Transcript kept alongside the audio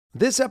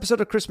This episode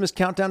of Christmas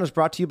Countdown is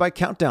brought to you by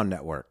Countdown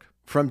Network.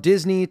 From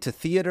Disney to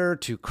theater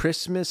to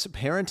Christmas,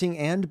 parenting,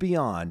 and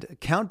beyond,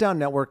 Countdown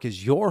Network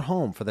is your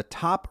home for the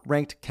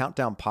top-ranked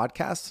countdown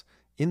podcasts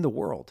in the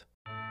world.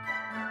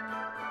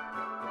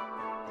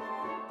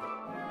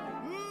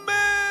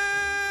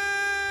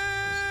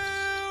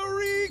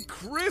 Merry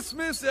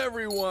Christmas,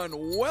 everyone.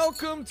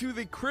 Welcome to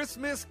the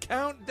Christmas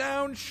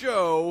Countdown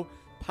Show,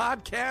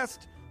 podcast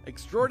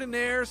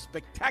extraordinaire,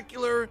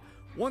 spectacular,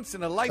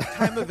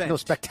 once-in-a-lifetime event. No,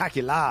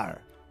 spectacular.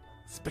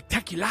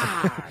 Spectacular.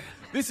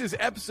 This is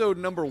episode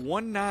number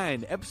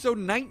 19, episode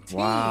 19.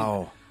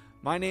 Wow.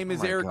 My name is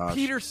Oh my Eric gosh.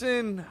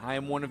 Peterson. I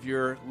am one of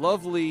your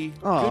lovely,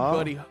 good Aw.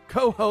 buddy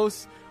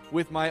co-hosts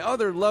with my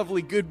other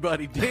lovely good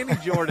buddy, Danny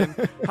Jordan.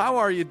 How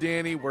are you,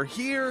 Danny? We're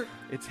here.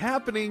 It's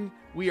happening.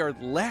 We are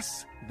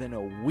less than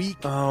a week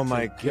Oh,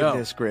 my to go.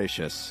 goodness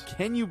gracious.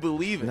 Can you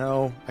believe it?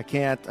 No, I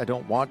can't. I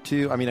don't want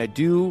to. I mean, I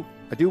do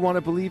want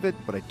to believe it,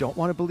 but I don't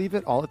want to believe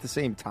it all at the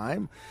same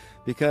time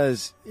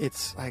because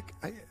it's like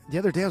the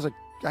other day I was like,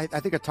 I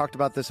think I talked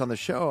about this on the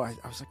show. I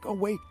was like, oh,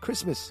 wait,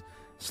 Christmas,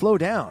 slow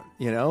down,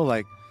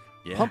 like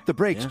Yeah, pump the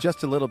brakes yeah.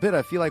 just a little bit.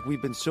 I feel like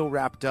we've been so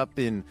wrapped up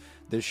in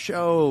the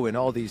show and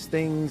all these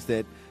things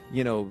that,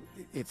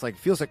 it's like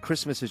feels like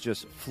Christmas has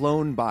just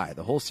flown by.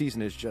 The whole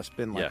season has just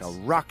been like Yes. a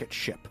rocket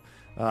ship.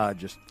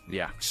 Just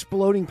Yeah.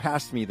 exploding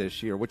past me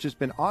this year, which has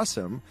been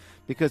awesome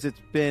because it's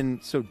been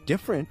so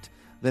different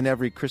than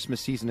every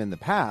Christmas season in the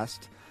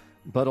past.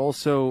 But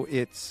also,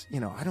 it's I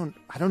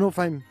don't know if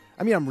I'm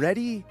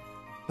ready,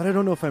 but I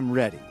don't know if I'm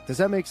ready. Does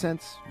that make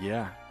sense?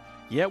 Yeah.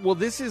 Yeah, well,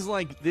 this is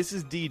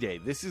D-Day.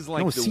 This is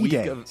like No, the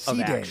C-Day. week of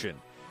C-Day. action.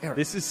 Eric,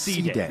 This is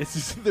C-Day. C-Day.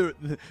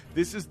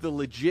 This is the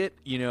legit,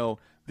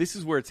 this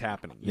is where it's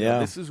happening. You know, Yeah.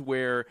 this is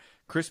where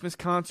Christmas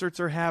concerts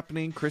are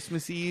happening.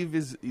 Christmas Eve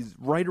is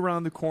right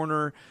around the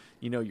corner.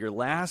 Your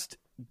last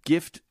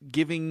gift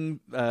giving,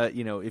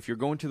 if you're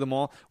going to the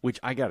mall, which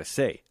I got to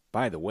say,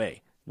 by the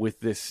way, with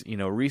this,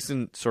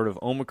 recent sort of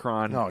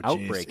Omicron Oh, geez.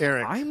 outbreak,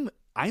 Eric.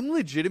 I'm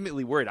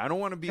legitimately worried. I don't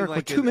want to be Eric,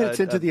 like we're 2 minutes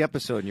a into the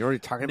episode, and you're already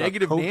talking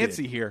negative about COVID.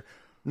 Nancy here.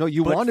 No,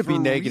 you But want to be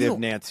for negative real.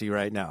 Nancy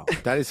right now.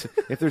 That is,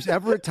 if there's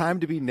ever a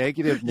time to be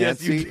negative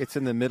Yes, you Nancy, do. it's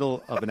in the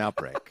middle of an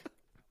outbreak.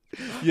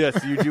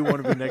 Yes, you do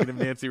want to be negative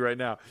Nancy right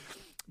now.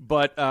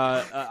 But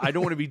I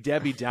don't want to be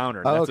Debbie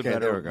Downer. That's Okay, a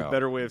there we go.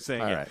 better way of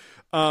saying All it.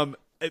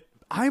 right.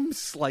 I'm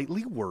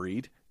slightly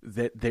worried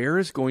that there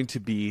is going to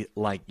be,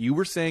 like you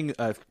were saying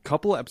a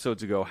couple of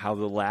episodes ago, how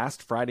the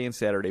last Friday and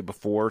Saturday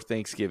before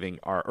Thanksgiving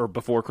or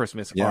before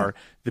Christmas Yeah. are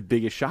the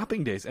biggest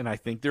shopping days. And I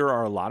think there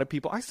are a lot of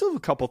people. I still have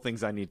a couple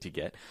things I need to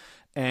get.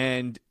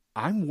 And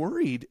I'm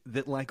worried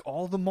that like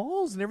all the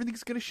malls and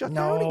everything's going to shut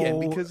down again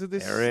No, because of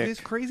this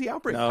Eric. crazy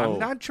outbreak. No. I'm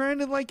not trying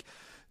to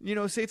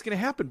say it's going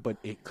to happen, but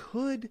it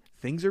could.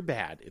 Things are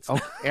bad. It's Oh,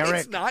 not,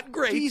 Eric. it's not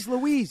great. Jeez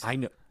Louise. I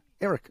know.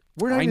 Eric,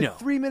 we're not I even know.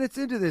 3 minutes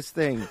into this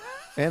thing.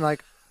 And I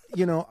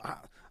don't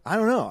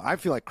know. I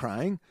feel like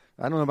crying.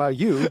 I don't know about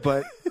you,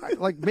 but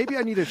maybe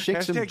I need to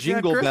shake some Hashtag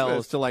jingle Sad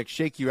bells Christmas. to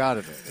shake you out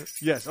of it.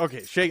 Yes.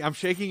 Okay. I'm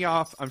shaking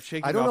off. I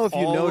don't know if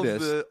you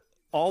noticed.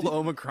 all the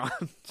Omicron.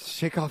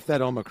 Shake off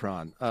that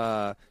Omicron.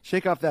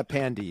 Shake off that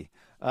pandy.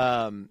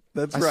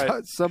 That's I right.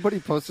 saw somebody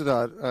posted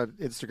on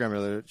Instagram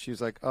earlier. She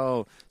was like,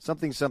 "Oh,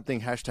 something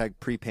hashtag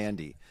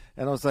pre-pandy,"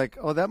 and I was like,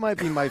 "Oh, that might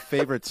be my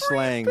favorite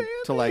slang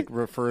to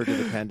refer to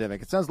the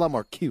pandemic." It sounds a lot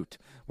more cute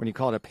when you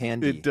call it a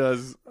pandy. It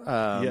does.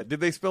 Yeah. Did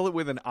they spell it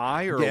with an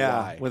I or a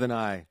Y? with an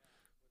I.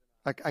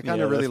 I kind Yeah,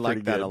 of really that's like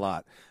pretty that good. a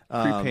lot.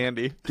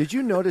 Pre-pandy. Did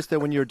you notice that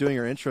when you were doing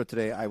your intro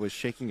today, I was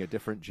shaking a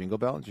different jingle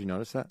bell? Did you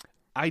notice that?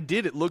 I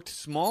did. It looked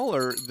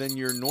smaller than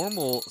your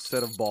normal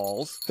set of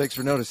balls. Thanks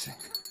for noticing.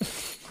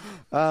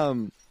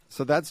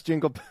 So that's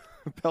jingle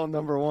bell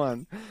number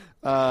one.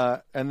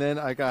 And then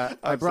I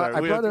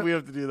brought we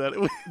have to do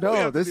that.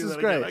 No, this is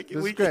great.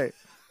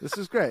 This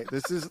is great.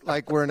 This is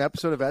like we're an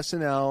episode of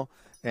SNL,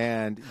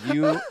 and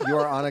you're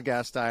Anna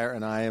Gasteyer,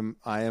 and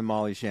I am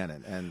Molly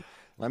Shannon. And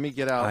let me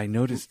get out. I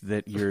noticed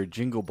that your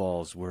jingle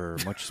balls were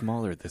much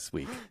smaller this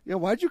week. Yeah,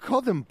 why'd you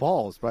call them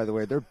balls? By the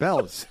way, they're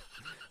bells.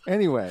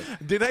 Anyway.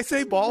 Did I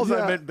say balls?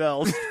 Yeah. I meant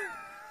bells.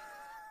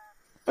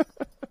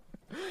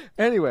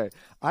 Anyway,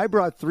 I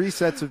brought 3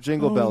 sets of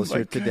jingle bells my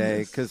here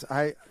today because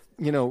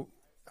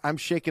I'm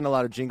shaking a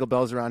lot of jingle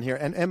bells around here,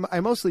 and I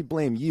mostly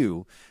blame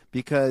you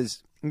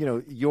because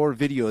your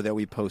video that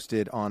we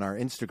posted on our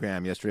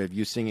Instagram yesterday of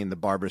you singing the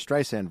Barbara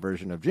Streisand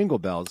version of Jingle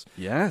Bells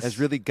Yes. has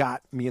really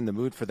got me in the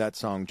mood for that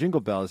song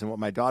Jingle Bells. And what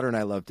my daughter and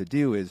I love to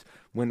do is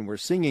when we're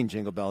singing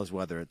Jingle Bells,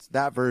 whether it's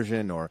that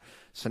version or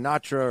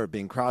Sinatra or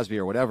Bing Crosby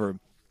or whatever,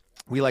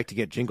 we like to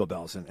get jingle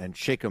bells and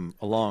shake them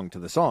along to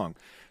the song.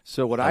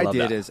 So what I love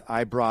did that. is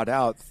I brought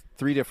out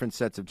 3 different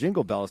sets of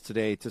jingle bells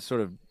today to sort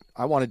of,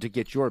 I wanted to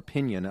get your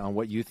opinion on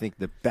what you think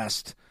the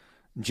best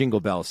jingle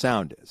bell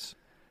sound is.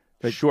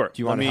 But Sure.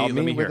 Do you want to help me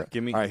let me with hear. it?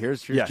 Give me. All right,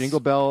 here's Yes. jingle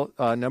bell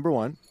number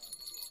 1.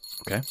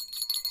 Okay.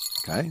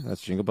 Okay,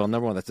 that's jingle bell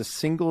number 1. That's a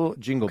single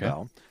jingle Okay.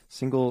 bell,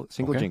 single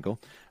Okay. jingle.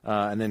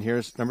 And then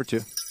here's number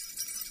 2.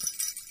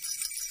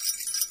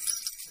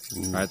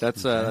 All right,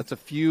 that's a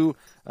few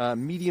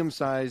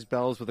medium-sized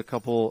bells with a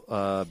couple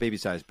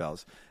baby-sized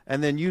bells,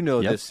 and then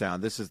this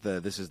sound. This is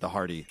the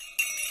Hardy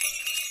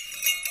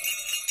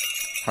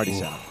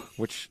sound.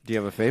 Which do you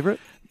have a favorite?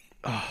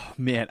 Oh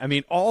man, I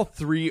mean, all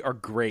three are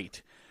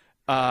great.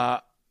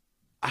 I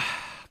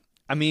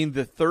mean,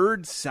 the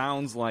third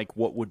sounds like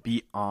what would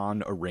be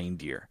on a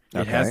reindeer.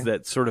 It has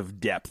that sort of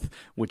depth,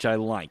 which I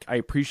like. I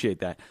appreciate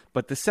that.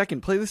 But the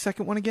second, play the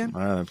second one again.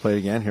 Play it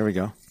again. Here we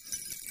go.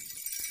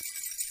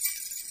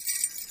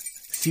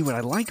 See, what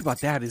I like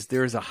about that is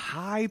there's a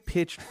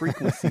high-pitched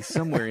frequency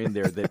somewhere in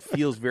there that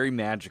feels very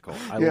magical.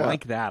 I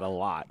like that a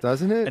lot.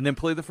 Doesn't it? And then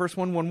play the first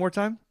one more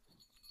time.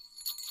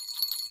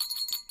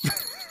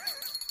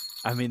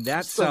 I mean,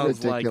 that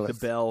sounds like the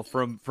bell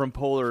from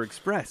Polar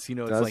Express. You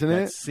know, it's like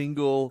that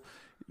single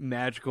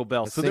magical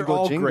bell. So they're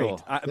all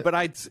jingle. Great.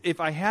 But if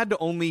I had to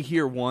only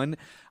hear one,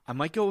 I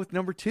might go with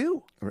number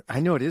 2. I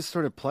know, it is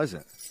sort of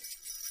pleasant.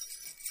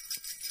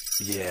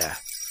 Yeah.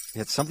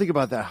 It's something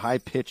about that high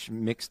pitch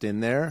mixed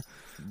in there.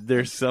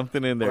 There's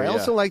something in there. I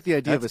also like the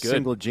idea of a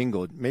single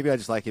jingle. Maybe I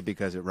just like it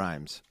because it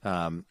rhymes.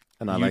 And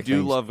I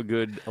love a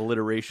good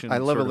alliteration. I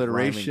love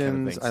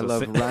alliterations. I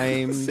love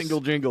rhymes.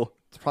 Single jingle.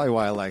 It's probably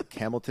why I like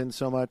Hamilton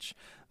so much.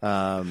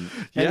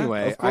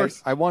 Anyway, of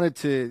course. I wanted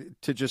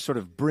to just sort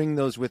of bring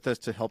those with us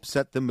to help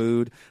set the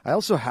mood. I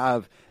also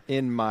have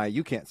in my,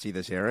 you can't see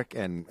this, Eric,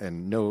 and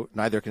no,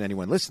 neither can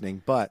anyone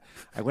listening, but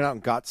I went out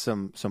and got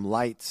some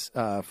lights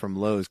from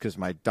Lowe's because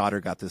my daughter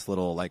got this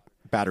little like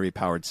battery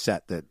powered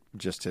set that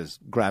just has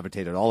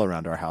gravitated all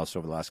around our house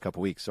over the last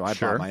couple of weeks. So I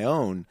bought my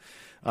own.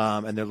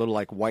 And they're little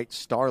like white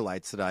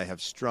starlights that I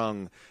have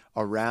strung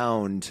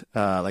around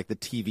like the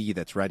TV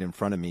that's right in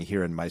front of me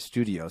here in my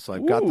studio. So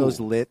I've got those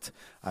lit.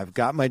 I've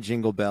got my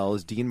jingle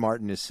bells. Dean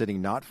Martin is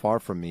sitting not far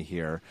from me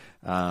here.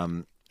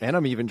 And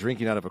I'm even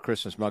drinking out of a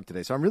Christmas mug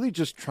today. So I'm really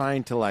just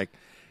trying to like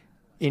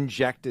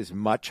inject as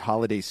much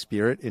holiday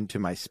spirit into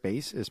my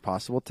space as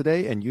possible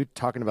today. And you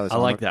talking about this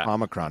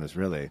Omicron is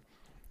really,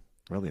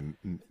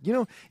 you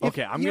know.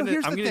 Okay, I'm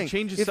gonna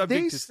change the subject. If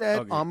they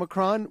said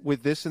Omicron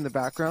with this in the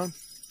background,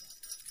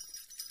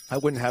 I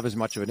wouldn't have as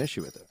much of an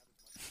issue with it.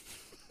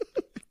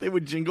 They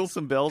would jingle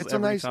some bells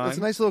every time. It's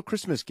a nice little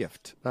Christmas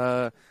gift.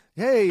 Hey,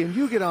 and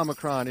you get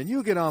Omicron, and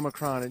you get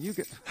Omicron, and you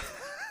get...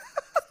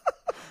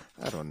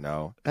 I don't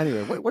know.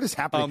 Anyway, what is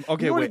happening?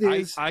 Okay,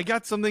 wait. I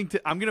got something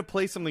I'm going to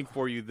play something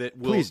for you that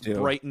will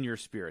brighten your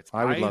spirits.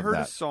 I heard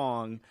a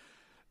song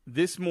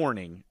this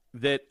morning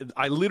that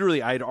I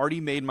had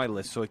already made my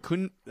list, so I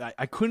couldn't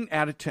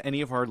add it to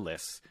any of our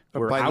lists.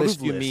 By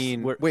list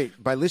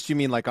you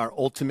mean like our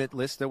ultimate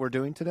list that we're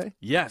doing today?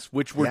 Yes,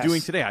 which we're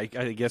doing today. I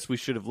guess we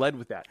should have led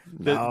with that.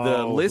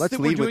 The list that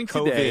we're doing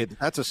today.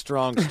 That's a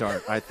strong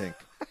start, I think.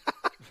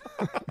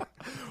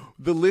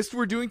 The list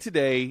we're doing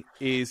today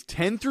is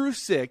 10 through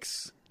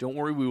 6. Don't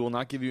worry, we will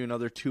not give you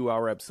another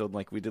 2-hour episode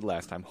like we did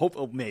last time.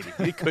 Maybe.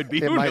 It could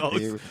be. Who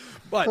knows?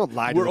 But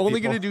we're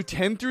only going to do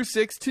 10 through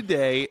 6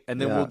 today,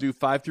 and then we'll do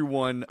 5 through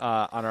 1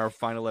 on our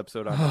final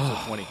episode on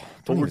episode 20.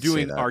 But we're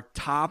doing our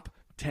top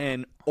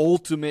 10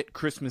 ultimate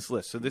Christmas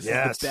list. So this is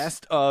the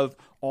best of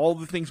all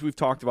the things we've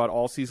talked about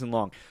all season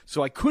long.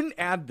 So I couldn't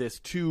add this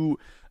to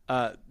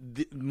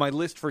my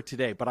list for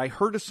today, but I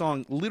heard a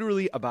song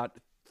literally about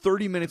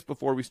 30 minutes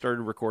before we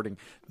started recording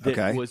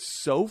that was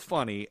so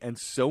funny and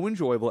so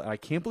enjoyable, and I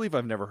can't believe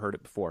I've never heard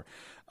it before.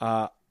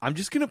 I'm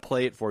just going to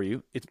play it for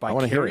you. It's by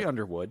Carrie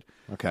Underwood.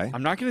 Okay.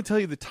 I'm not going to tell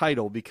you the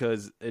title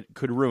because it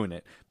could ruin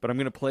it, but I'm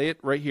going to play it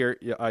right here.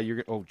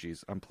 Oh,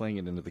 geez. I'm playing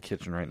it into the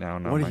kitchen right now.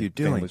 What are you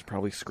doing? My family's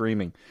probably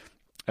screaming.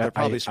 They're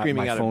probably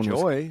screaming out of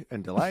joy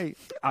and delight.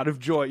 Out of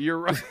joy. You're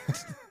right.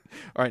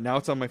 All right, now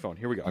it's on my phone.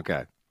 Here we go.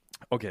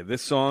 Okay,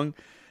 this song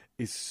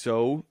is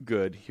so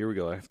good. Here we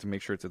go. I have to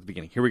make sure it's at the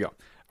beginning. Here we go.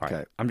 All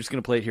right. I'm just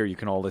going to play it here. You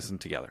can all listen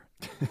together.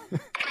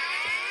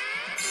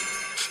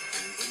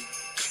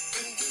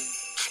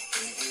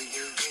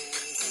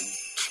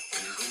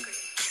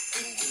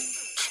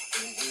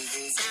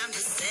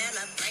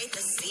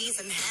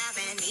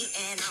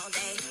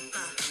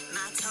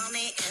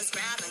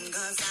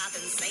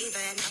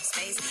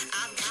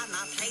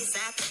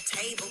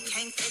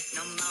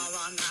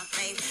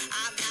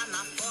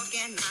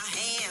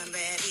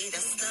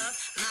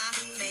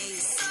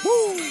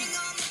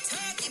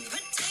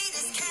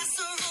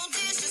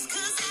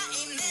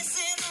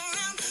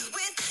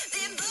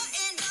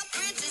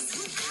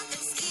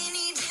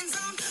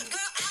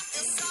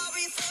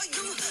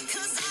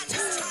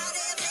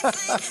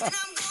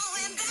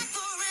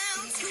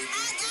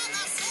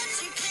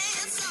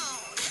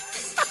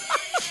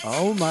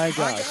 Oh my gosh.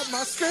 I got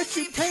my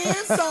stretchy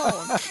pants on.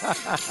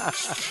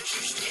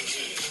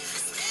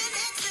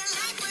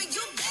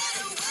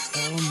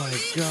 Oh my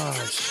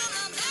gosh.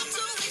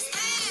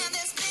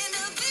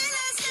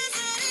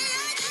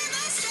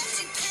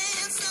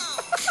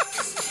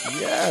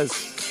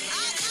 Yes.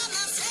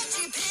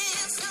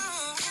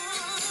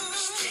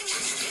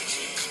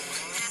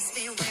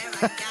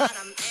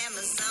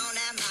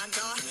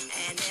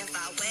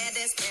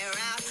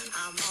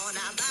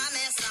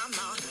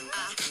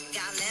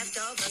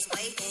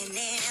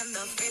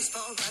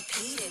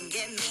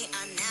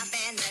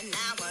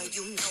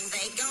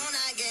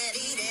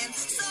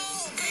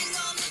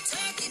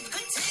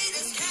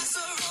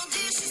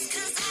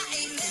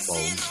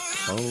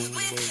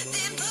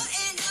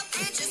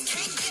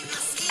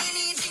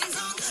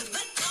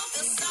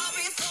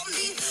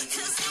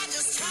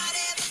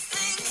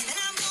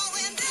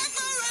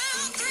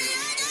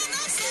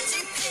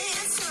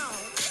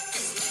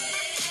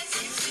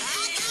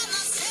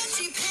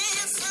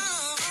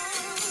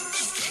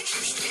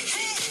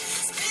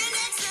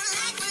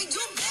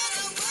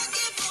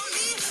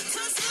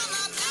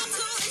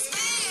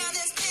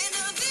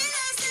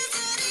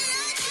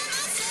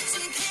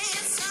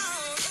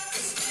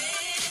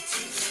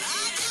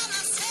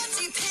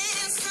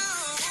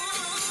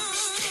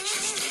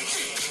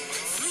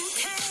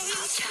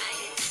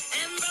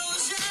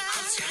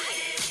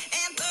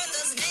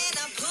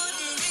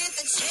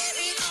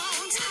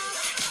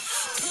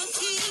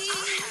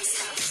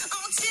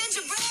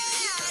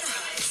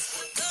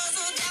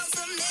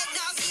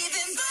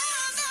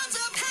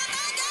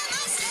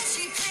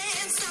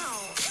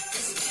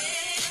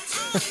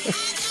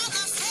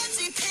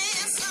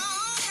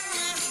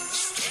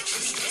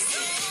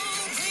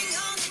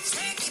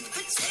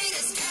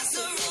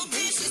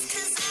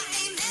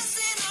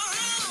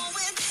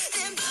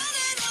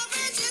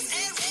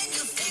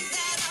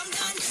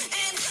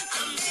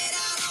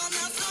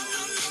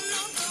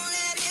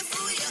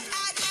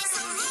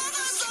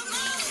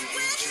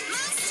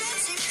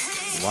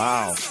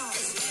 Wow.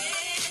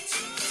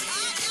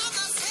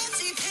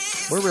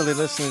 We're really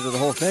listening to the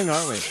whole thing,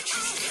 aren't we?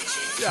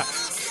 Yeah.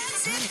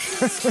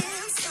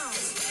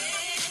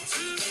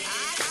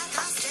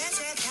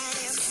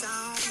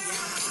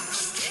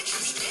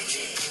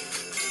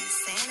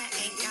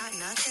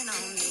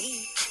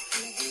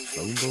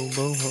 Boom, boom,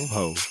 boom, ho,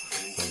 ho.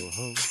 Ho,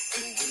 ho.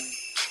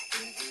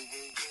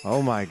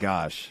 Oh, my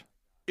gosh.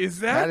 Is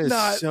that is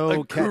not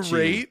so a catchy.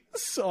 great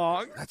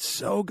song? That's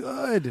so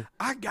good.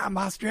 I got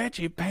my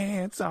stretchy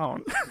pants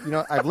on. You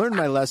know, I've learned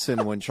my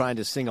lesson when trying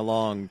to sing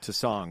along to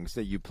songs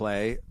that you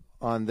play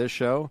on this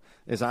show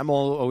is I'm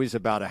always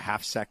about a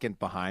half second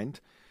behind.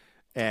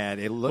 And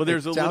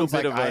there's a little bit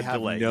like of a I have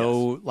delay,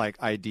 no like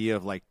idea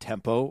of like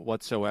tempo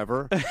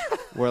whatsoever.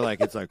 Where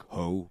like it's like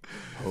ho,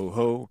 ho,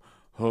 ho,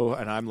 ho,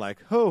 and I'm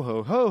like ho,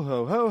 ho, ho,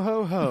 ho, ho,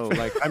 ho, ho.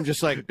 Like I'm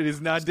just like It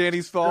is not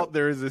Danny's fault.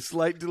 There is a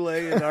slight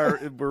delay in our.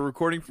 We're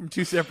recording from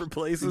two separate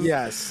places.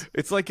 yes.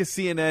 It's like a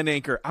CNN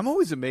anchor. I'm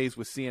always amazed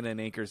with CNN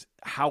anchors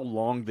how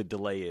long the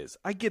delay is.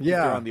 I get that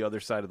Yeah. they're on the other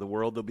side of the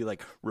world. They'll be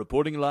like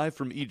reporting live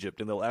from Egypt,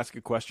 and they'll ask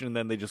a question, and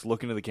then they just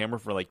look into the camera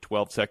for like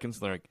 12 seconds.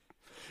 And they're like,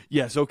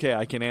 "Yes, okay,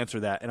 I can answer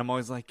that." And I'm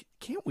always like,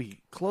 "Can't we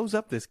close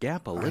up this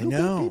gap a little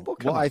bit, people?"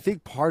 Come Well, on. I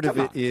think part of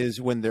Come it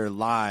is when they're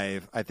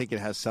live. I think it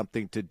has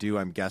something to do,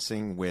 I'm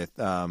guessing, with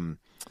the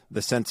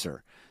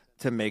censor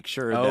to make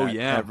sure Oh, that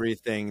yeah.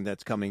 everything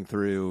that's coming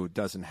through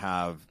doesn't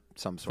have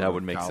some sort That of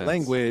would make foul sense.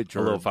 language A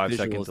or little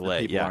 5-second visuals delay,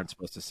 that people yeah. aren't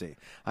supposed to see.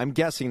 I'm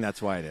guessing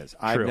that's why it is.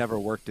 I've True. never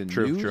worked in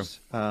True, news,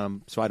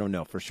 so I don't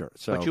know for sure.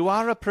 So But you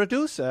are a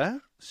producer,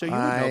 so you would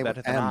I know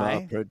better than am I.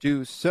 a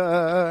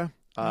producer.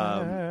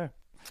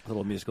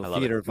 Little musical I love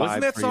theater it. vibe.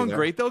 Wasn't that for you song there.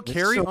 great though? It's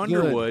Carrie so good.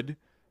 Underwood,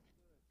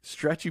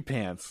 Stretchy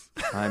Pants.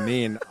 I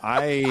mean,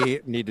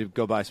 I need to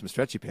go buy some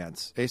stretchy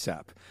pants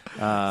ASAP.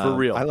 For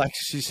real. I like.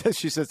 She said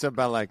something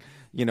about like,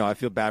 you know, I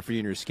feel bad for you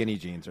in your skinny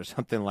jeans or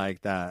something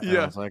like that. And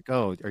Yeah. I was like,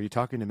 oh, are you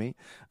talking to me?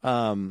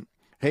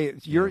 Hey,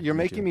 you're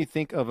making me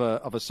think of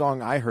a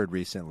song I heard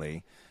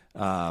recently. I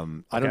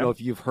don't Okay. know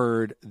if you've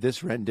heard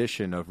this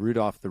rendition of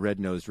Rudolph the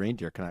Red-Nosed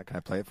Reindeer. Can I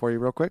play it for you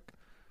real quick?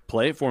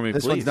 Play it for me,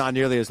 This please. one's not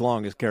nearly as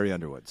long as Carrie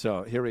Underwood.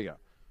 So here we go.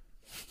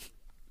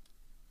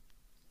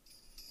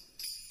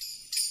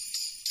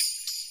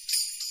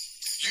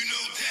 You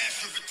know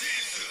Dasher and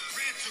Dancer,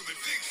 Prancer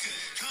and Vixen,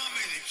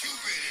 Comet and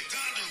Cupid and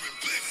Donner and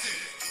Blitzen.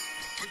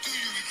 But do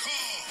you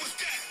recall, was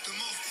that the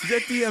most Is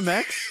that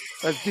DMX?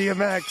 That's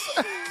DMX.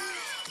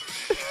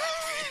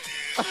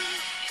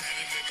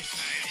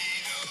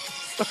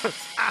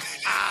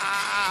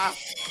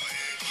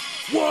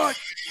 What?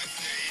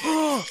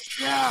 Oh,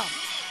 yeah.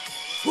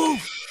 Woo,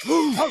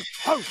 woo, ho,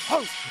 ho,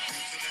 ho.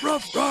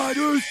 Rough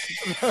Riders.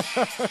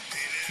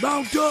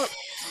 Mount up.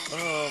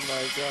 Oh,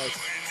 my gosh.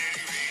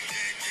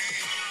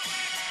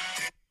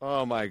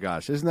 Oh, my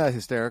gosh. Isn't that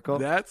hysterical?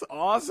 That's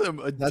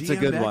awesome. That's DMX a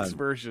good one.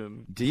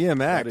 version. DMX.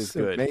 That is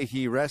good. May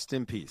he rest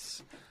in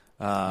peace.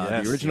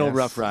 Yes, the original yes.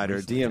 Rough Rider,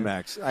 Rest in peace.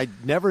 DMX. I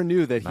never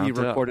knew that he Mount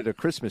up. recorded a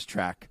Christmas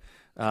track.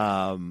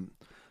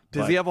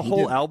 Does he have a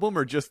whole album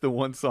or just the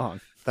one song?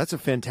 That's a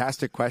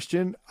fantastic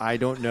question. I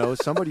don't know.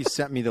 Somebody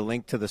sent me the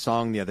link to the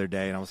song the other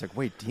day, and I was like,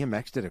 "Wait,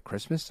 DMX did a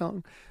Christmas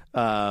song?"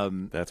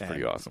 That's pretty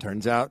and awesome.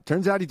 Turns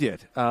out he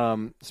did.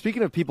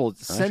 Speaking of people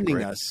sending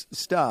great. us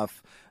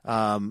stuff, we've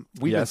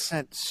been Yes.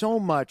 sent so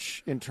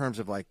much in terms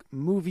of like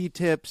movie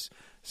tips,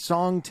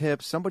 song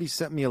tips. Somebody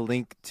sent me a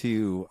link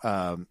to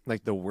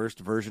like the worst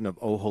version of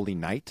 "Oh Holy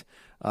Night"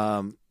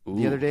 the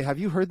other day. Have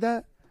you heard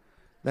that?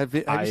 Have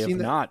you I have seen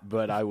that? not,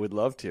 but I would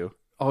love to.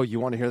 Oh, you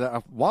want to hear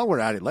that? While we're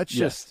at it, let's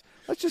Yes.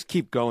 just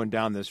keep going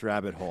down this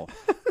rabbit hole.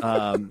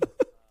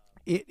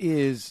 It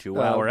is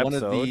 2 hour one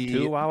episode. of the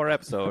 2 hour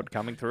episode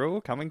coming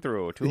through.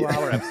 2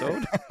 hour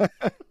episode.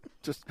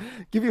 just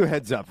give you a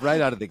heads up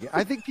right out of the gate.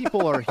 I think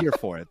people are here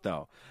for it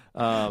though.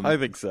 I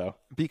think so.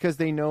 Because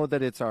they know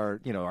that it's our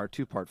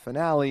 2-part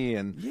finale,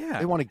 and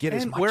they want to get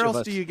as much where of else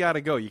us. do you got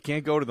to go? You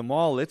can't go to the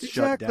mall. It's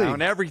shut Exactly.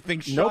 down.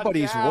 Everything's shut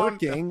Nobody's down.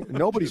 working.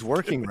 Nobody's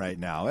working right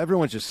now.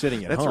 Everyone's just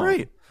sitting at That's home.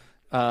 right.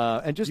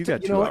 And just You to,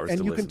 got you 2 know, hours and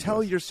to you can listen to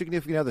tell us. your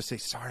significant other, say,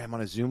 "Sorry, I'm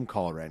on a Zoom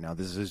call right now.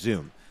 This is a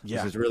Zoom. Yeah.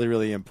 This is really,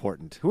 really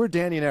important." Who are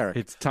Danny and Eric?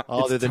 It's they're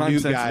the time new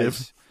sensitive.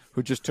 guys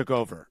who just took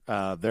over.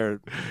 They're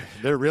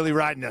really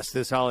riding us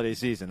this holiday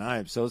season. I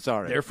am so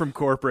sorry. They're from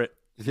corporate.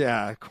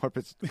 Yeah,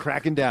 corporate's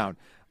cracking down.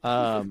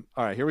 All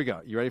right, here we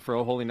go. You ready for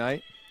Oh Holy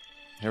Night?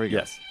 Here we go.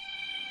 Yes.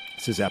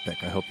 This is epic.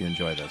 I hope you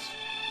enjoy this.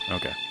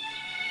 Okay.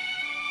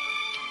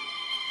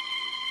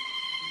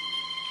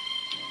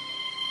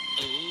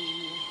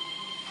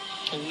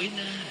 Holy night,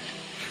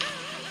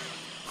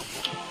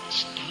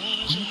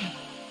 stars are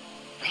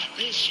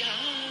brightly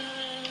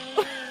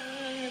shining.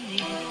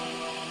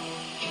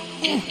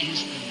 It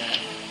is the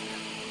night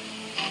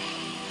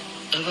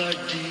of our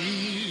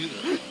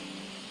dear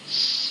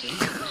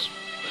Savior's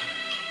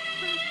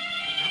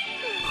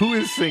Who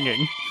is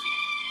singing?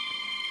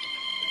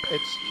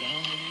 It's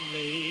long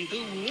lay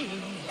the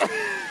world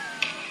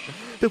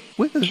the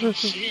winner.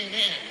 sin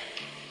and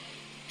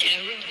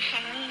error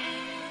high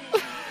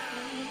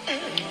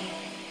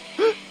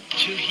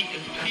till he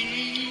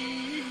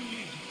appeared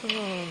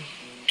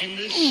and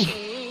the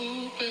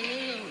soul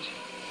bells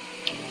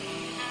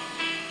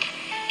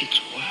it's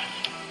white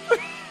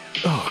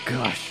Oh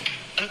gosh.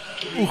 a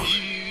thrill of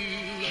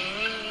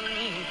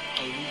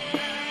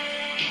hope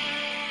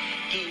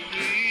the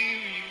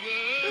weary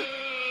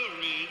world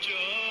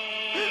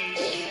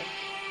rejoice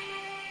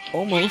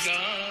Almost.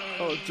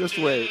 Oh, just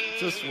wait.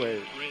 Just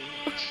wait.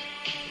 brings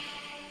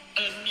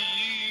a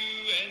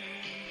new and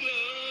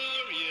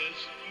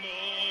glorious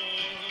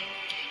morn.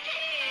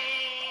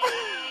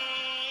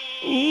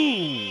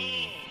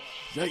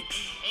 Ooh. Yikes.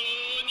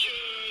 On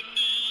your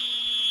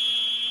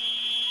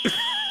knees.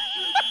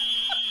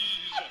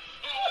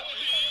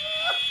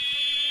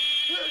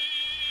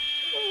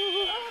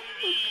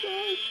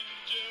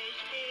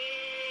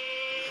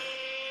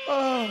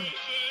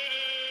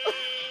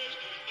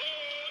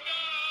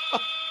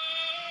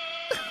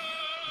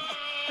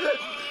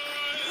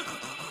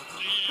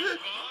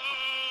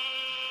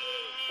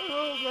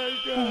 Oh my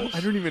gosh. I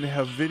don't even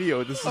have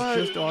video. This is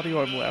just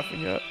audio I'm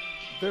laughing at.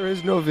 There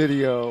is no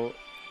video.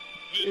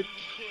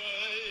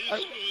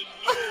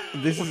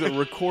 This is a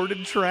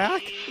recorded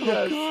track?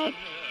 Yes. God.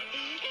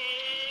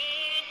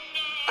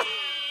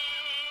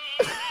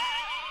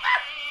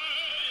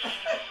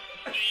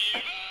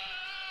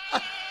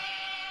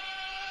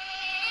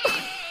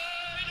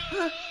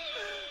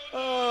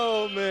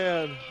 Oh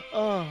man.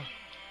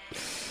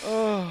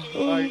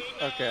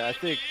 Okay.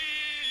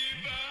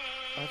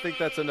 I think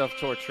that's enough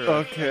torture.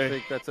 Okay. I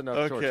think that's enough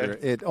Okay. torture.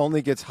 It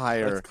only gets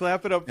higher. Let's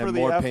clap it up for and the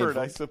more effort,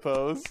 painful. I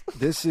suppose.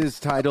 This is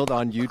titled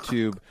on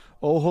YouTube,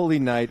 "Oh Holy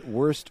Night,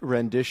 Worst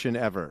Rendition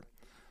Ever."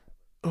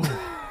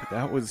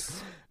 That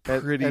was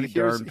And- pretty and here's,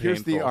 darn painful.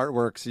 here's the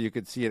artwork so you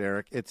could see it,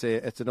 Eric. It's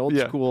an old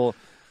Yeah. school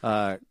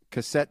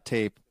cassette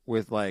tape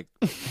with like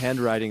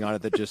handwriting on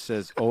it that just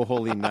says "Oh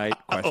Holy Night?"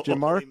 question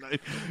mark.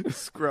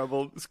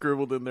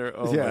 Scribbled in there.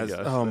 Oh Yes. my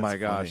gosh. Oh my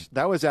that's gosh. funny.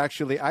 That was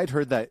actually I'd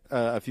heard that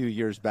a few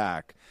years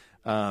back,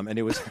 and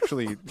it was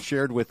actually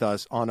shared with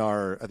us on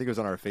our. I think it was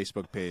on our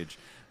Facebook page.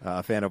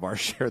 A fan of ours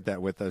shared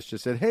that with us.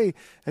 Just said, "Hey,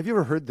 have you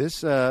ever heard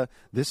this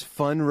this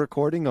fun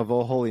recording of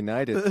Oh Holy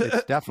Night?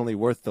 It's definitely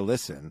worth the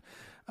listen."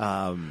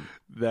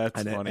 That's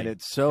And funny.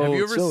 it's so. Have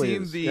you ever so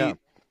seen is. the? Yeah.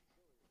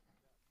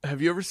 Have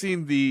you ever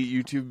seen the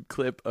YouTube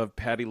clip of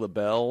Patti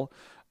LaBelle?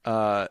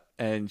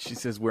 And she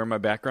says, "Where are my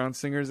background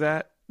singers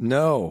at?"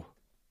 No.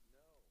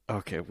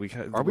 Okay,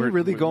 Are we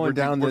really going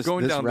down we're this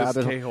going this down rabbit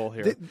this hole? K-hole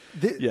here?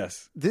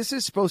 Yes. This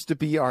is supposed to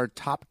be our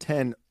top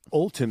 10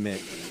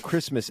 ultimate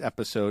Christmas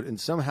episode, and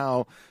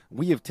somehow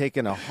we have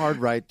taken a hard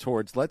right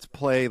towards let's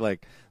play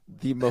like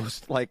the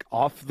most like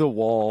off the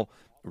wall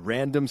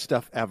random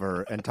stuff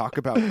ever and talk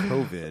about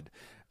COVID.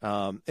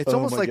 It's Oh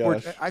almost my like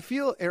gosh. I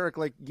feel, Eric,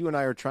 like you and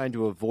I are trying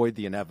to avoid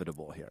the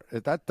inevitable here.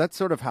 That's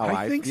sort of how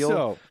I think feel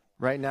so.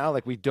 right now.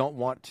 Like we don't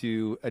want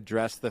to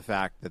address the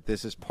fact that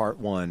this is part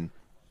 1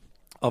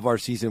 of our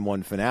season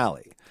 1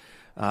 finale.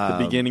 The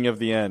beginning of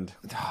the end.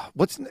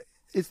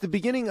 It's the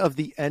beginning of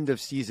the end of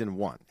season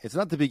 1. It's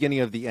not the beginning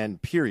of the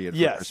end period for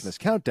Yes, Christmas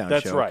Countdown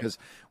that's show. right. Because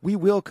we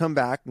will come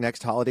back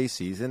next holiday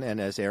season,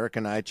 and as Eric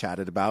and I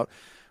chatted about,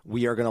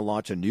 we are going to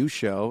launch a new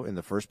show in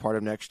the first part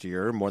of next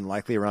year, more than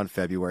likely around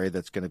February.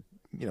 That's going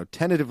to,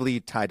 tentatively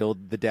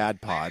titled The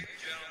Dad Pod.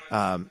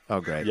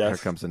 Oh, great! Yes. Here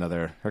comes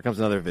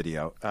another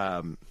video.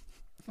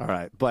 All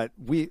right, but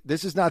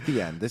this is not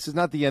the end. This is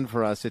not the end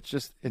for us.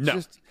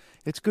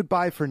 It's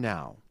goodbye for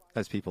now,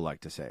 as people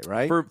like to say,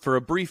 right? For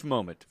a brief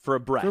moment, for a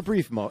breath. For a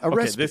brief moment. Okay,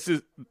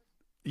 Respite.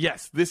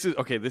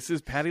 this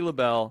is Patti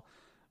LaBelle.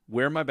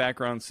 Where are my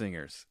background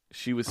singers?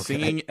 She was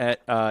singing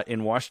at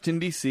in Washington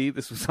D.C.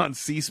 This was on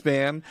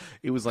C-SPAN.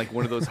 It was like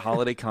one of those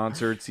holiday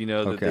concerts, that they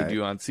Okay.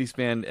 do on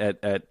C-SPAN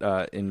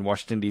at in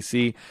Washington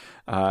D.C.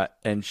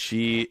 And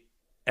she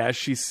as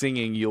she's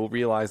singing, you'll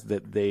realize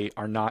that they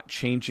are not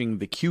changing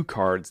the cue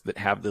cards that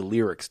have the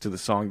lyrics to the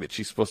song that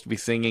she's supposed to be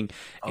singing,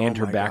 and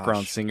her my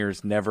background gosh.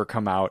 singers never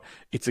come out.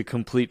 It's a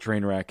complete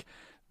train wreck.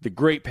 The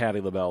great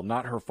Patti LaBelle,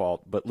 not her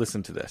fault, but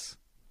listen to this.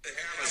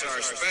 As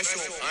our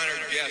special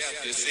honored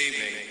guest this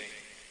evening,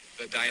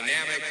 the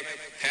dynamic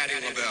Patti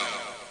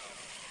LaBelle.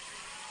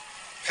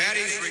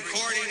 Patty's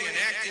recording and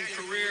acting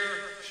career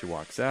She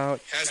walks out.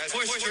 has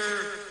pushed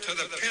her to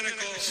the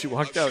pinnacle. She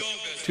walked of out show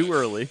business. too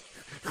early.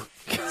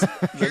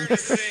 Here to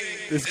sing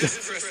this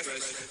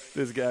Christmas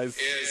This guy's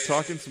is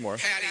talking some more.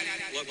 Patti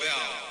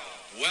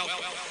LaBelle.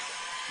 Welcome.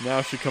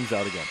 Now she comes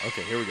out again.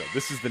 Okay, here we go.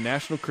 This is the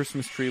National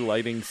Christmas Tree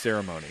Lighting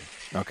Ceremony.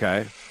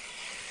 Okay.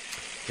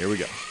 Here we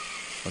go.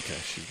 Okay,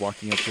 she's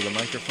walking up to the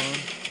microphone.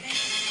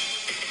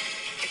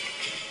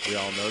 We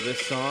all know this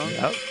song.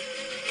 Yep.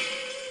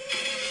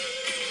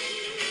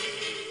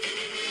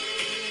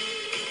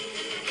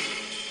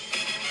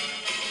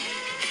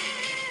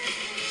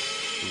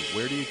 Ooh,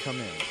 where do you come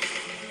in?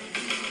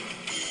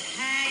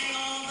 Hang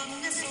on the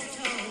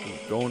mistletoe.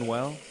 Ooh, going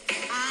well?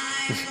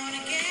 I'm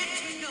gonna get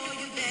to know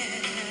you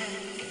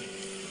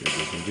better.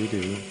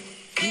 Do-do-do-do-do.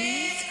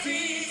 It's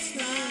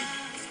Christmas.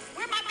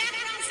 Where are my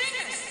background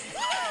singers?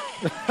 Woo!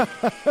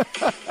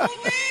 Oh,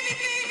 baby,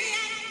 baby.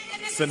 And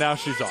this So is now the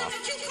she's words off. of the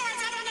cue cards. I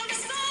don't know the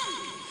song.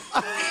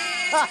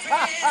 It's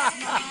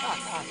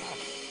Christmas.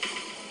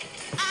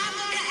 I'm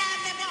gonna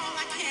have them all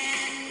I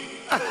can.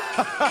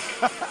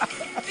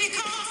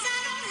 Because I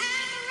don't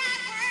have the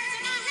right words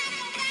and I have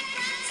no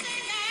background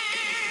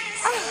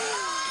singers.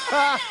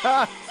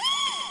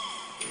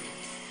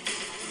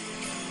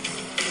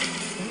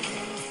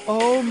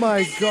 Oh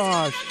my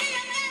gosh. It'll be a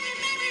Merry,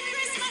 Merry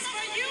Christmas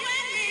for you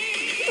and me.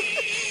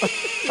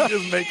 She's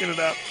just making it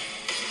up.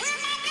 Where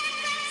my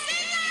background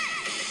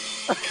singers?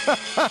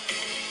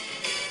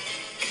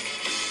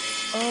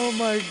 Oh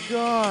my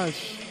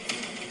gosh.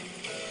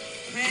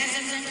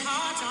 Presents and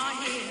cards are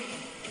here.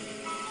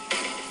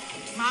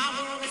 My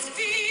world is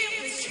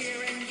filled with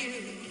cheer and you.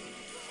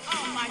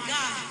 Oh my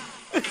God.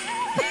 Merry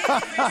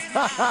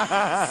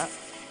Christmas.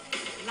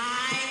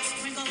 Lights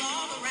twinkle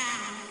all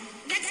around.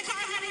 Next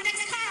card, honey,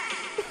 next card.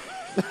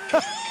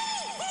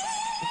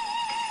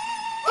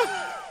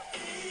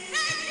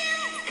 Thank you.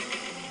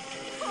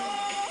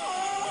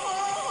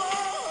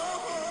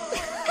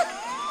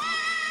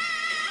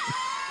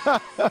 We'll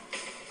be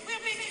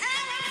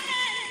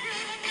caroling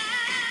through the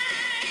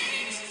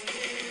night.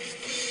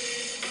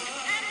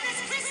 And this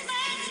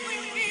Christmas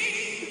will be.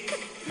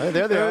 Hey,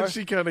 there they And are.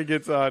 she kind of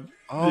gets on.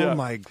 Oh Yeah.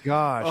 my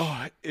gosh.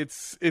 Oh,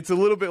 it's a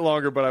little bit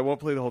longer, but I won't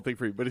play the whole thing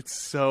for you. But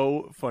it's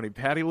so funny.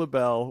 Patti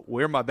LaBelle,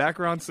 where my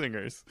background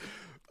singers.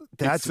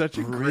 That's such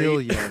a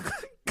brilliant.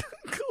 great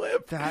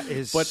clip. That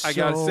is But I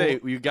gotta so- say,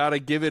 you gotta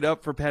give it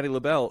up for Patti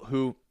LaBelle,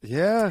 who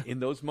Yeah. in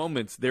those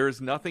moments, there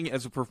is nothing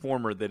as a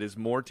performer that is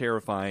more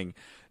terrifying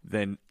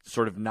than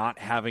sort of not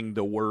having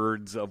the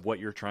words of what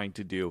you're trying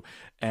to do.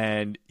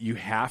 And you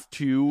have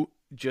to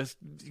just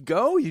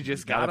go. You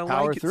just gotta gotta,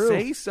 power like through.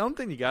 say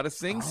something. You gotta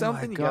sing Oh,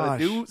 something. my You gotta gosh.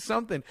 do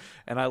something.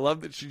 And I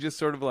love that she just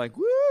sort of like,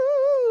 woo,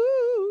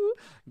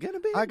 gonna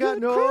be a I got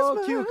good no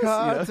Christmas," cue you know?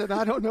 cards and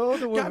I don't know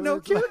the words. Got no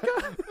cue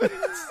cards.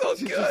 It's so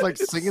She's good. just like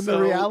It's singing so-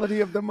 the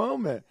reality of the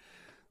moment.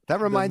 That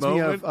reminds me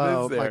of moment lives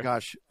oh my there.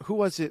 gosh, who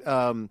was it?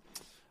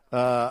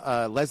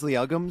 Leslie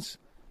Uggams.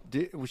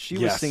 She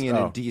was Yes. singing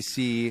Oh. in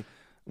DC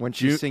when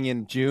she's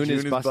singing "June,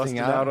 is busting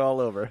out." all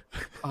over.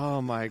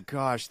 Oh my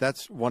gosh,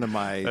 that's one of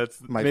my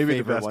That's my maybe the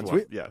favorite best ones.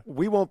 one, yeah.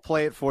 We won't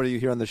play it for you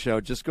here on the show.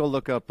 Just go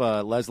look up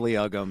Leslie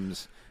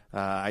Uggams.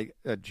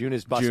 June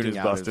is busting is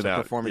out. busted It's a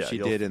out. performance Yeah, she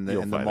you'll- did in the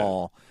you'll find it.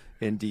 mall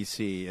in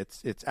DC.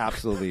 It's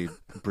absolutely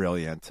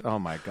brilliant. Oh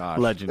my gosh,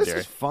 Legendary. This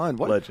is fun.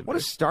 What a Legendary.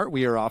 start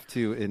we are off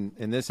to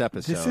in this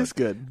episode. This is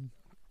good.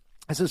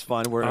 This is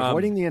fun. We're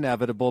avoiding the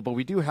inevitable, but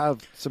we do have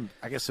some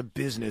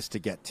business to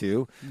get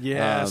to.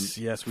 Yes,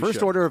 yes, we First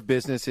should. order of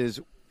business is,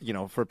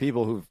 for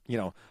people who've,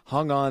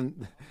 hung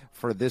on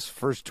for this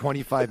first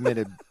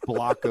 25-minute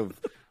block of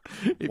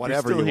you're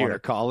whatever still you want here. to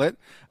call it.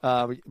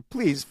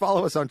 Please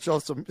follow us on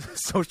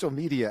social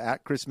media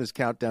at Christmas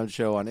Countdown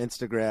Show on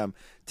Instagram,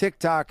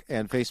 TikTok,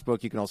 and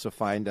Facebook. You can also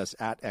find us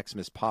at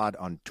XmasPod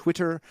on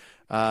Twitter.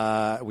 We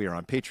are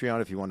on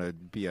Patreon if you want to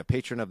be a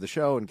patron of the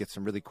show and get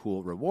some really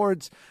cool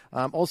rewards.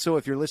 Also,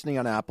 if you're listening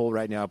on Apple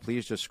right now,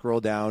 please just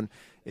scroll down.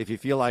 If you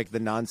feel like the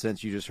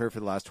nonsense you just heard for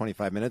the last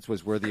 25 minutes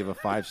was worthy of a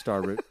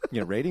 5-star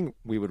rating,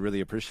 we would really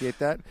appreciate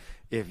that.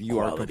 If you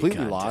are Quality completely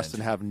content. lost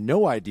and have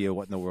no idea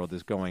what in the world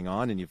is going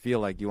on and you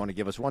feel like you want to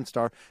give us 1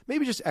 star,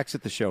 maybe just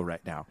exit the show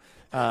right now.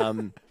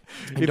 And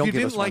If don't you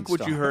give us didn't like 1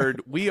 what you star.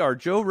 heard, we are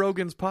Joe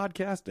Rogan's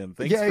podcast, and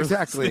thanks Yeah, for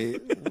exactly.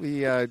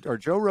 We are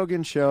Joe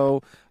Rogan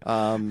show,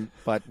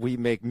 but we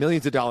make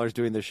millions of dollars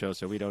doing this show,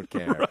 so we don't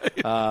care.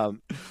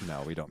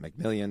 No, we don't make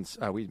millions.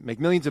 We make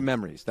millions of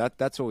memories.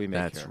 That's what we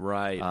make That's here.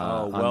 right.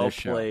 on Well this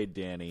show. played,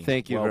 Danny.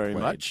 Thank you Well very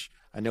played. much.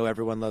 I know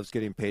everyone loves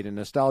getting paid in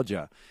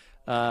nostalgia.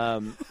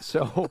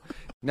 So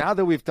now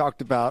that we've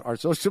talked about our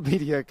social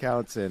media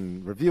accounts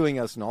and reviewing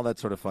us and all that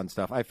sort of fun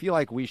stuff, I feel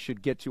like we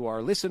should get to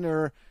our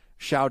listener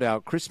shout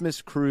out,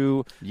 Christmas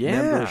crew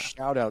Yeah. member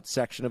shout out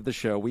section of the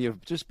show. We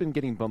have just been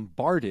getting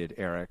bombarded,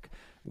 Eric,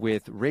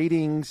 with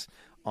ratings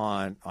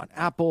on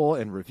Apple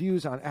and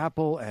reviews on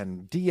Apple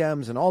and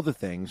DMs and all the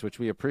things, which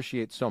we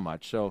appreciate so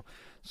much. So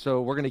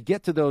we're going to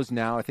get to those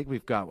now. I think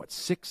we've got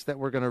 6 that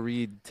we're going to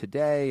read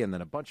today, and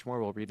then a bunch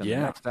more we'll read on the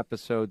next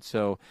episode.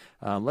 So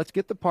let's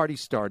get the party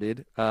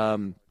started.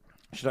 Do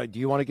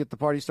you want to get the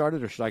party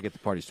started, or should I get the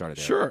party started,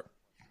 Eric? Sure.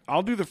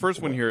 I'll do the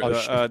first one here.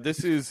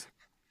 This is.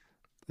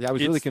 Yeah, I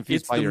was really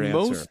confused by your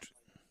answer.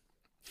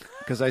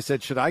 Because I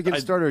said, should I get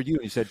started or you?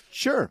 And you said,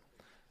 sure.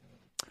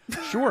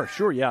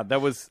 Sure. Yeah,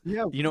 that was,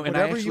 and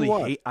I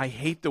actually I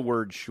hate the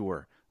word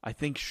sure. I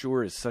think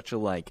sure is such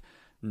a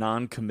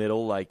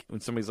non-committal, when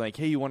somebody's like,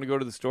 hey, you want to go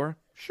to the store?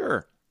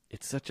 Sure.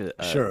 It's such a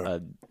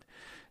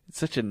it's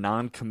such a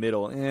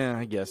non-committal,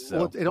 I guess so.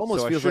 Well, it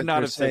almost so feels I should like not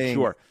you're have said saying,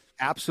 sure.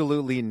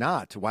 absolutely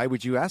not. Why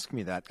would you ask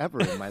me that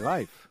ever in my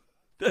life?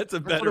 That's a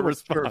better what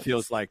response. sure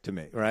feels like to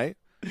me, right?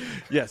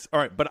 Yes. All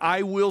right. But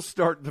I will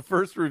start the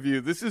first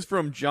review. This is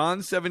from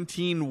John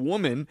 17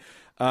 Woman.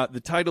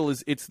 The title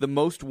is It's the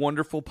Most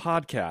Wonderful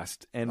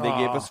Podcast. And they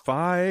gave us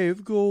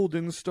 5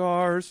 golden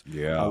stars.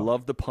 Yeah. I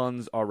love the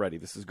puns already.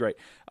 This is great.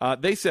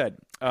 They said,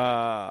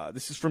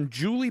 this is from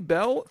Julie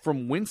Bell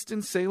from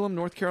Winston-Salem,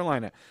 North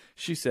Carolina.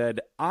 She said,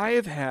 I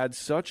have had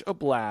such a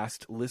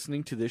blast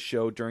listening to this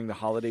show during the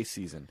holiday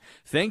season.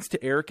 Thanks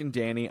to Eric and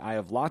Danny, I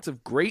have lots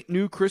of great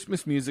new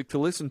Christmas music to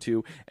listen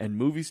to and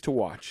movies to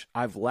watch.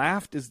 I've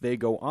laughed as they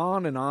go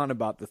on and on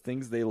about the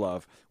things they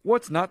love.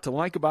 What's not to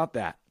like about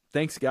that?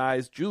 Thanks,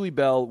 guys. Julie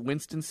Bell,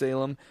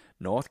 Winston-Salem,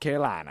 North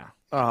Carolina.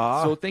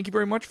 So thank you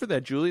very much for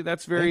that, Julie.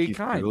 That's very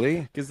kind.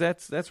 Because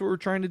that's what we're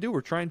trying to do.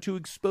 We're trying to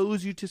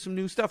expose you to some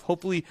new stuff.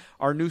 Hopefully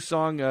our new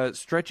song,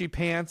 Stretchy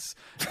Pants,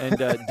 and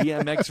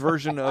DMX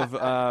version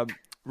of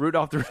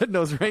Rudolph the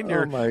Red-Nosed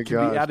Reindeer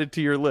can be added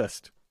to your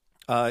list.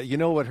 You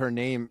know what her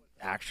name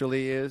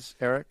actually is,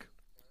 Eric?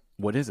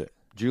 What is it?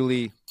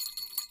 Julie.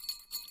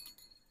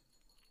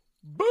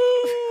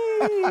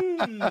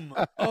 Boom!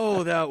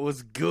 Oh, that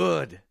was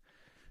good.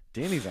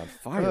 Danny's on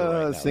fire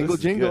right now. Single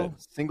jingle bell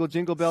Single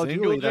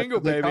Julie. jingle, That's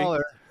what they baby. call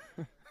her.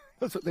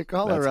 That's what they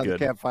call her That's around good.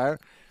 the campfire.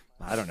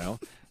 I don't know.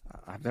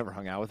 I've never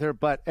hung out with her.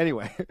 But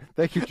anyway,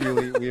 thank you,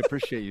 Julie. We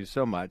appreciate you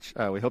so much.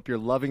 We hope you're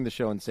loving the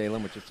show in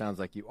Salem, which it sounds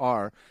like you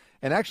are.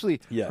 And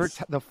actually,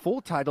 Yes. the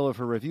full title of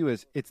her review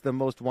is It's the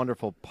Most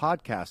Wonderful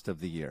Podcast of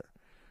the Year.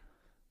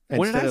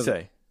 What did I Instead of-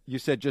 say? You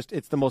said just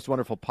It's the Most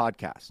Wonderful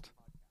Podcast.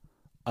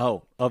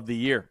 Oh, of the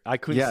year. I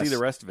couldn't Yes. see the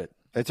rest of it.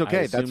 It's okay.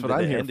 I That's assumed what that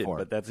I'm it here ended, for.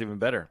 But that's even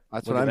better.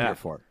 That's Look what at I'm here that.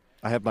 for.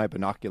 I have my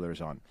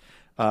binoculars on,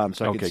 so I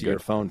Okay, can see your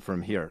good. phone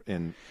from here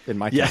in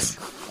my Yes.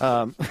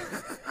 tent.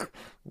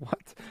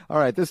 What? All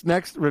right. This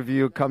next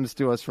review comes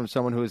to us from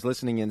someone who is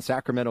listening in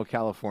Sacramento,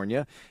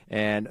 California,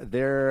 and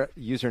their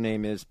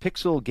username is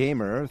Pixel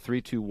Gamer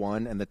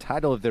 321, and the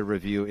title of their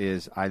review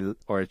is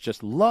it's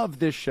just love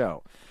this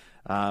show.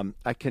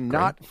 I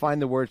cannot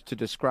find the words to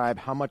describe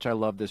how much I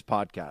love this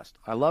podcast.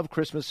 I love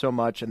Christmas so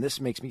much, and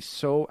this makes me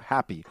so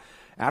happy.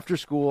 After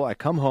school, I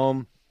come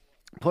home,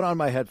 put on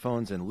my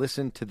headphones, and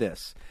listen to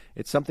this.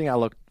 It's something I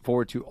look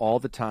forward to all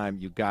the time.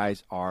 You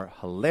guys are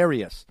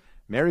hilarious.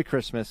 Merry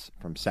Christmas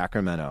from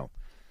Sacramento.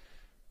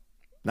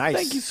 Nice.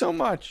 Thank you so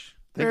much.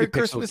 Thank Merry you, Pixel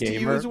Christmas to you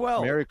Gamer. as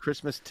well. Merry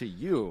Christmas to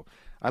you.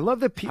 I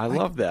love that people. I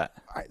love that.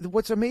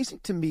 What's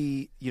amazing to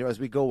me, as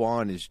we go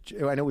on, is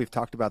I know we've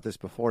talked about this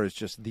before. Is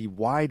just the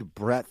wide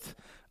breadth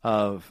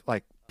of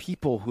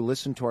people who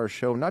listen to our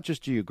show, not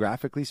just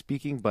geographically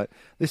speaking, but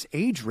this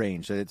age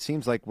range that it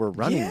seems like we're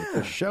running with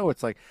the show.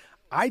 It's like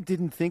I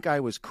didn't think I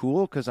was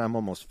cool because I'm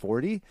almost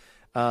 40,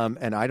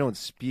 and I don't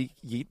speak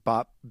yeet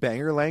bop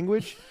banger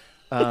language.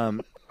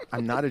 I'm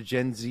not a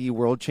Gen Z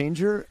world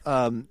changer,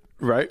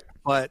 Right.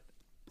 but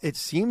it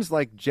seems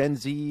like Gen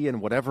Z and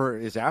whatever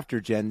is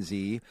after Gen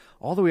Z,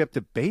 all the way up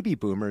to baby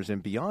boomers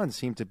and beyond,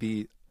 seem to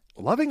be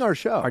loving our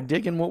show. Are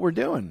digging what we're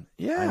doing.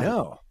 Yeah. I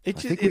know. It I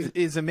just think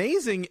is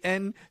amazing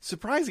and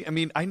surprising. I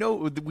mean, I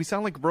know we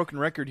sound like a broken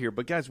record here,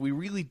 but guys, we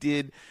really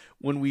did,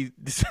 when we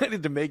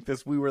decided to make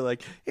this, we were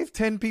like, if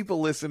 10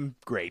 people listen,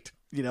 great.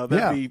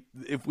 That'd be,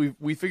 if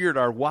we figured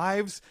our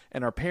wives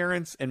and our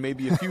parents and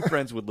maybe a few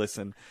friends would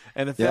listen.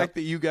 And the fact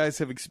that you guys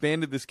have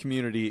expanded this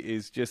community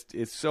is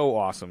so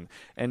awesome.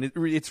 And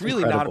it's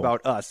really not Incredible.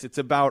 about us. It's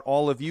about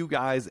all of you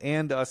guys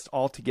and us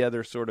all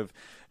together sort of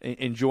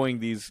enjoying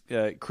these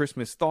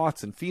Christmas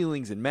thoughts and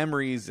feelings and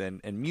memories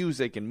and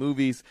music and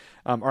movies.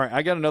 All right,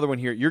 I got another one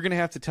here. You're going to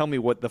have to tell me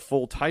what the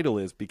full title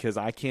is because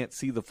I can't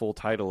see the full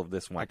title of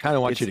this one. I kind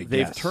of want you to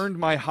They've guess. turned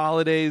my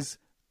holidays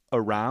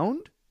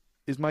around,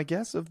 is my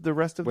guess of the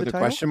rest of With the a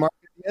title. question mark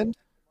at the end?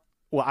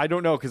 Well, I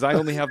don't know because I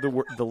only have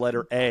the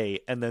letter A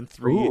and then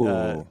three.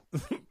 Ooh.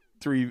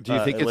 Three. Do you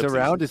think it's ellipses.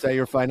 around? Is that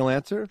your final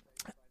answer?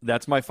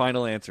 That's my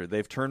final answer.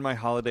 They've turned my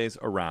holidays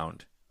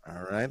around.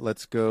 All right,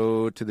 let's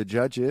go to the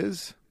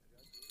judges.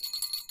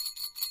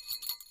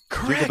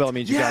 Correct. Jingle bell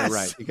means you got it Yes!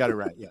 right. You got it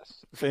right, yes.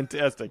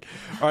 Fantastic.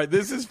 All right,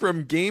 this is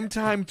from Game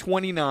Time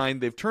 29.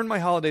 They've turned my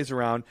holidays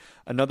around.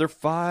 Another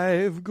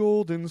 5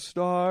 golden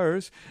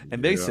stars.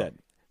 And they said,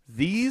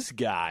 These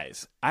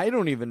guys, I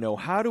don't even know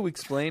how to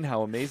explain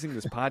how amazing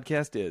this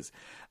podcast is.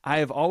 I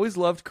have always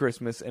loved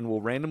Christmas and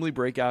will randomly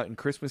break out in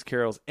Christmas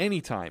carols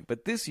anytime,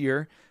 but this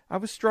year I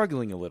was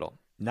struggling a little.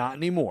 Not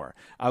anymore.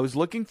 I was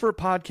looking for a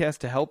podcast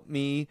to help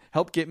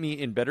get me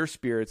in better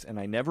spirits, and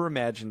I never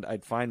imagined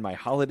I'd find my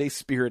holiday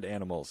spirit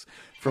animals.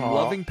 From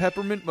loving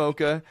peppermint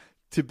mocha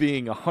to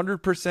being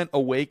 100%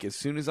 awake as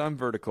soon as I'm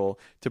vertical,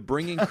 to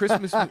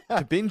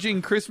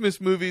binging Christmas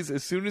movies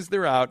as soon as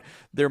they're out,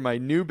 they're my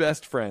new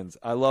best friends.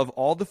 I love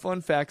all the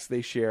fun facts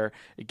they share.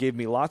 It gave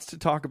me lots to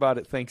talk about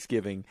at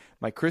Thanksgiving.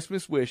 My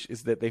Christmas wish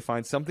is that they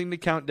find something to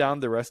count down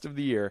the rest of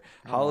the year.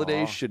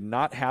 Holidays should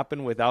not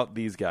happen without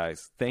these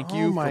guys. Thank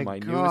you for my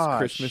newest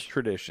Christmas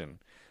tradition.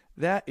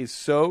 That is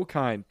so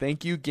kind.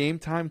 Thank you, Game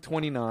Time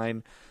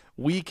 29.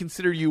 We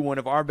consider you one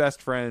of our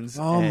best friends.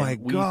 Oh, my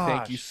We gosh.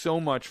 thank you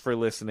so much for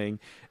listening.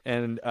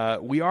 And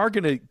we are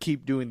going to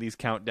keep doing these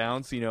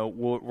countdowns. You know,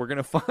 we're going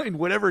to find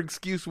whatever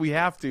excuse we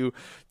have to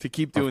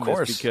keep doing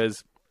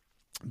this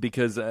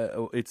because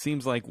it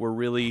seems like we're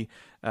really,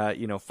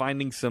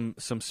 finding some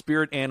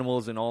spirit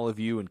animals in all of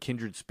you and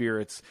kindred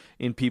spirits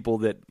in people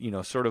that,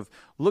 sort of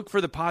look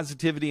for the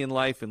positivity in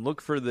life and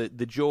look for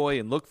the joy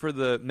and look for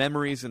the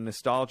memories and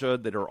nostalgia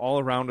that are all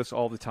around us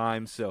all the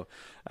time. So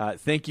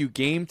thank you,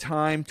 Game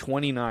Time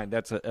 29.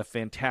 That's a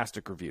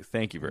fantastic review.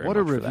 Thank you very much. What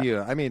a for review.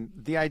 that. I mean,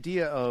 the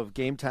idea of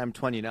Game Time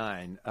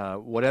 29,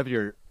 whatever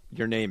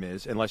your name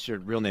is, unless your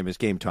real name is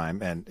Game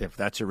Time, and if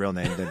that's your real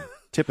name, then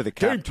tip of the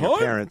cap to your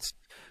parents.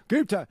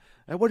 Game Time.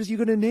 And what is you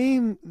going to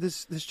name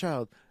this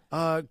child?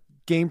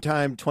 Game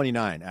Time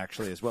 29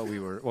 actually is what we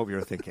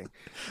were thinking.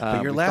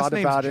 But your we last thought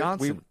name's about it.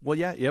 Johnson. Well,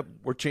 yeah, yep.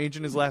 We're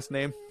changing his last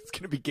name. It's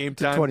going to be Game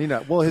Time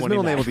 29. Well, his 29.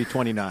 middle name will be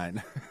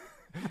 29.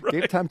 Right.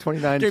 Game Time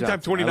 29. Game Johnson.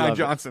 Time 29 I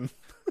Johnson.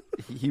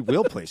 he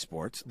will play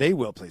sports. They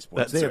will play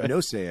sports. That's they have right.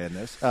 no say in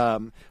this.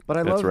 But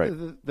I That's love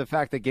right. the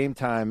fact that Game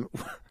Time,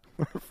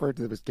 we're referred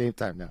to it as Game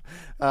Time now,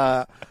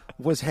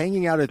 was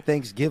hanging out at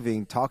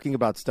Thanksgiving talking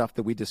about stuff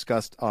that we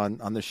discussed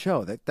on the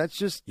show. That's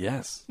just,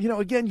 Yes.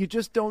 again, you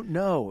just don't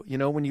know,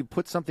 when you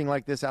put something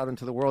like this out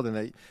into the world and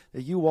that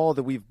you all,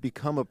 that we've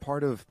become a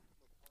part of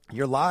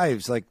your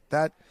lives, like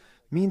that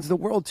means the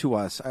world to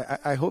us.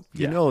 I hope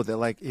you know that,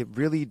 like, it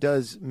really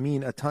does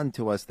mean a ton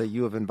to us that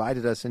you have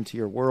invited us into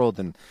your world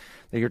and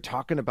that you're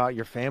talking about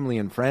your family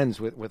and friends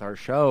with our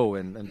show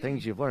and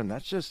things you've learned.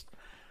 That's just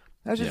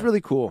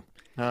really cool.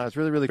 It's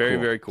really, really Very,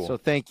 cool. very cool. So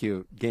thank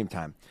you, Game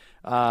Time.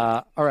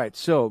 All right,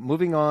 so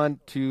moving on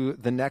to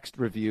the next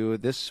review.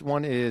 This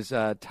one is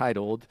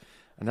titled,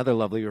 another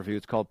lovely review.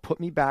 It's called Put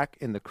Me Back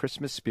in the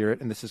Christmas Spirit,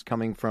 and this is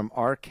coming from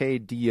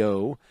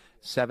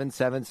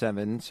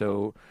RKDO777.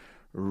 So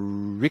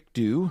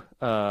Rockdo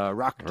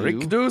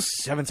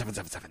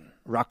 7777.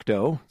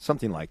 Rockdo,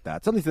 something like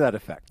that, something to that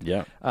effect.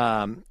 Yeah.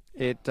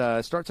 It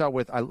starts out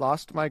with, I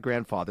lost my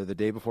grandfather the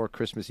day before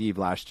Christmas Eve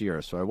last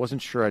year, so I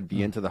wasn't sure I'd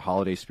be into the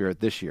holiday spirit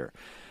this year,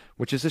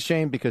 which is a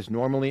shame because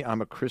normally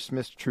I'm a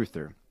Christmas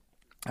truther.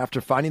 After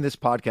finding this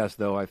podcast,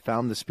 though, I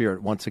found the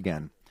spirit once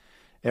again.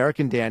 Eric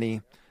and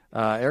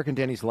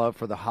Danny's love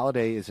for the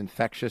holiday is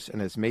infectious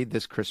and has made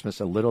this Christmas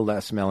a little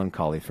less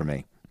melancholy for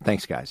me.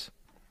 Thanks, guys.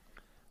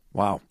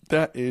 Wow.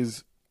 That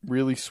is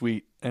really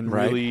sweet and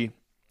Right. really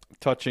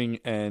touching.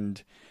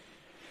 And,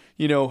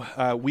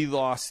 we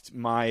lost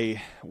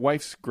my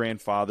wife's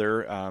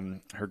grandfather,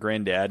 her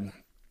granddad,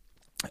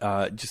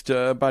 just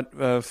about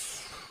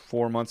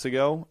 4 months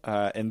ago.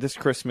 And this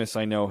Christmas,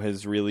 I know,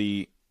 has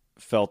really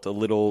felt a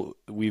little,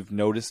 we've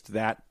noticed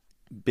that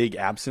big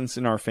absence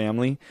in our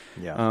family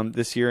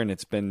this year. And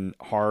it's been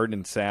hard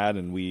and sad.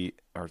 And we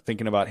are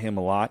thinking about him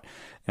a lot.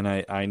 And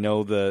I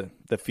know the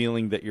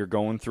feeling that you're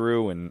going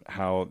through and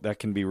how that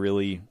can be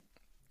really,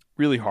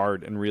 really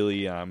hard and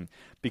really,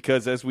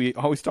 because as we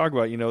always talk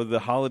about, the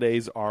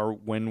holidays are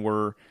when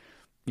we're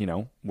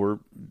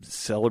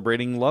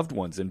celebrating loved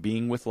ones and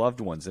being with loved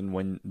ones. And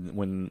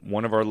when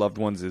one of our loved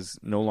ones is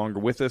no longer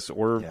with us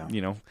or,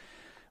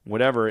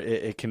 whatever,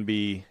 it can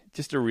be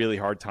just a really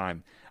hard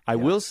time. I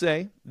will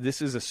say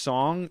this is a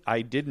song.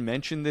 I did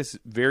mention this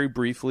very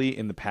briefly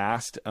in the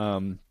past,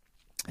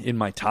 in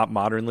my top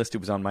modern list. It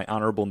was on my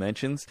honorable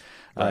mentions.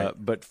 Right.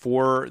 But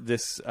for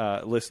this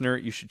listener,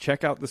 you should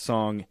check out the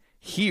song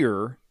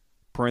Here,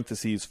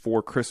 parentheses,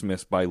 for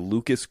Christmas by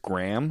Lucas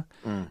Graham.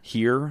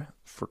 Here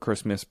for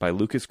Christmas by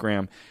Lucas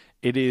Graham.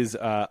 It is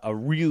a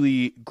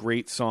really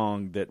great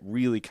song that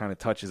really kind of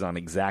touches on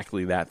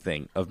exactly that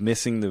thing of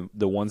missing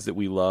the ones that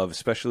we love,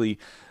 especially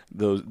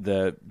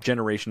the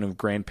generation of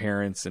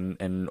grandparents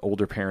and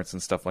older parents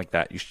and stuff like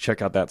that. You should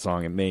check out that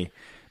song. It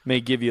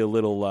may give you a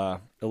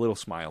little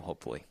smile,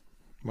 hopefully.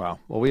 Wow.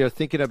 Well, we are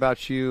thinking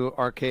about you,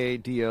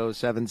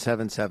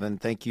 RKDO777.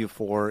 Thank you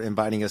for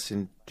inviting us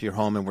into your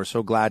home, and we're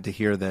so glad to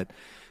hear that,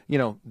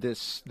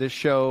 this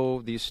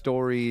show, these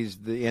stories,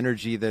 the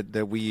energy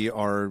that we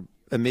are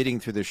emitting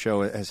through the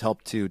show has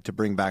helped to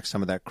bring back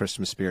some of that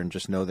Christmas spirit, and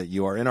just know that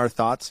you are in our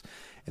thoughts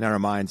and our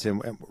minds,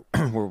 and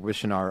we're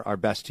wishing our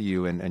best to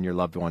you and your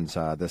loved ones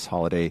this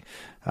holiday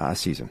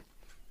season.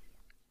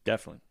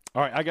 Definitely.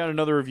 All right, I got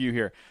another review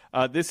here.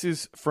 This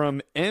is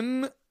from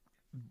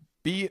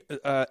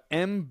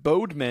M.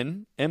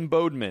 Bodeman.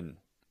 Bodieman.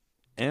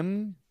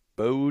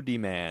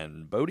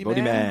 Bodieman.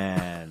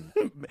 Bodieman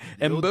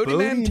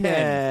 10.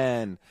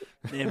 Man.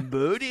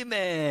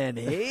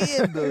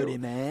 Hey,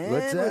 Bodieman.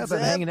 What's up? I'm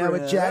hanging out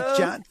with Jack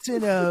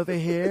Johnson over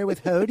here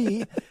with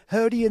Hody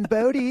and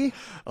Bodie.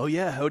 Oh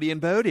yeah, Hody and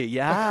Bodie.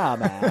 Yeah,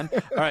 man.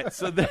 All right,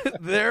 so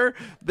their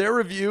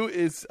review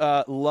is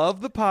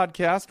love the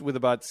podcast with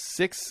about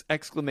 6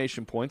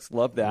 exclamation points.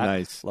 Love that.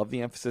 Nice. Love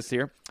the emphasis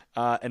here.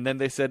 And then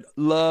they said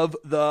love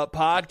the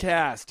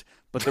podcast.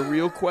 But the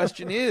real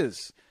question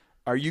is,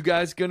 are you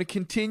guys going to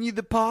continue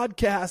the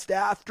podcast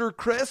after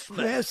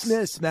Christmas?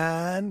 Christmas,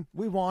 man.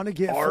 We want to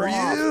get Are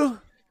off. you?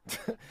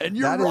 And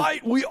you're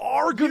right. We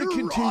are going to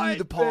You're continue right,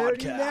 the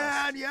podcast.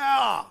 man.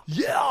 Yeah.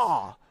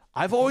 Yeah.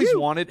 I've always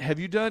wanted. Have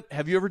you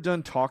ever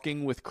done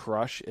Talking with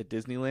Crush at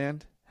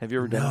Disneyland? Have you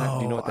ever done that?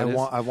 Do you know what that is?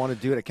 I want to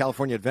do it at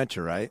California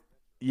Adventure, right?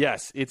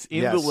 Yes, it's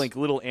in the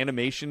little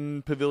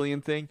animation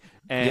pavilion thing,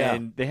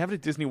 and they have it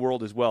at Disney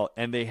World as well.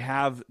 And they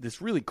have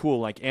this really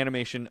cool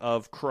animation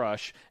of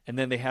Crush, and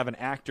then they have an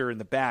actor in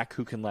the back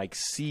who can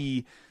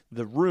see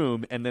the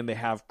room, and then they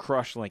have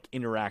Crush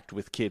interact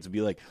with kids and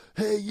be like,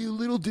 "Hey, you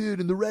little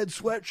dude in the red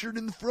sweatshirt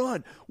in the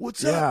front,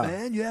 what's up,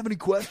 man? You have any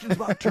questions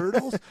about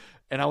turtles?"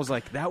 And I was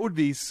like, that would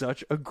be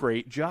such a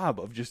great job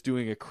of just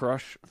doing a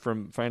Crush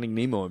from Finding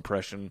Nemo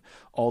impression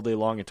all day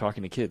long and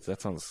talking to kids. That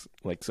sounds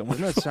like so much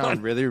Doesn't that fun.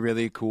 sound really,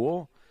 really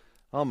cool?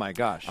 Oh my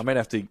gosh! I might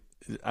have to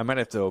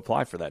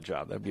apply for that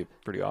job. That'd be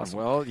pretty awesome.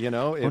 Well, if I pressed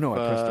the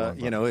wrong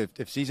button.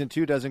 if season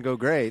 2 doesn't go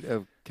great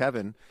of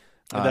Kevin,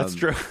 That's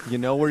true. You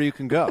know where you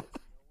can go.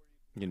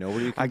 You know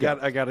where you can go.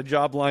 I got a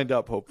job lined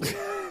up. Hopefully,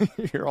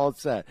 You're all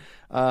set.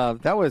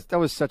 That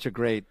was such a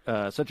great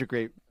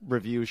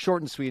review,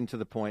 short and sweet and to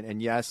the point.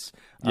 And yes.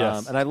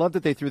 And I love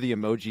that they threw the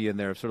emoji in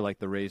there, sort of like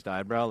the raised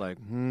eyebrow,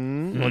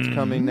 what's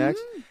coming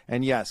next?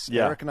 And yes,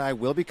 Eric and I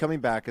will be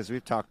coming back, as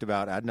we've talked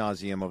about ad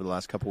nauseum over the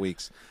last couple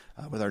weeks,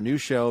 with our new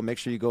show. Make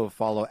sure you go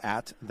follow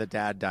at The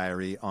Dad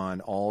Diary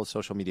on all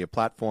social media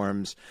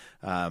platforms.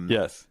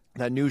 yes.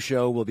 That new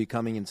show will be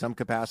coming in some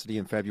capacity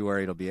in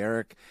February. It'll be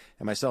Eric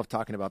and myself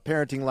talking about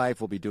parenting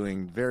life. We'll be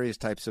doing various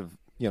types of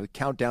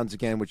countdowns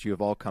again, which you have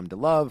all come to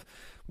love.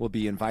 We'll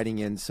be inviting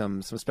in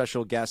some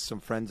special guests, some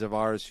friends of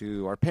ours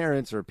who are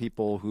parents or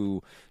people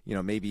who,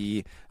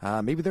 maybe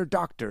they're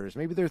doctors,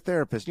 maybe they're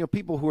therapists,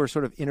 people who are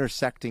sort of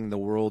intersecting the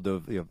world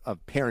of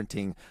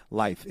parenting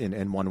life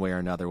in one way or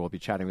another. We'll be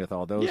chatting with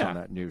all those on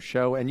that new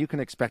show. And you can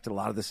expect a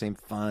lot of the same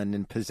fun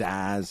and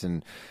pizzazz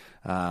and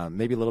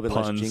maybe a little bit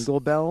puns. less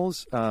jingle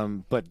bells.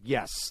 But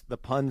yes, the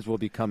puns will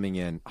be coming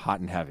in hot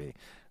and heavy.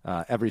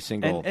 Every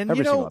single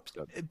episode.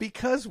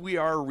 Because we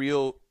are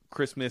real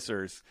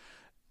Christmasers,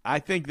 I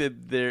think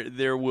that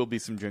there will be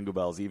some jingle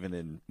bells even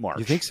in March.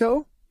 You think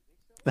so?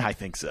 I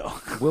think so.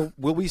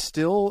 Will we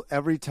still,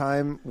 every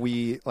time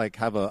we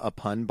have a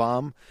pun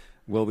bomb,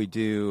 will we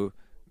do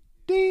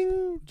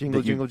ding,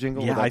 jingle, jingle,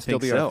 jingle? Yeah, will that I still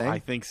think be so. our thing? I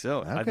think so.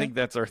 Okay. I think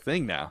that's our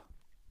thing now.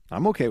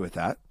 I'm okay with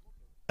that.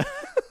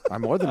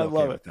 I'm more than I okay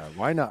love with it. that.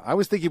 Why not? I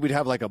was thinking we'd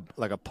have like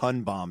a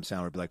pun bomb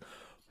sound. It'd be like,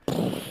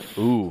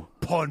 Ooh,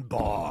 pun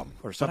bomb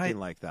or something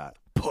like that.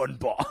 pun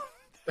bomb.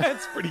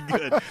 That's pretty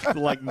good.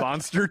 Like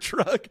monster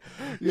truck.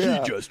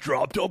 Yeah. He just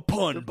dropped a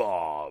pun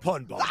bomb.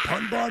 Pun bomb,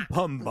 pun bomb,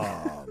 pun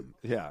bomb.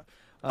 Yeah.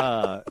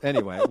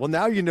 Anyway, well,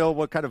 now you know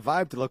what kind of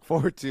vibe to look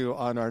forward to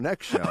on our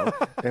next show.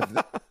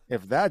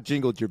 If that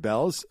jingled your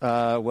bells,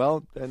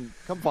 well, then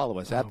come follow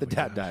us at The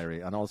Dad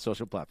Diary on all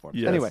social platforms.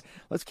 Yes. Anyway,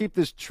 let's keep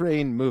this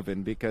train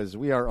moving because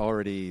we are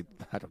already,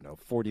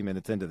 40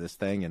 minutes into this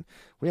thing, and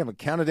we haven't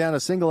counted down a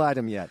single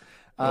item yet.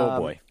 Oh,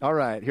 boy. All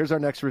right, here's our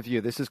next review.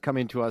 This is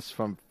coming to us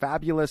from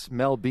Fabulous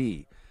Mel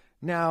B.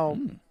 Now,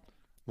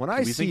 when I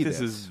Do we see think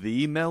this is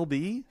the Mel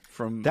B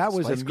from that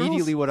was Spice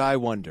immediately Girls? what I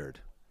wondered.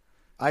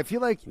 I feel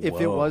like if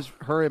it Whoa. was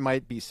her, it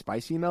might be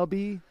Spicy Mel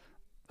B.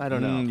 I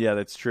don't know, Yeah,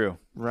 that's true.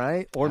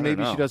 right? Or don't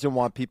maybe know. she doesn't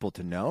want people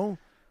to know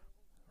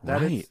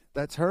that Right.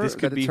 that's her. This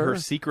could that be it's her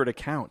secret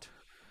account.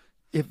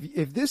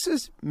 If this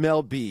is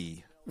Mel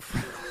B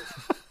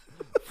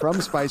from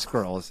Spice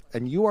Girls,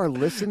 and you are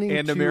listening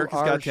And to America's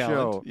our Got show,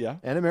 Talent, yeah.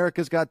 and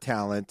America's Got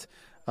Talent,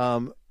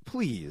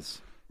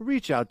 please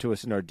reach out to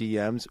us in our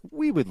DMs.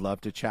 We would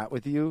love to chat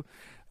with you.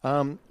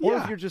 Or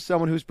if you're just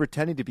someone who's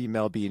pretending to be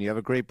Mel B and you have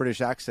a great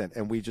British accent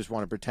and we just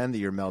want to pretend that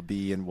you're Mel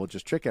B and we'll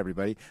just trick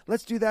everybody,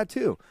 let's do that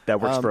too. That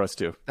works for us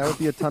too. That would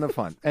be a ton of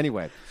fun.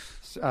 Anyway,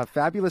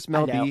 Fabulous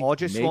Mel B. I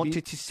just maybe-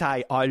 wanted to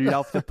say I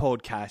love the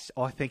podcast.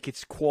 I think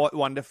it's quite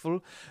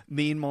wonderful.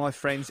 Me and my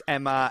friends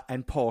Emma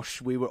and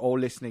Posh, we were all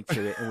listening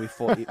to it, and we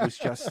thought it was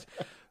just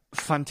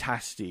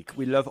fantastic.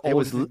 We love all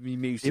was of the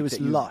music. It was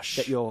lush.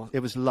 That you're It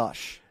was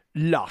lush.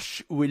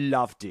 lush. We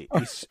loved it.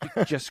 It's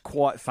just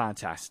quite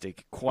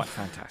fantastic. Quite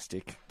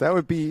fantastic. That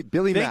would be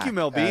Billy Thank Mack. you,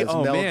 Mel B. as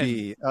Oh, Mel man.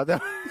 B.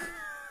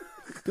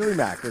 Billy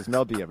Mack as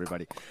Mel B,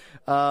 everybody.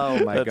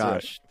 Oh, my That's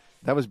gosh.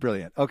 That was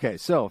brilliant. Okay,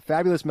 so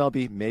Fabulous Mel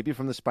B, maybe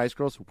from the Spice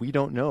Girls, we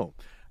don't know,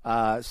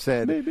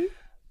 said, Maybe.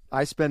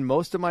 I spend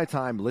most of my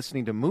time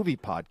listening to movie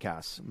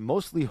podcasts,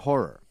 mostly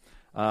horror.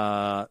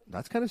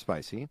 That's kind of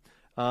spicy.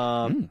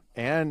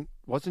 And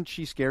wasn't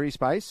she Scary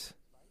Spice?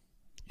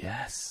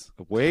 Yes.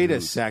 Wait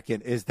a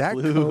second. Is that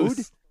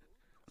Clues.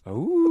 code?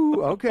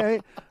 Ooh,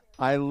 okay.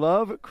 I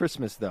love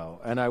Christmas,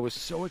 though, and I was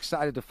so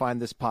excited to find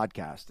this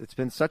podcast. It's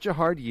been such a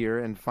hard year,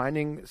 and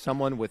finding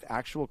someone with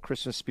actual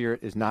Christmas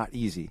spirit is not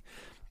easy.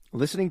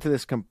 Listening to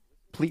this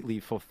completely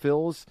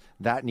fulfills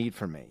that need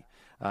for me.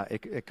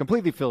 It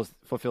completely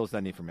fulfills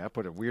that need for me. I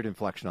put a weird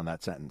inflection on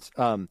that sentence.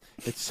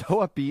 It's so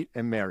upbeat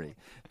and merry.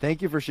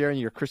 Thank you for sharing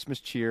your Christmas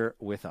cheer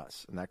with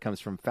us. And that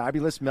comes from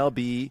Fabulous Mel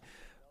B,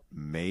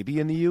 maybe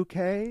in the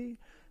UK.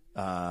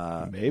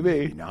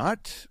 Maybe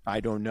not. I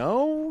don't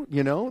know.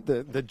 You know,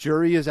 the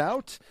jury is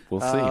out.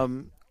 We'll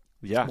see.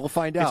 Yeah, we'll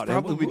find out. It's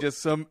probably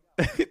just some.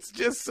 It's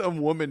just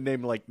some woman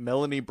named like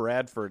Melanie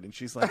Bradford, and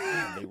she's like,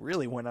 man, they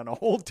really went on a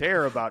whole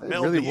tear about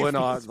Melanie. Really went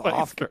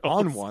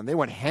on one. They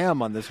went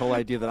ham on this whole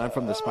idea that I'm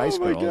from the Spice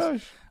Girls. Oh my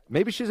gosh.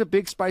 Maybe she's a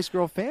big Spice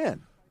Girl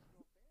fan.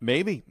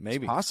 Maybe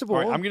It's possible.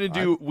 All right, I'm gonna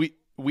do.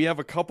 We have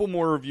a couple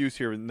more reviews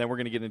here, and then we're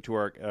gonna get into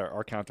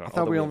our countdown. I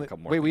thought we only.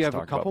 Wait, we have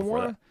a couple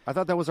more. I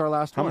thought that was our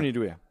last one. How many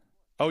do we have?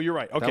 Oh, you're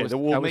right. Okay,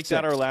 then we'll make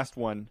that our last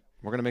one.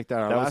 We're gonna make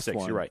that our last six.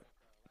 one. You're right.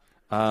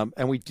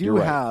 And we do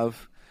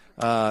have,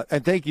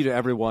 and thank you to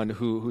everyone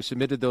who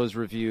submitted those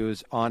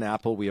reviews on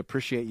Apple. We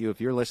appreciate you.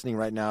 If you're listening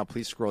right now,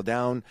 please scroll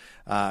down,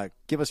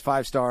 give us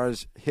 5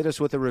 stars, hit us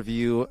with a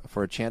review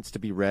for a chance to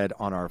be read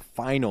on our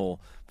final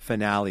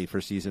finale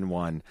for season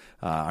 1.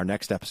 Our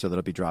next episode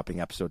that'll be dropping,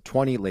 episode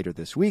 20, later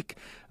this week.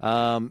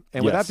 And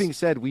with that being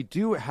said, we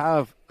do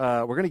have,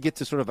 we're going to get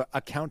to sort of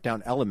a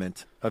countdown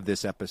element of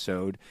this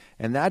episode,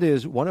 and that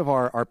is one of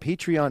our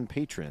Patreon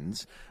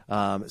patrons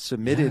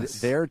submitted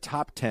their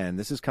top 10.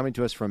 This is coming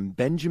to us from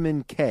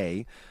Benjamin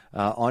K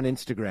on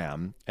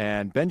Instagram,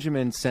 and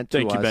Benjamin sent to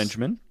us. Thank you,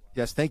 Benjamin.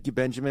 Yes, thank you,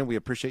 Benjamin. We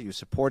appreciate you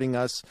supporting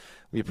us.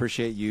 We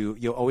appreciate you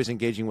always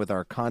engaging with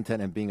our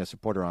content and being a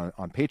supporter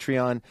on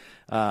Patreon.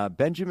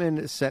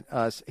 Benjamin sent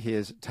us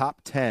his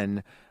top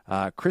 10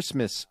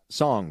 Christmas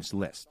songs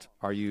list.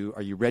 Are you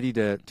ready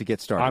to get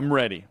started? I'm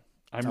ready.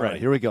 I'm ready. Right,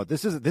 here we go.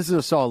 This is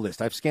a solid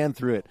list. I've scanned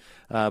through it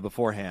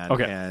beforehand,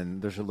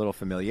 and there's a little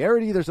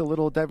familiarity. There's a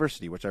little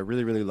diversity, which I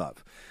really, really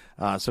love.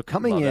 So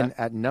coming in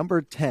at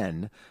number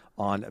 10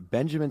 on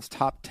Benjamin's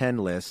top 10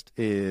 list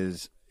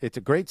is... It's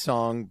a great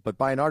song, but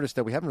by an artist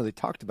that we haven't really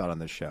talked about on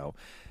this show,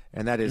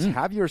 and that is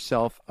Have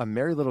Yourself a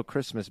Merry Little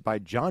Christmas by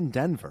John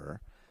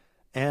Denver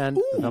and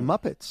the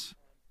Muppets.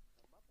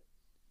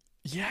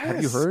 Yes.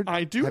 Have you heard?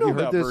 I do have know you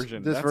heard that this,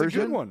 version. This That's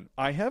version? a good one.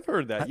 I have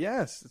heard that,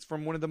 yes. It's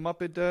from one of the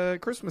Muppet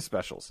Christmas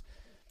specials.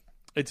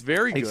 It's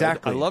very good.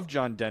 Exactly. I love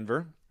John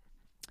Denver.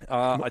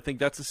 I think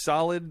that's a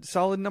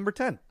solid number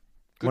 10.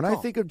 Good when call.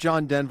 I think of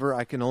John Denver,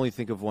 I can only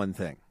think of one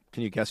thing.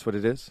 Can you guess what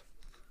it is?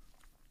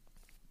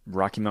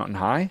 Rocky Mountain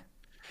High?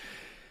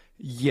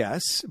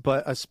 Yes,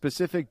 but a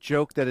specific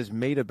joke that is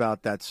made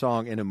about that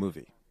song in a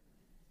movie.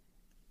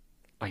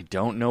 I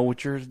don't know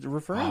what you're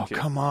referring to.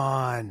 Come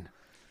on.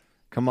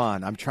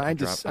 I'm trying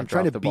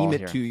to beam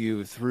it to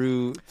you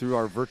through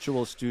our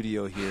virtual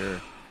studio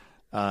here.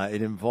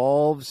 It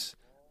involves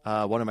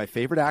one of my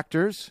favorite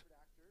actors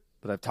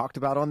that I've talked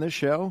about on this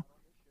show.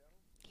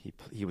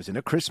 He was in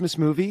a Christmas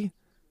movie.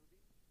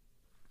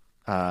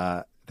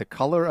 The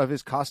color of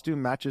his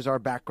costume matches our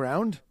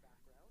background.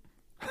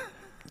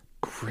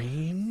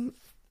 Green.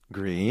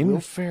 Will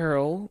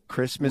Ferrell.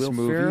 Christmas Will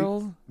movie.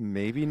 Ferrell?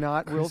 Maybe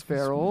not Christmas Will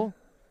Ferrell.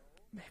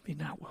 Maybe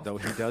not Will Though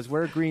Ferrell. he does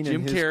wear green Jim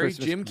in his Carrey.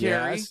 Christmas. Jim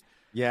Carrey.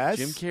 Yes.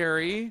 Jim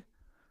Carrey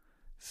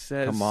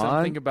says Come on.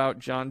 something about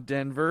John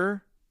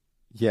Denver.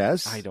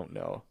 Yes. I don't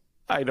know,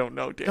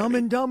 Danny. Dumb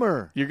and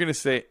Dumber. You're going to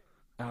say,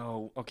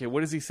 oh, okay,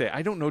 what does he say?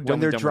 I don't know Dumb When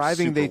they're and Dumber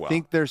driving, super they well.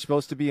 think they're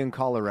supposed to be in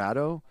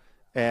Colorado,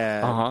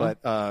 but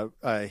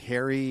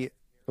Harry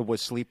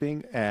was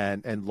sleeping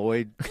and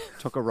Lloyd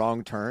took a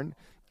wrong turn,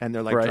 and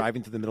they're like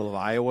driving through the middle of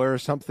Iowa or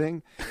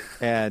something,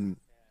 and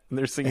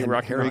they're singing and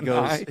Rocky Harry Mountain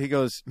goes, High. he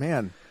goes,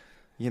 man,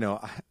 you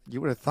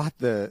would have thought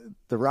the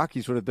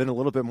Rockies would have been a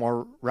little bit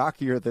more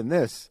rockier than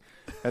this,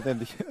 and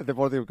then the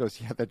both of them goes,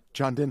 yeah, that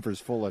John Denver's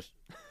full of.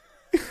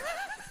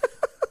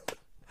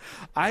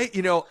 I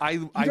don't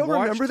watched,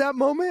 remember that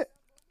moment?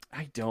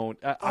 I don't.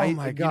 Oh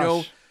my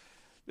gosh.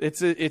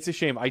 It's a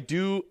shame.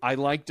 I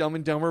like Dumb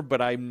and Dumber,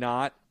 but I've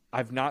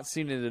not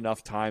seen it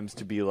enough times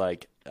to be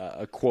like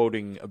a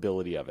quoting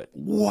ability of it.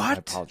 What? I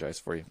apologize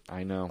for you.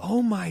 I know.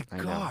 Oh my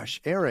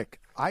gosh, Eric!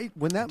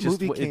 When that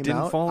movie it came didn't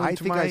out, fall I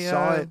into think my, I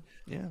saw it.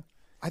 Yeah.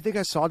 I think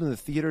I saw it in the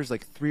theaters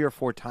like 3 or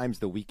 4 times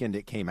the weekend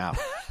it came out.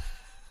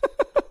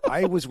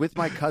 I was with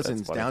my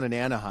cousins down in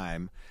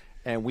Anaheim,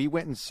 and we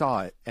went and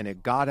saw it, and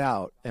it got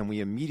out, and we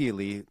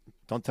immediately,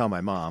 don't tell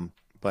my mom,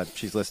 but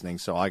she's listening,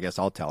 so I guess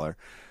I'll tell her.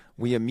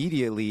 We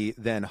immediately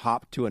then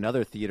hopped to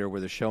another theater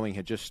where the showing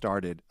had just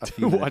started a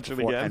few minutes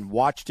before and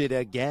watched it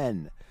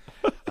again.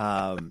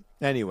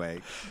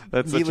 Anyway,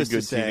 that's such a needless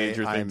good to say,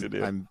 teenager thing to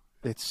do.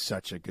 It's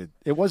such a good.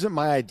 It wasn't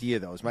my idea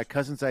though; it was my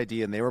cousin's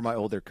idea, and they were my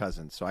older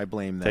cousins, so I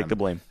blame them. Take the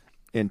blame.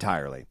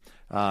 entirely.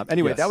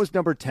 Anyway, Yes. that was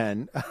number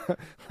 10.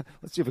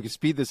 Let's see if we can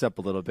speed this up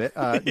a little bit.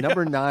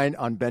 Number 9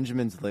 on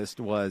Benjamin's list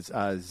was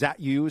Zat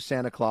You,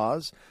 Santa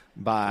Claus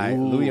by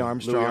Louis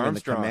Armstrong and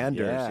the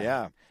Commanders.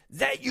 Yeah.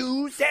 That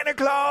you, Santa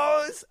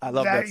Claus? I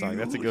love that song.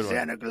 That's a good one.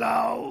 Santa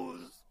Claus.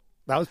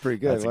 That was pretty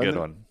good. That's a wasn't good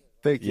it? one.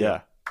 Thank you.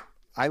 Yeah.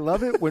 I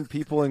love it when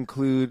people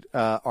include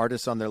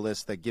artists on their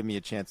list that give me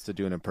a chance to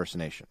do an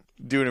impersonation.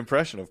 Do an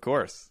impression, of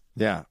course.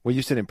 Yeah. Well,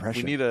 you said We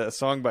impression. need a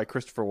song by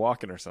Christopher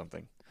Walken or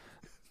something.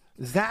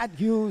 Is that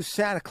you,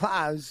 Santa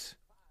Claus?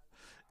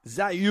 Is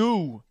that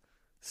you,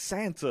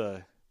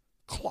 Santa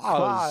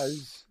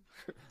Claus?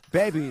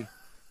 Baby.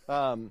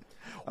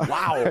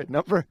 Wow.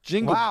 Number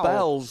Jingle wow.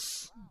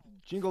 bells.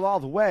 Jingle all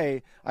the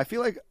way. I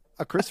feel like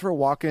a Christopher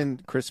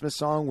Walken Christmas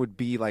song would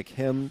be like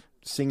him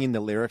singing the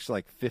lyrics to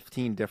like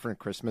 15 different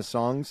Christmas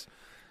songs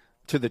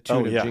to the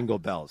tune of yeah. Jingle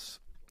Bells,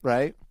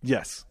 right?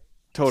 Yes.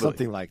 Totally.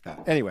 Something like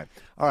that. Anyway,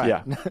 all right.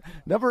 Yeah.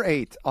 Number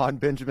 8 on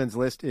Benjamin's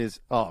list is,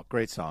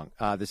 great song.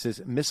 This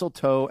is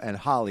Mistletoe and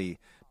Holly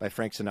by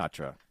Frank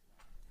Sinatra.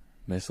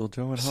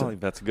 Mistletoe and holly.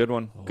 That's a good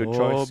one. Good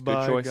choice.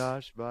 Good choice.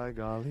 Gosh, by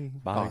golly.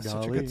 By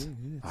Such a golly,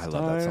 good I it's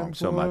love that time song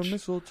so for much.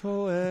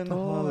 Mistletoe and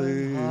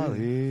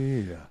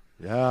holly.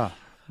 Yeah.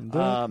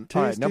 All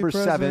right, number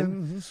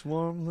 7. Presents,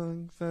 warm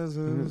like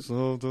pheasants.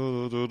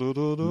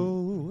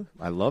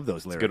 I love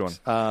those lyrics. good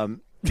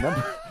one.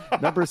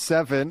 Number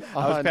 7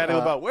 on I was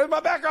panicking about where's my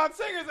background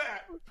singers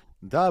at?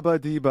 Dabba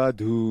dee ba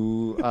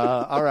doo.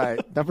 All right,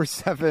 number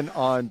 7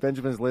 on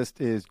Benjamin's list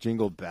is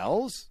Jingle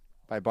Bells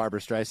by Barbara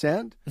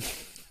Streisand.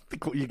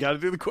 You got to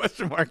do the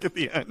question mark at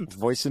the end.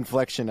 Voice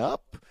inflection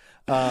up.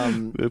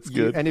 That's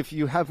good. And if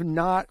you have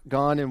not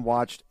gone and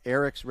watched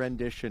Eric's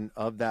rendition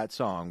of that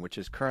song, which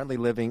is currently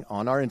living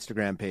on our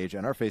Instagram page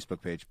and our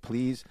Facebook page,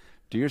 please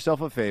do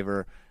yourself a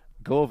favor.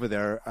 Go over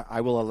there.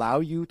 I will allow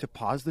you to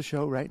pause the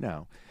show right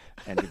now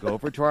and to go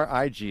over to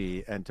our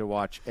IG and to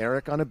watch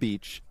Eric on a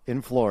beach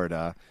in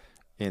Florida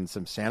in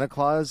some Santa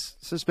Claus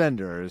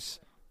suspenders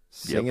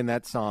singing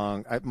that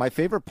song. My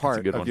favorite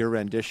part of one. your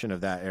rendition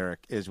of that, Eric,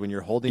 is when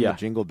you're holding the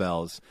Jingle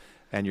Bells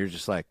and you're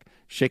just like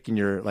shaking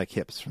your like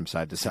hips from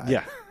side to side.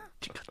 Yeah.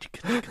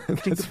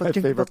 That's my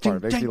favorite part.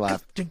 It makes me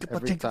laugh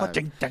every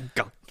time.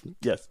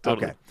 Yes,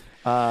 totally.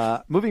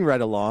 Okay. Moving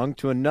right along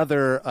to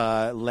another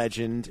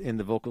legend in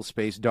the vocal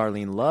space,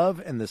 Darlene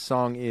Love, and the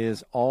song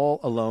is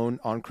All Alone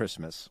on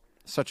Christmas.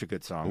 Such a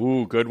good song.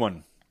 Ooh, good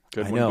one.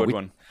 Good I one, know. good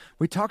one.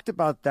 We talked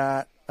about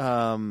that.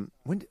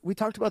 We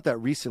talked about that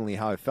recently,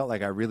 how I felt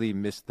like I really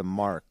missed the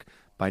mark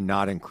by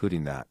not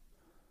including that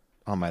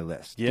on my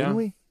list. Yeah. Didn't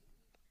we?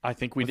 I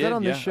think we Was did. that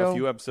on this show? A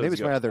few episodes Maybe it's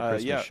ago. my other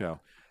Christmas yeah. show.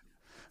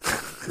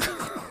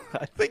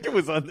 I think it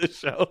was on this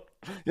show.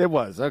 It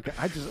was. Okay.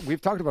 We've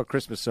talked about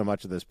Christmas so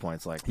much at this point.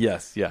 It's like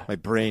Yes, yeah. my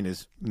brain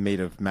is made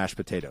of mashed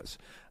potatoes.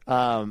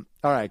 All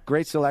right,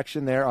 great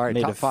selection there. All right,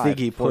 Made top of 5.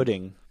 figgy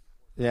pudding.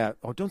 Yeah.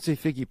 Oh, don't say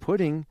figgy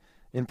pudding.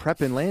 In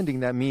prep and landing,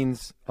 that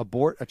means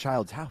abort a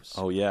child's house.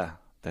 Oh, yeah.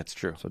 That's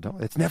true. So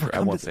don't. It's never I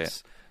come won't to say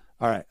this.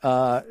 All right.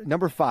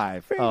 Number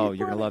 5. Oh,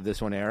 you're gonna love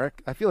this one,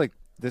 Eric. I feel like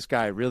this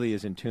guy really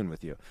is in tune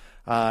with you.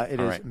 It is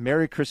right.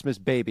 "Merry Christmas,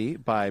 Baby"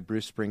 by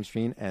Bruce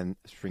Springsteen and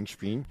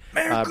Springsteen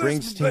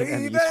Christmas,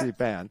 and the E Street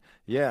Band.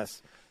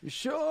 Yes. You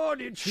sure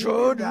did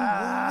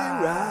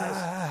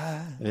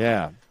right.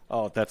 Yeah.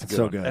 Oh, that's a good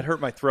So one. good. That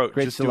hurt my throat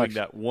Great just selection.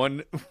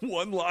 doing that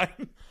one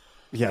line.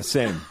 Yeah.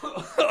 Same.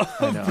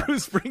 I know.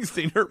 Bruce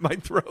Springsteen hurt my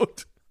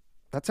throat.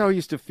 That's how I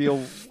used to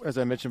feel, as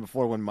I mentioned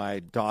before, when my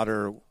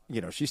daughter,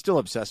 she's still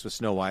obsessed with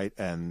Snow White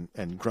and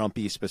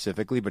Grumpy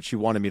specifically, but she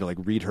wanted me to like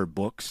read her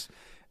books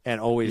and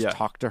always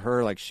talk to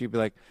her. Like she'd be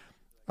like,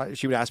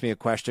 she would ask me a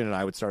question and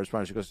I would start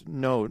responding. She goes,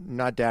 "No,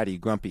 not Daddy,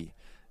 Grumpy."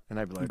 And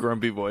I'd be like,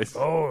 Grumpy voice.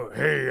 "Oh,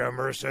 hey,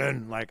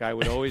 Emerson." Like I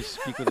would always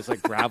speak with this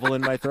like gravel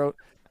in my throat.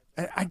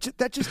 And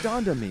that just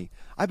dawned on me.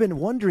 I've been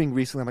wondering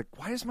recently, I'm like,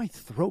 why is my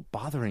throat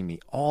bothering me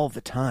all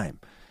the time?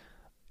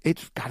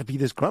 It's got to be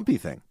this Grumpy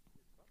thing.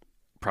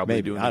 Probably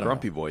Maybe. doing I the don't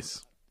grumpy know.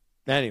 voice.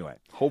 Anyway.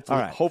 Hopefully,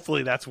 All right.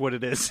 hopefully that's what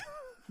it is.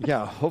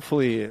 Yeah,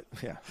 hopefully.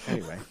 Yeah.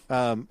 Anyway,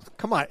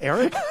 come on,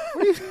 Eric. What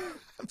are you?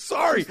 I'm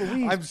sorry. Jeez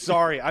Louise. I'm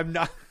sorry. I'm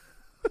not.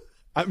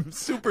 I'm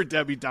super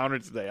Debbie Downer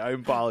today. I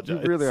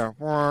apologize. You really are.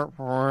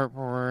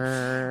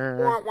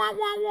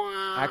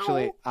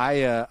 Actually,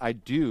 I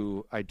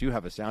do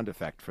have a sound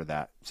effect for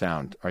that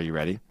sound. Are you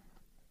ready?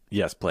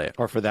 Yes, play it.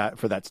 Or for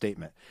that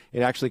statement?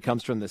 It actually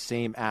comes from the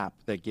same app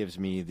that gives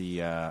me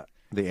the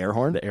air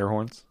horn. The air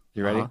horns.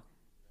 You ready? Uh-huh.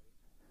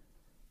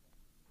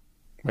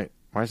 Wait,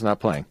 why is it not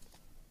playing?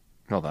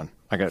 Hold on.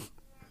 I got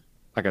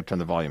to turn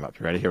the volume up.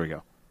 You ready? Here we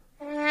go.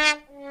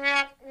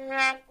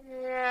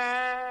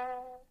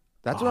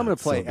 That's what I'm going to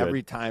that's so play good.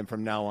 every time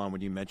from now on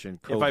when you mention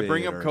COVID. If I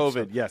bring up or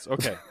COVID, yes,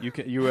 okay.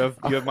 You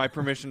have my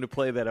permission to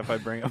play that if I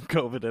bring up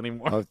COVID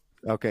anymore. Oh,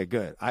 okay,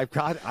 good. I've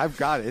got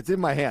it. It's in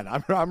my hand.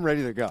 I'm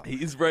ready to go.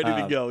 He's ready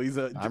to go. He's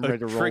I'm ready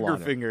to roll trigger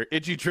on it. finger,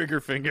 itchy trigger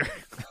finger.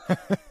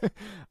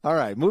 All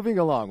right, moving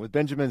along with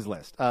Benjamin's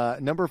list.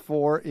 Number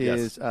 4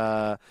 is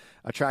a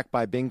track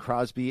by Bing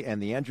Crosby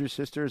and the Andrews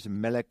Sisters,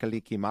 Mele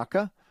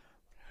Kalikimaka.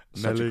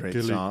 Such a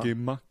great song.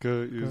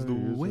 Kalikimaka is the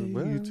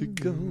way to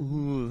go.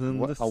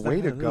 What, a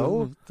way to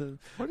go?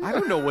 I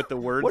don't know what the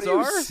words What are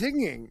are. you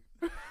singing?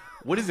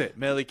 What is it?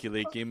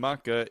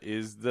 Melikilikimaka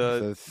is the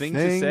The thing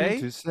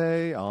to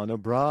say on a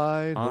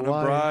bride, on a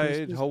Hawaiian bride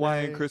Christmas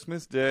Hawaiian Day.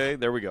 Christmas Day.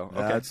 There we go. Okay,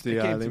 That's the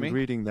it came to island me.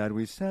 greeting that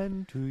we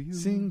send to you.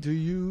 Sing to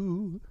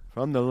you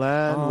From the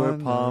land where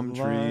on palm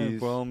the line, trees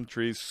palm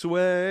trees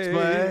sway.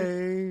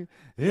 sway.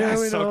 Here Yes,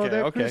 we know okay,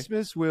 that okay.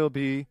 Christmas will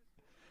be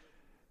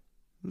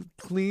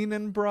Clean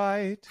and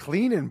bright.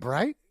 clean and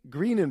bright,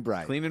 green and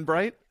bright. Clean and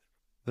bright.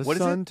 The what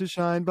is sun to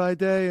shine by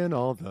day and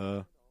all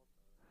the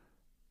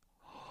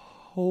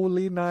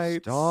Holy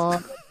night.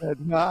 stars at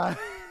night.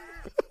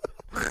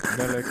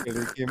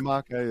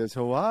 Melikilikimaka is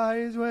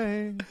Hawaii's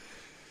way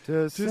to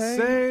To say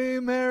say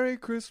Merry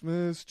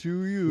Christmas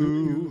to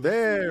you.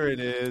 There it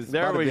is.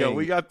 There Bada we go. bing.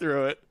 We got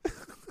through it.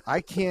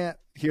 I can't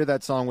hear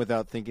that song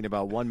without thinking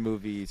about one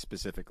movie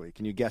specifically.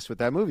 Can you guess what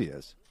that movie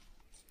is?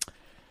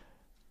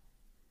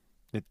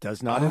 It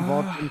does not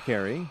involve Jim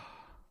Carrey,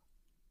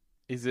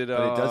 Is it?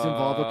 but it does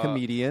involve a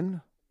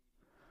comedian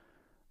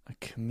A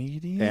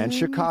comedian and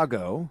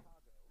Chicago.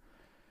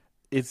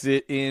 Is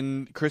it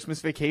in Christmas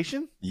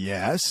Vacation?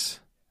 Yes.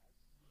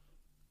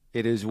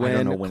 It is I when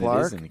don't know when it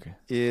Clark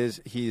is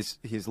in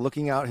he's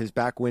looking out his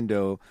back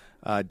window,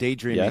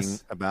 daydreaming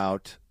Yes.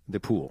 about the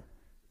pool.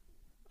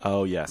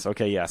 Oh yes.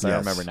 Okay. Yes, I Yes.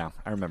 remember now.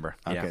 I remember.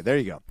 Okay, Yeah. there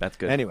you go. That's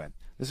good. Anyway,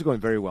 this is going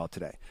very well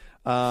today.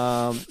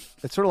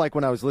 It's sort of like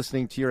when I was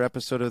listening to your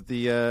episode of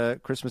the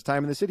Christmas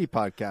Time in the City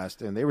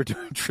podcast, and they were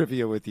doing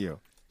trivia with you.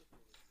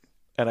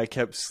 And I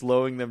kept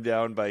slowing them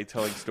down by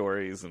telling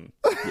stories, and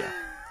yeah.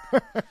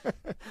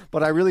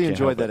 But I really Can't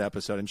enjoyed help that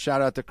episode, and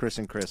shout out to Chris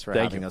and Chris for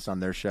Thank having you. us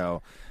on their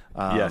show.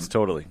 Yes,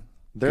 totally.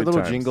 Their Good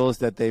little times. jingles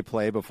that they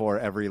play before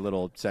every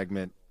little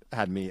segment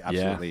had me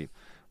absolutely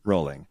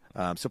rolling.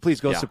 So please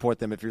go Yeah. support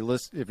them if you're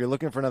if you're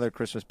looking for another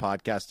Christmas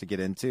podcast to get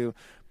into.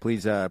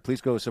 Please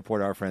go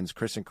support our friends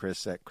Chris and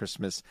Chris at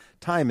Christmas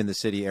Time in the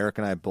City. Eric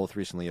and I both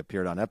recently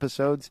appeared on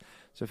episodes,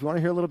 so if you want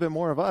to hear a little bit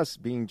more of us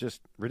being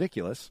just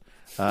ridiculous,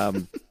 go over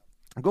That's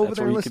there where and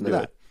you listen can to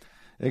do that.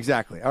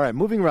 Exactly. All right,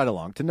 moving right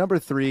along to number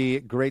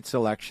 3. Great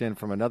selection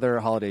from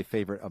another holiday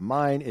favorite of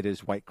mine. It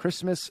is White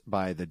Christmas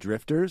by the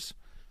Drifters.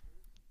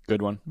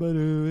 Good one.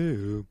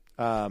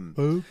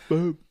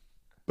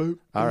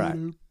 All right.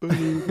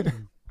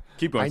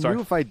 Keep going. I Sorry.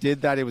 knew if I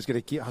did that, it was going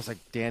to keep. I was like,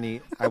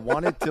 Danny, I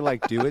wanted to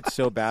like do it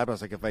so bad. But I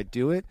was like, if I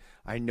do it,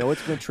 I know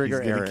it's going to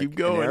trigger He's gonna Eric. keep and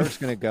going. Eric's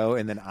going to go,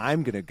 and then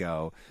I'm going to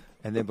go.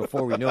 And then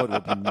before we know it, we'll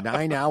be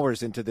 9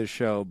 hours into this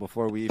show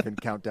before we even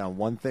count down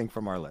one thing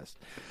from our list.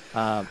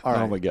 All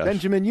right. my gosh.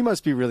 Benjamin, you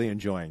must be really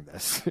enjoying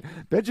this.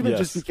 Benjamin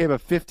just Yes. became a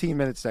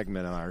 15-minute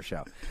segment on our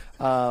show.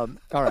 All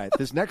right.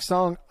 This next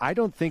song, I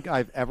don't think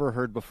I've ever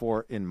heard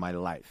before in my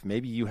life.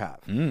 Maybe you have,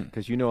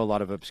 because you know a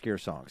lot of obscure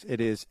songs. It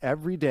is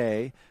Every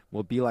Day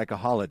Will Be Like a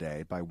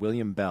Holiday by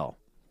William Bell.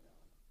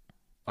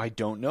 I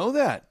don't know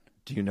that.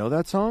 Do you know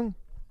that song?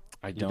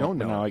 I You don't. don't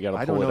know. But now I got to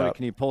I pull don't know. it up.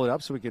 Can you pull it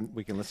up so we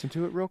can listen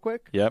to it real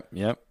quick? Yep.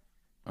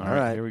 All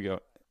right. Here we go.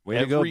 Way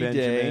to go, Every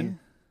day- Benjamin.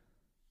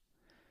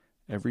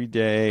 Every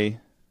day.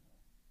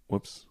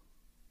 Whoops.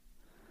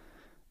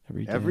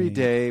 Every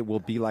Day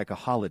Will Be Like a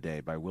Holiday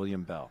by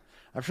William Bell.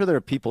 I'm sure there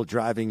are people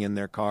driving in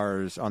their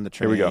cars on the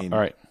Here train. we go.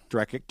 All right.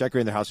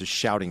 Decorating their houses,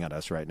 shouting at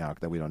us right now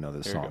that we don't know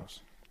this There it song. goes.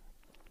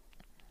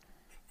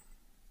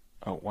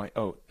 Oh, why?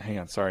 Oh, hang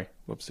on. Sorry.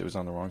 Whoops. It was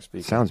on the wrong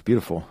speaker. Sounds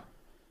beautiful.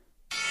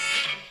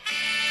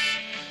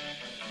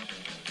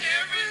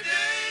 Every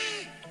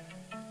day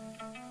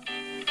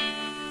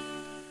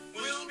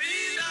will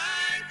be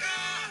like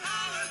a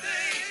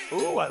holiday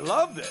Ooh, I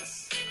love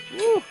this.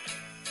 when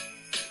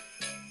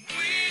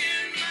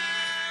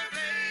my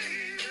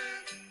baby,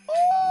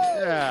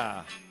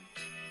 Yeah.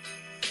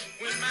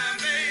 when my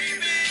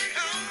baby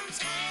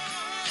comes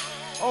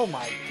home. Oh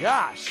my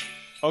gosh.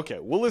 Okay,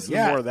 we'll listen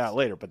Yes. to more of that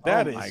later, but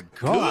that oh is my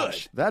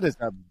gosh, that is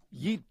a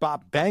yeet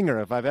bop banger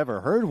if I've ever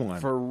heard one.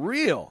 good. For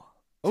real.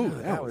 Oh,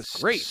 Dude, that was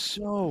great.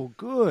 So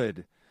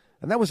good.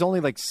 And that was only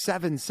like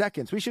 7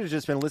 seconds. We should have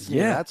just been listening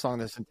to Yeah. that song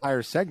this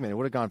entire segment. It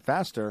would have gone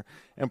faster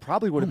and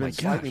probably would have Oh been my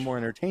slightly gosh. more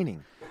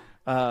entertaining.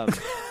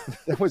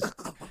 That was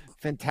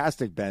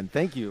fantastic, Ben.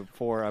 Thank you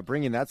for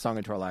bringing that song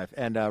into our life.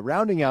 And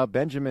rounding out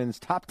Benjamin's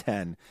top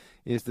 10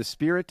 is The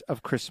Spirit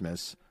of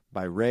Christmas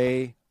by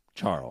Ray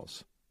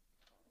Charles.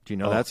 Do you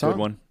know that song? Good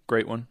one.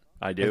 Great one.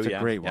 I do. It's yeah.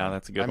 a great one. Yeah,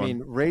 that's a good I one.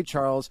 mean, Ray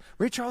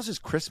Charles's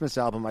Christmas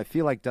album, I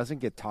feel like doesn't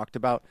get talked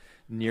about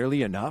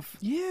nearly enough.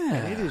 Yeah.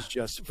 And it is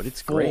just But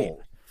it's full, great.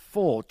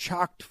 full,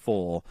 chocked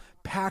full,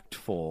 packed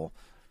full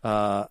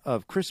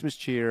of Christmas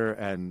cheer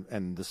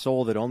and the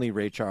soul that only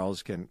Ray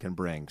Charles can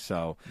bring.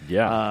 So,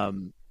 Yeah.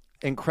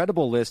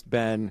 incredible list,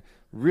 Ben.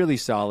 really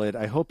solid.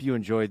 I hope you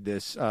enjoyed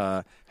this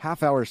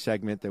half-hour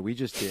segment that we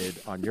just did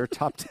on your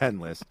top 10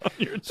 list.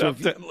 Your top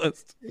 10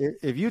 list.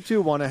 If you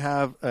two want to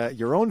have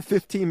your own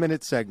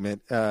 15-minute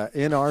segment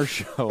in our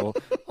show,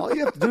 all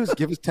you have to do is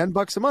give us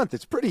 $10 a month.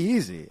 It's pretty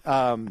easy.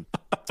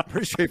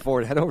 Pretty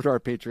straightforward. Head over to our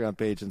Patreon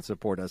page and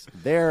support us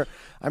there.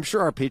 I'm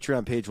sure our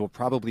Patreon page will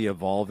probably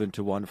evolve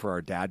into one for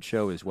our dad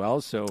show as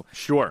well. So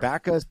Sure.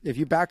 back us. If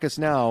you back us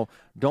now,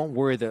 don't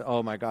worry that,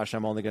 oh my gosh,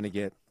 I'm only going to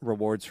get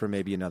rewards for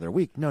maybe another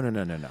week. No.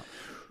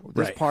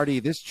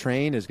 This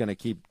train is going to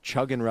keep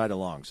chugging right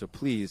along. So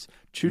please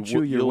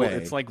choo-choo your way.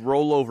 It's like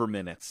rollover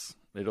minutes.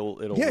 It'll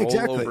roll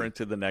exactly. over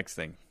into the next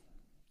thing.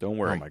 Don't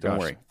worry. Oh my Don't gosh,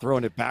 worry.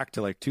 throwing it back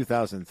to like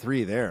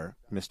 2003 there,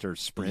 Mr.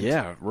 Sprint.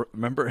 Yeah,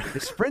 remember?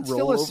 Is Sprint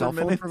still a rollover cell phone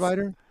minutes?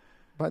 provider,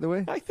 by the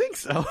way? I think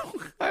so.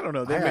 I don't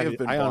know. They may have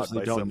been I bought honestly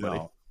by don't somebody.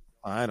 know.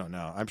 I don't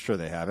know. I'm sure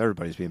they have.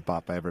 Everybody's being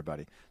bought by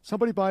everybody.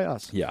 Somebody buy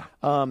us. Yeah.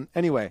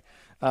 Anyway,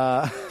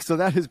 so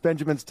that is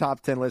Benjamin's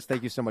top 10 list.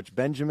 Thank you so much,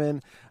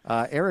 Benjamin.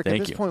 Eric, Thank at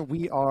this you. point,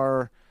 we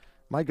are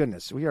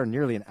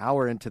nearly an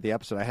hour into the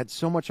episode. I had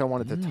so much I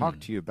wanted to talk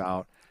to you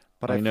about,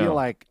 but I know. feel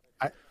like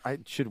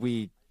should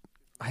we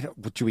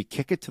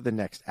kick it to the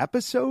next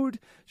episode?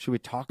 Should we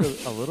talk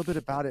a little bit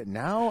about it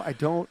now?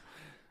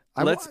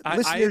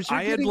 Listeners,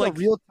 you're getting a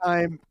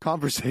real-time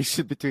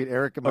conversation between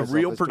Eric and A myself.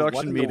 real as to what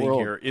production in the meeting world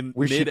here in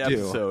we should do.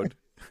 mid-episode.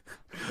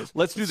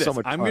 Let's do this. So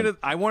much fun.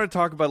 I want to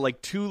talk about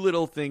like two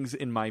little things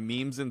in my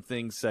memes and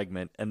things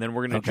segment, and then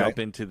we're gonna Okay. jump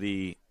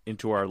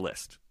into our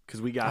list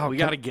because we got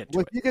to get to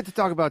Well, it. if you get to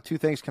talk about two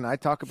things, can I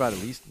talk about at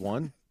least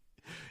one?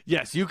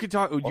 Yes, you could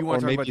talk. You Or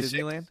want to talk about maybe six.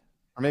 Disneyland?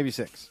 Or maybe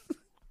six.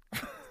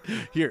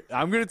 Here,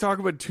 I'm going to talk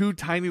about two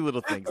tiny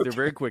little things. They're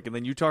very quick, and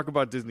then you talk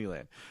about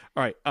Disneyland.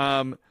 All right.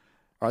 Are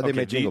they Okay,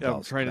 made jingle I'm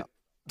bells? trying to.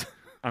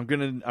 I'm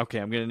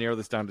gonna narrow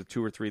this down to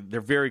two or three.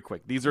 They're very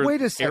quick. These are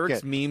Wait a second.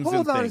 Eric's memes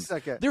Hold and on a things.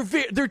 second.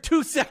 They're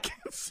 2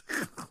 seconds.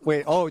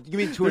 Wait, oh, you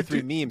mean two or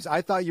three memes?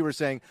 I thought you were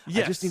saying, I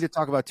Yes. just need to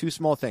talk about two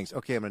small things.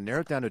 Okay, I'm going to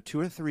narrow it down to two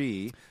or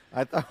three.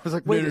 I was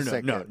like, wait a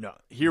second. No.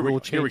 Here we Rule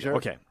go. changer?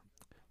 Okay.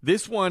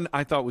 This one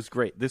I thought was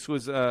great. This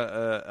was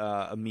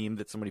a meme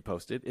that somebody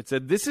posted. It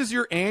said, "This is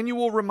your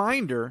annual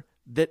reminder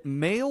that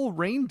male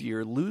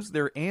reindeer lose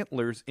their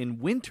antlers in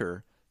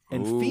winter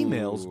and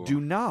females do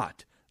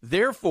not.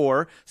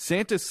 Therefore,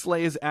 Santa's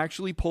sleigh is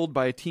actually pulled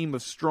by a team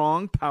of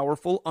strong,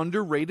 powerful,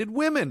 underrated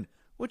women,"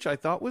 which I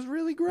thought was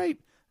really great.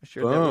 I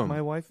shared that with Boom.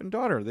 my wife and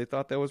daughter. They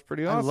thought that was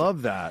pretty awesome. I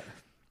love that.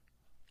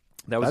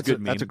 That was That's good a-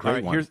 meme. that's a great All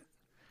right, one.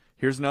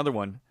 Here's another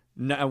one.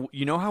 Now,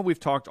 you know how we've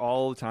talked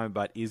all the time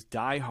about, is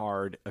Die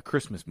Hard a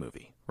Christmas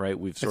movie, right?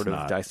 We've sort of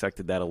not.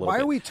 dissected that a little bit. Why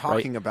are we right?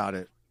 talking about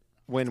it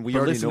when we But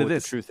already listen know to what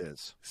this. the truth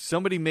is?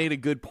 Somebody made a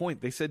good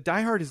point. They said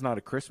Die Hard is not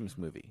a Christmas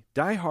movie.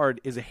 Die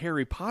Hard is a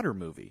Harry Potter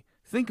movie.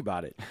 Think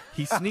about it.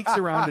 He sneaks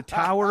around a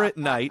tower at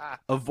night,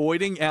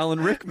 avoiding Alan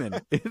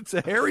Rickman. It's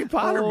a Harry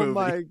Potter movie. Oh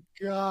my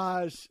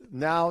gosh!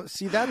 Now,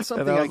 see, that's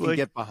something I I was can like-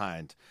 get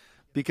behind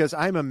because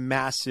I'm a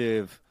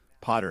massive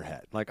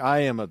Potterhead. Like I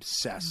am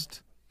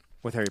obsessed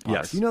with Harry Potter.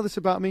 Yes. Do you know this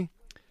about me?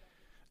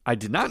 I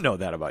did not know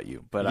that about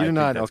you, but You I do think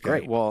not. that's Okay.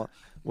 great. Well,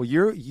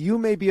 you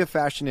may be a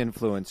fashion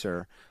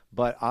influencer,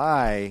 but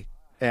I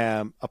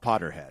am a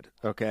Potterhead.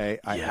 Okay,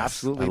 I Yes,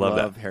 absolutely I love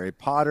love that. Harry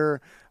Potter.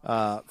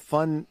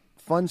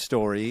 Fun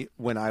story.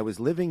 When I was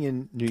living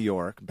in New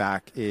York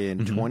back in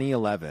Mm-hmm.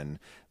 2011,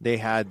 they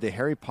had the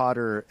Harry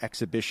Potter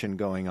exhibition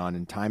going on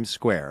in Times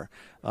Square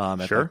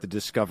at Sure. like the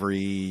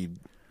Discovery,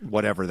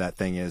 whatever that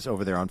thing is,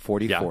 over there on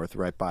 44th,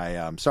 right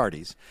by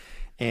Sardi's.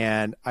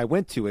 And I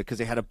went to it because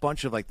they had a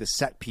bunch of like the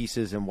set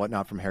pieces and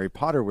whatnot from Harry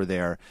Potter were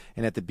there.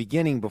 And at the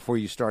beginning, before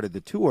you started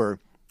the tour,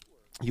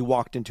 you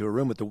walked into a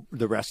room with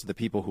the rest of the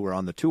people who were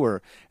on the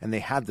tour, and they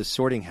had the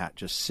Sorting Hat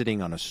just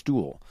sitting on a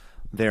stool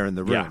there in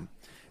the room.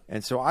 Yeah.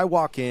 And so I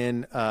walk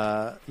in,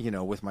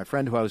 with my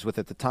friend who I was with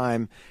at the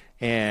time,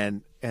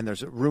 and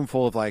there's a room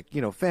full of like,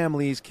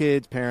 families,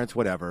 kids, parents,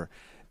 whatever.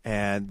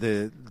 And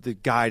the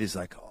guide is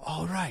like,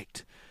 "All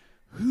right,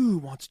 who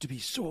wants to be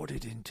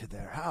sorted into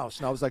their house?"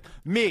 And I was like,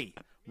 "Me,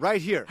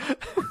 right here."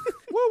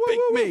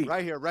 Pick me.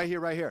 Right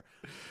here.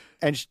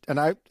 And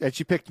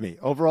she picked me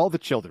over all the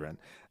children.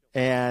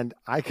 And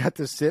I got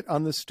to sit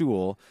on the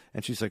stool,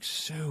 and she's like,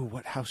 "So,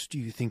 what house do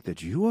you think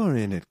that you are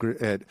in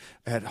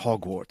at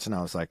Hogwarts?" And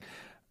I was like,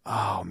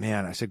 "Oh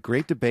man!" I said,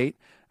 "Great debate."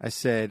 I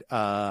said,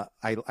 "I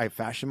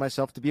fashion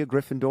myself to be a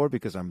Gryffindor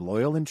because I'm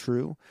loyal and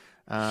true,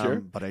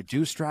 Sure. but I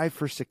do strive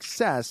for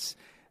success."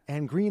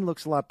 And green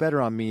looks a lot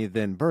better on me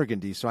than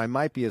burgundy, so I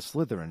might be a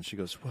Slytherin. She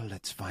goes, "Well,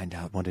 let's find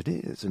out what it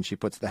is." And she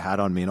puts the hat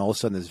on me, and all of a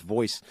sudden this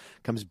voice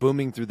comes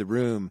booming through the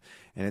room,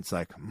 and it's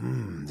like,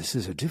 "This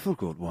is a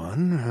difficult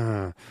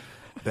one.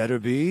 Better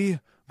be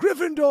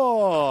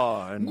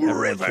Gryffindor!" And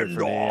everyone cheered for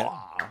me.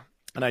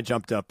 And I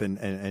jumped up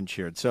and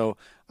cheered. So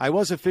I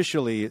was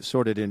officially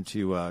sorted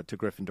into to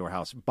Gryffindor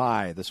House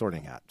by the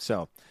Sorting Hat.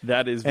 So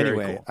That is very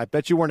anyway, cool. I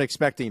bet you weren't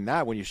expecting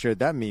that when you shared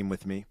that meme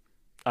with me.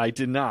 I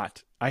did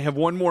not. I have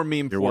one more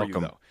meme You're for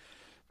welcome. you, though.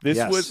 This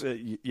Yes. was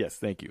yes,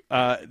 thank you.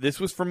 This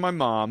was from my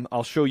mom.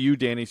 I'll show you,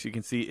 Danny, so you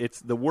can see.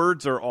 The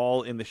words are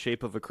all in the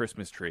shape of a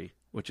Christmas tree.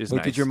 which is Wait,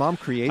 nice. did your mom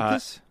create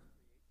this?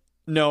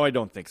 No, I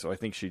don't think so. I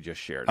think she just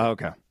shared it. Oh,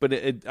 okay. But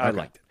I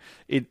liked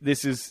it.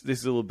 This is a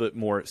little bit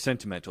more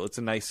sentimental. It's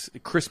a nice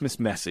Christmas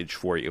message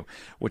for you,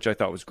 which I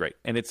thought was great.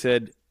 And it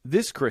said,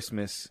 "This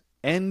Christmas,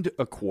 end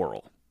a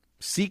quarrel.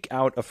 Seek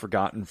out a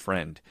forgotten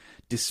friend.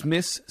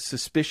 Dismiss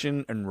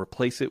suspicion and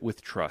replace it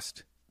with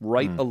trust.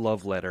 Write a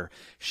love letter.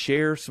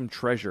 Share some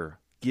treasure.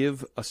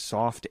 Give a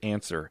soft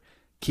answer.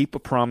 Keep a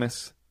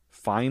promise.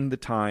 Find the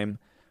time.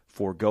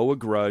 Forgo a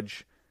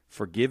grudge.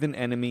 Forgive an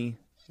enemy.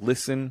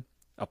 Listen.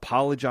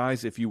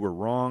 Apologize if you were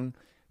wrong.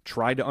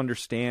 Try to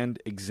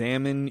understand.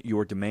 Examine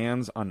your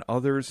demands on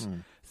others.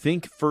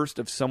 Think first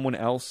of someone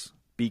else.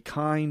 Be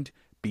kind.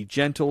 Be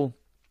gentle.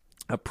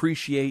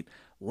 Appreciate.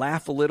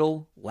 Laugh a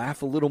little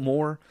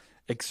more.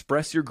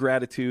 Express your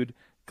gratitude.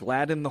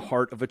 Gladden the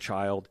heart of a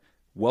child.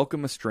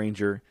 Welcome a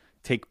stranger.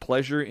 Take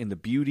pleasure in the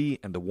beauty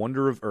and the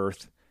wonder of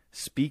earth.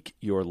 Speak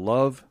your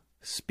love.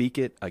 Speak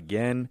it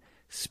again.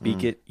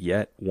 Speak it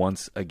yet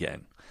once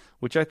again."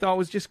 Which I thought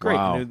was just great.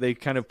 Wow. You know, they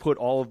kind of put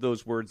all of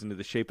those words into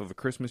the shape of a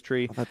Christmas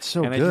tree. Oh, that's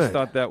so and good. I just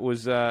thought that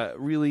was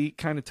really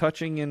kind of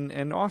touching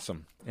and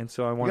awesome. And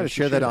so I You wanted got to to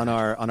share that on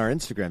our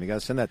Instagram. You got to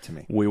send that to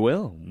me. We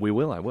will.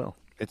 I will.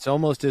 It's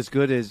almost as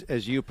good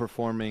as you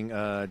performing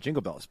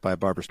Jingle Bells by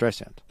Barbara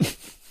Streisand.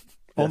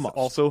 Almost.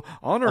 Also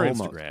on our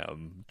Almost.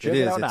 Instagram. It Check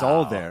is. out It's now.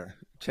 all there.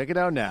 Check it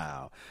out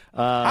now.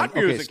 Hot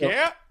music, so-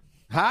 yeah.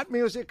 Hot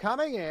music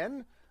coming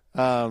in.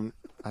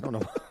 I don't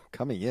know.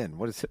 Coming in.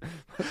 What is it?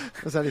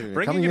 What's that even mean?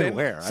 Bringing Coming it in in.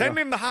 where? Send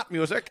in the hot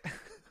music.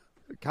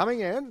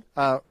 Coming in.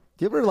 Do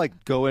you ever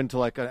like go into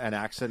like an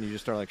accent and you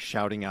just start like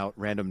shouting out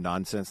random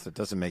nonsense that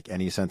doesn't make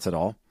any sense at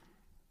all?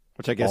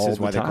 Which I guess All is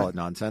the why they time. call it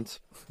nonsense.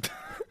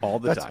 All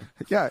the time.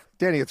 Yeah,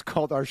 Danny, it's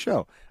called our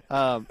show.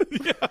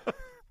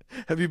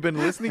 Have you been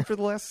listening for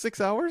the last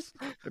 6 hours?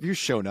 Have you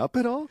shown up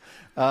at all?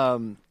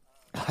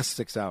 Last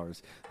 6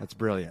 hours. That's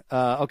brilliant.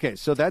 Okay,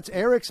 so that's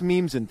Eric's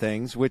Memes and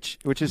Things, which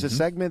is a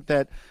segment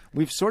that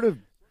we've sort of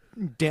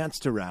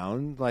danced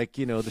around, like,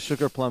 you know, the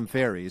Sugar Plum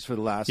Fairies for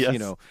the last, Yes. you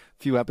know,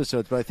 few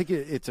episodes. But I think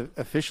it's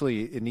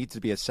officially, it needs to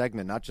be a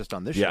segment, not just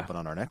on this show, Yeah. but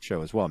on our next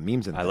show as well.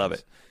 Memes and I Things. love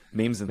it.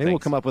 Memes and Maybe things. we'll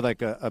come up with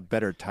like a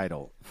better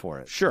title for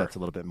it. Sure. That's a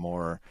little bit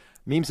more.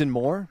 Memes and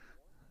More?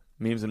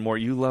 Memes and more.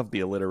 You love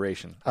the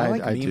alliteration. I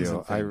like I memes do.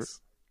 and things.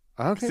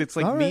 Okay. It's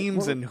like all right.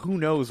 memes Well, and who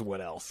knows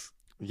what else.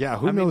 yeah,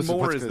 who I mean, knows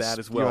more what's is gonna that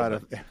as spew well, out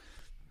of-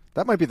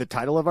 that might be the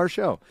title of our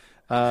show.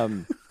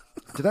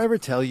 Did I ever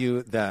tell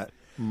you that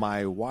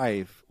my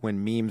wife,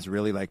 when memes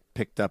really like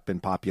picked up in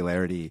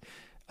popularity,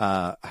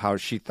 how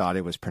she thought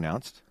it was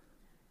pronounced?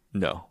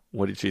 No.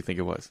 What did she think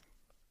it was?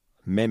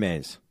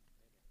 Memes.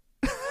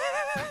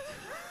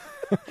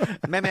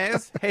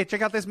 Memes. Hey,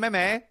 check out this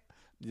meme.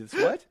 This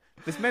what?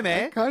 This meme.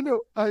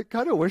 I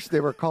kind of wish they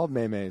were called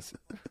memes.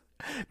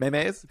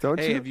 Memes. Don't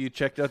hey, you? have you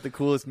checked out the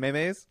coolest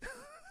memes?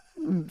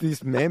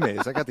 These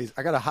memes. I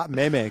got a hot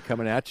meme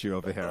coming at you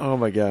over here. Oh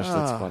my gosh,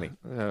 that's funny.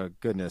 Oh,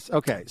 goodness.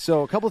 Okay,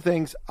 so a couple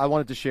things I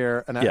wanted to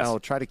share, and Yes. I'll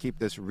try to keep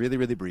this really,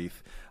 really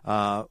brief.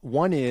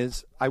 One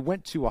is I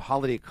went to a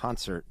holiday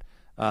concert.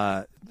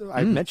 I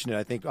mentioned it,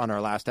 I think, on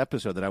our last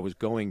episode that I was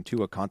going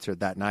to a concert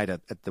that night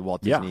at the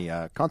Walt Yeah. Disney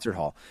Concert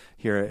Hall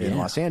here in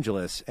Los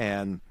Angeles.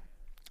 And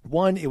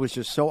one, it was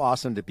just so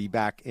awesome to be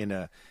back in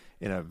a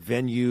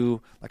venue,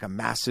 like a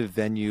massive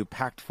venue,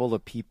 packed full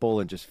of people,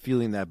 and just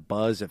feeling that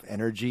buzz of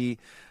energy.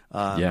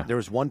 There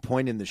was one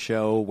point in the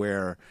show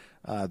where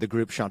the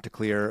group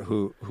Chanticleer,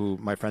 who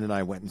my friend and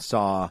I went and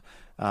saw,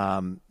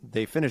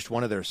 they finished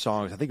one of their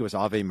songs. I think it was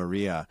Ave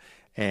Maria.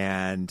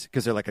 And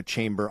because they're like a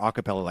a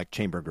cappella like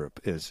chamber group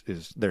is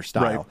their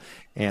style,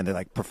 and they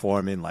like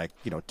perform in like,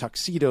 you know,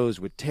 tuxedos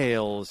with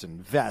tails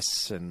and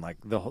vests and like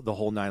the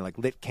whole nine, like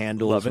lit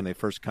candles when they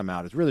first come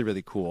out. It's really,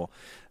 really cool.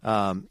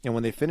 And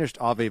when they finished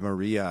Ave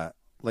Maria,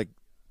 like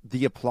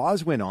the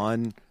applause went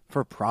on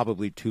for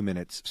probably 2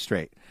 minutes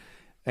straight.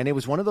 And it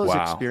was one of those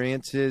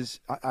experiences.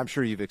 I'm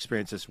sure you've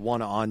experienced this,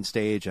 one on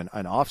stage and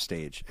off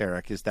stage,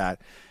 Eric, is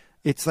that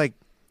it's like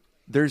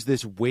there's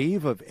this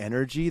wave of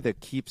energy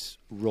that keeps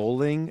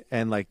rolling,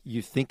 and like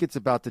you think it's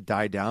about to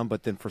die down,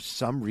 but then for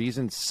some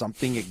reason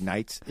something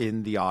ignites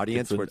in the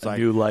audience It's where it's a like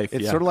new life,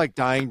 it's yeah. sort of like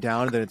dying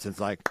down, and then it's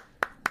like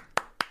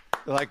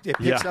it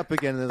picks up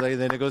again, and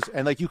then it goes,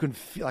 and like you can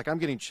feel, like I'm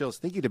getting chills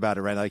thinking about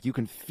it right now. Like you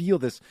can feel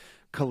this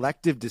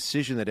collective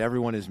decision that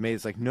everyone has made.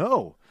 It's like,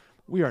 no,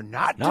 we are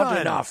not Not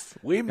done. enough.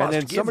 We must and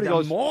then give somebody them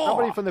goes, more.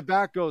 somebody from the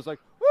back goes like,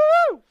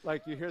 woo!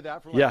 Like you hear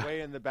that from like Yeah. way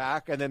in the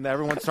back, and then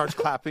everyone starts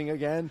clapping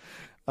again.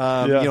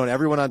 Yeah. You know, and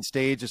everyone on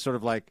stage is sort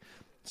of like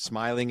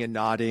smiling and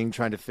nodding,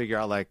 trying to figure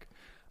out like,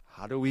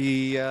 how do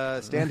we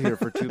stand here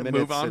for 2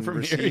 minutes on and from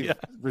receive, here, yeah.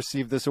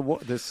 receive this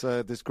award,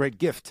 this great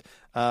gift?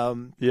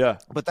 Yeah.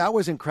 But that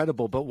was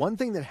incredible. But one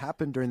thing that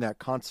happened during that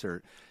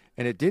concert,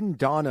 and it didn't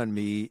dawn on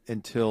me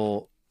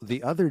until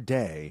the other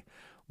day,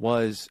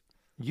 was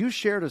you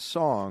shared a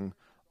song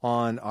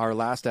on our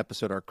last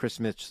episode, our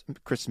Christmas,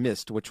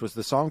 which was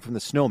the song from the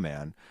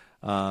Snowman,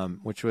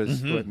 which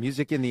was what,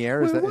 Music in the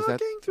Air. Is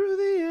that through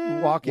the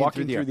air. Walking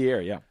Through the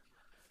Air. Yeah.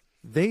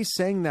 They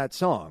sang that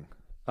song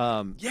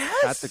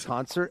at the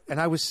concert, and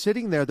I was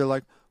sitting there. They're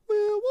like, "We're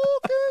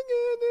walking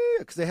in the,"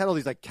 because they had all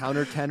these like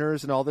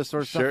countertenors and all this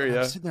sort of stuff. Sure, And I yeah.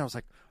 was sitting there, I was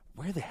like,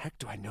 where the heck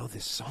do I know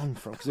this song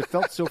from? Because it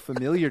felt so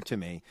familiar to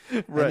me.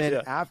 Right, and then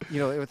yeah.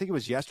 after, I think it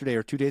was yesterday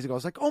or 2 days ago, I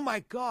was like, oh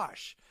my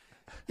gosh,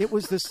 it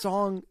was the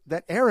song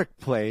that Eric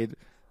played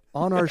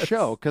on our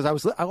show. Because I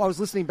was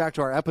listening back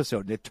to our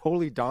episode, and it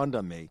totally dawned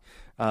on me.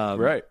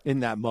 Right. In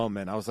that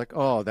moment, I was like,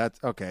 oh,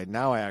 that's okay.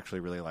 Now I actually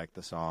really like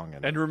the song.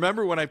 And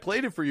remember when I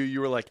played it for you,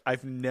 you were like,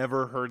 I've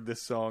never heard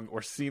this song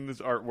or seen this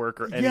artwork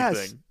or anything.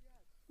 Yes.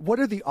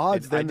 What are the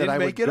odds And I then that didn't I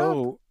would make it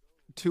go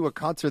to a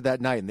concert that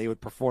night and they would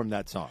perform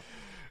that song?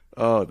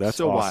 Oh, that's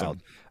so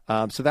awesome.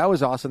 wild. So that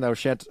was awesome. That was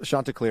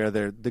Chanticleer.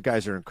 The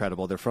guys are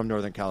incredible. They're from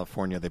Northern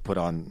California. They put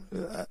on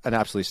an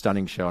absolutely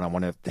stunning show, and I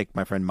want to thank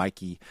my friend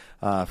Mikey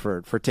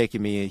for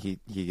taking me.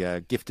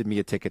 He gifted me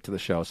a ticket to the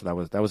show, so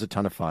that was a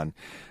ton of fun.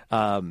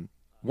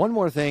 One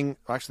more thing.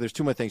 Actually, there's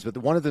two more things, but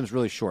one of them is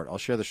really short. I'll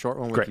share the short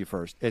one with Great. you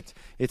first.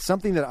 It's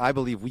something that I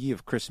believe we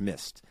of Chris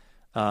missed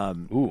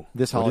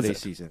this holiday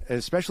season, and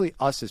especially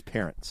us as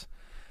parents.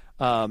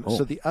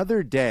 So the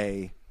other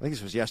day, I think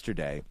this was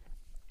yesterday,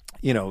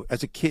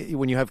 as a kid,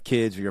 when you have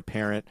kids or you're a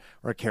parent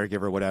or a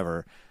caregiver or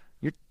whatever,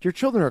 your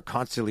children are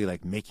constantly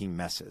like making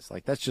messes.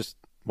 Like that's just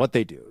what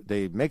they do.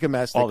 They make a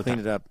mess, they clean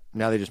it up.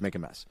 Now they just make a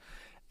mess.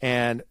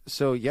 And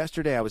so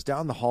yesterday I was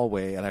down the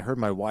hallway and I heard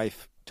my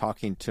wife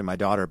talking to my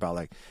daughter about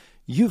like,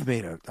 you've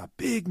made a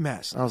big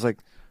mess. And I was like,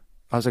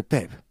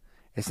 babe,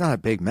 it's not a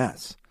big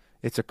mess.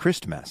 It's a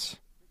Christ mess.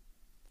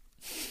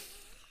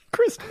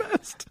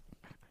 Christmas.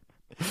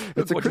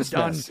 It's a what Christ you've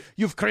done. mess.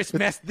 You've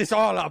Christmas this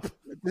all up.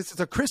 This is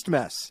a Christ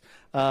mess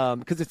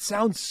because it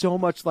sounds so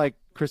much like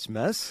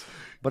Christmas,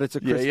 but it's a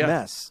Christ yeah.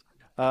 mess.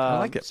 I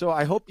like it. So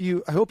I hope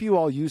you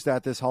all use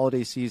that this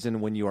holiday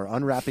season when you are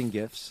unwrapping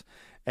gifts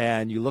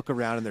and you look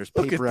around and there's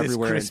Look paper at this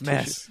everywhere. Christ and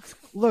mess. tissue.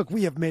 Look,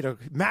 we have made a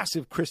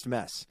massive Christ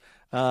mess.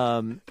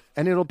 And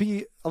it'll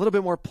be a little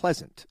bit more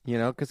pleasant,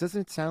 because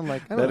doesn't it sound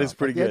like That is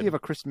pretty the good. idea of a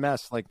Christ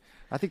mess? Like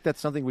I think that's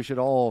something we should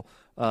all,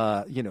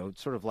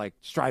 sort of like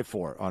strive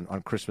for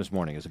on Christmas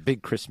morning is a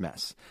big Christ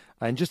mess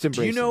and just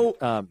embrace. Do you know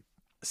it.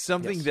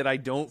 something yes. that I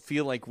don't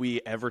feel like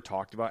we ever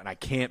talked about, and I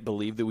can't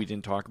believe that we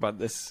didn't talk about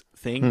this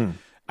thing.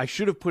 I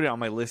should have put it on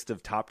my list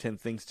of top 10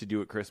 things to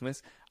do at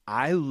Christmas.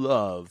 I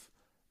love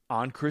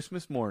on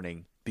Christmas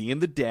morning being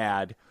the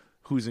dad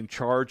who's in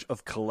charge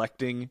of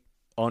collecting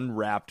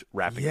unwrapped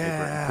wrapping paper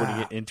and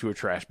putting it into a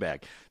trash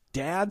bag.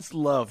 Dads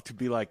love to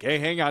be like, hey,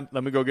 hang on,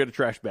 let me go get a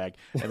trash bag.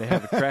 And they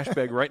have a trash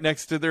bag right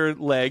next to their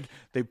leg.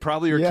 They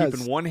probably are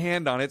keeping one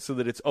hand on it so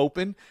that it's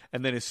open.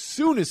 And then as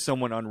soon as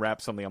someone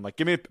unwraps something, I'm like,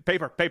 give me the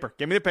paper,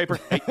 give me the paper.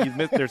 Hey,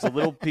 there's a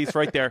little piece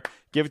right there.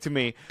 Give it to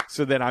me.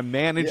 So that I'm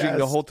managing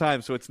the whole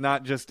time. So it's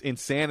not just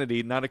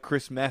insanity, not a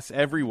Chris mess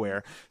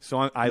everywhere.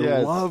 So I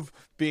love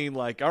being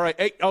like, all right,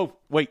 hey, oh,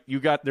 wait,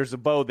 there's a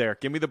bow there.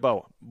 Give me the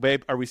bow.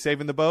 Babe, are we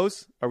saving the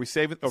bows? Are we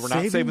saving, or we're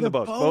not saving the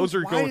bows? Bows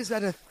are Why going. is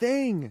that a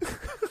thing?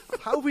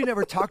 How have we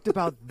never talked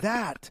about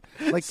that?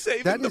 Like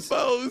Saving the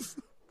bows.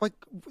 Like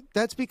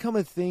that's become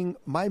a thing.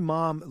 My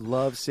mom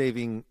loves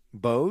saving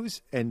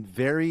bows and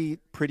very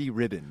pretty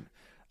ribbon.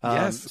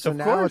 Yes, so of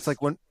now course. it's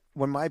like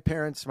when my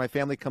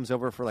family comes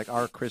over for like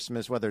our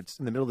Christmas, whether it's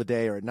in the middle of the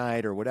day or at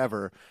night or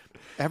whatever,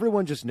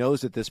 everyone just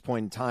knows at this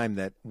point in time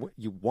that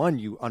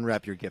you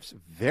unwrap your gifts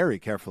very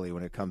carefully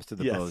when it comes to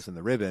the bows and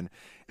the ribbon.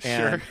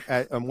 And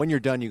when you're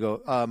done, you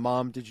go,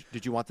 Mom,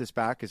 did you want this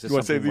back? Is this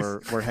something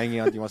we're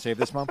hanging on? Do you want to save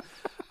this, Mom?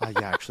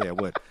 Yeah, actually, I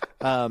would.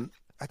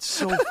 That's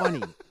so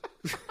funny.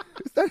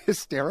 Is that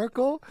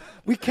hysterical?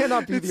 We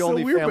cannot be the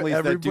only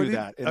families that do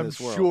that in this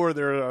world. I'm sure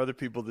there are other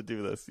people that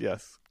do this.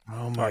 Yes.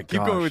 Oh my All right,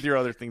 keep going with your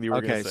other thing that you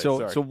were going to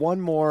say. So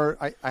one more.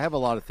 I have a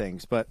lot of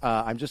things, but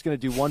I'm just going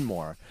to do one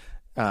more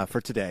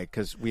for today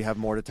because we have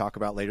more to talk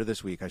about later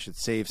this week. I should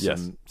save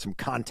some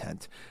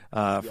content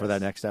for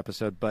that next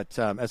episode. But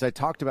as I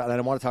talked about, and I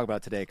don't want to talk about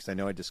it today because I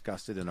know I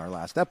discussed it in our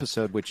last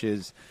episode, which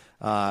is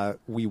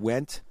we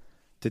went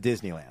to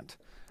Disneyland.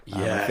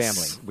 My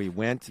family. We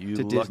went to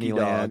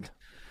Disneyland. Dog.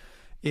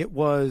 It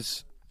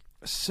was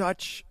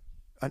such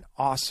an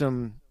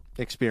awesome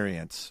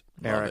experience,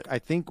 Eric. I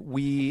think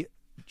we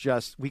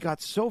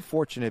got so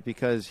fortunate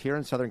because here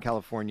in Southern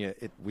California,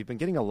 we've been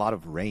getting a lot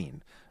of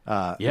rain.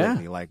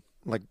 Lately, like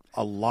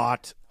a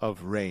lot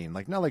of rain,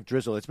 like not like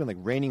drizzle. It's been like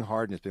raining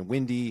hard and it's been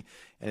windy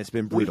and it's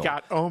been brutal. We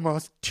got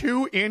almost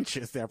 2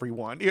 inches,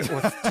 everyone. It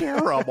was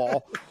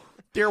terrible.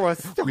 There was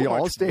so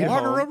much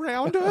water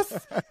around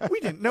us. We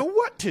didn't know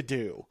what to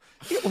do.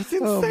 It was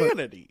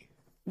insanity.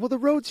 Well, the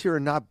roads here are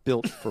not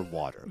built for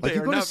water. Like They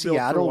you are go to not built for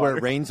Seattle where water.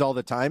 it rains all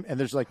the time and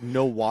there's like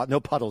no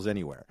puddles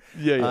anywhere.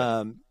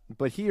 Yeah.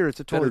 But here it's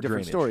a totally Better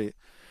different drainage. story.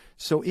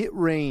 So it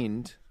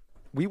rained.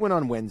 We went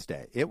on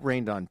Wednesday. It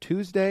rained on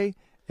Tuesday.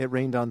 It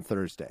rained on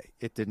Thursday.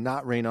 It did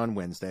not rain on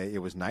Wednesday. It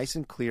was nice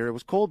and clear. It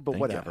was cold, but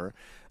whatever.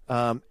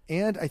 And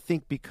I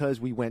think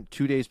because we went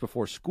 2 days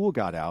before school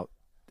got out,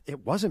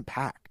 it wasn't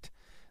packed.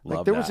 Like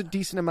Love there was that. a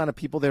decent amount of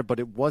people there, but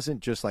it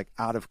wasn't just like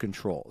out of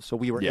control. So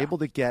we were able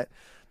to get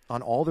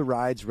on all the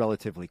rides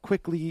relatively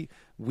quickly.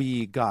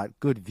 We got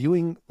good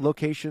viewing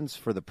locations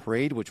for the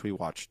parade, which we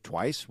watched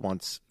twice,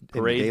 once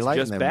Parade's in daylight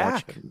just and then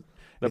back.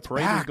 The It's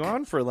parade back. is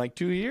gone for like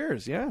 2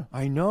 years. Yeah.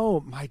 I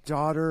know. My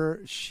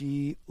daughter,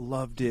 she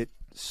loved it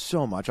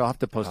so much. I'll have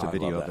to post a I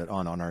video love of that. it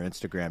on our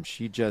Instagram.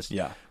 She just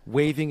Yeah.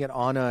 waving at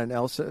Anna and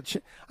Elsa.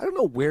 I don't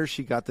know where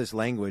she got this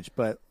language,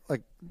 but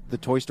like the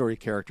Toy Story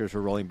characters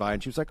were rolling by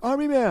and she was like,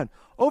 Army Man,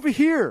 over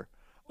here,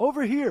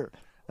 over here.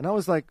 And I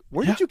was like,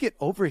 where did you get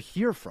over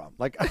here from?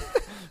 Like,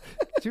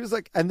 she was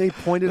like, and they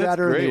pointed That's at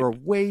her and they great. were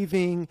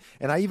waving.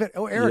 And I even,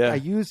 Eric, Yeah. I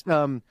used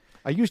your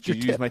Did you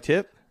tip. use my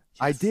tip?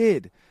 I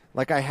did.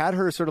 Like I had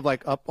her sort of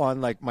like up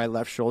on like my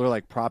left shoulder,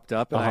 like propped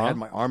up, and I had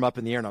my arm up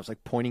in the air, and I was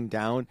like pointing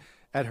down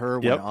at her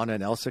when Yep. Anna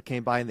and Elsa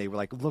came by, and they were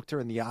like looked her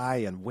in the eye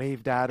and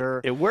waved at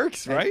her. It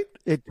works, And right?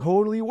 It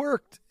totally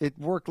worked. It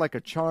worked like a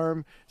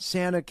charm.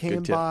 Santa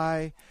came tip.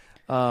 by.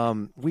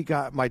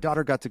 My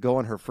daughter got to go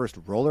on her first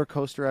roller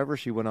coaster ever.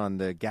 She went on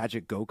the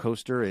Gadget Go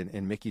coaster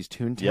in Mickey's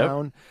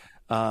Toontown.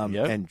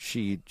 Yep. And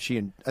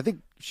I think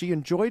she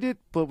enjoyed it,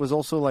 but was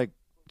also like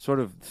sort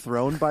of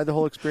thrown by the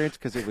whole experience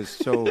because it was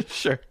so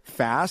Sure.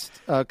 fast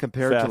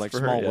compared Fast to like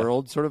for her, Small yeah.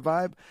 World sort of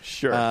vibe.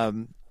 Sure.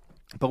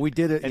 But we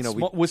did it, And you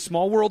know. was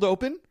Small World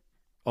open?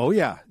 Oh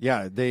yeah.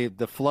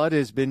 The flood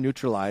has been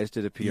neutralized,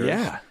 it appears.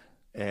 Yeah.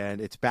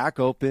 And it's back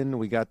open.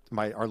 We got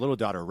our little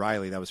daughter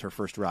Riley. That was her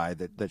first ride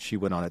that she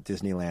went on at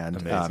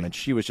Disneyland, Amazing. and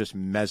she was just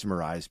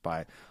mesmerized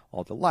by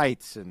all the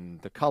lights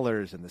and the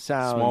colors and the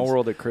sounds. Small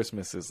World at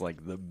Christmas is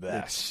like the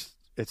best.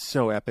 It's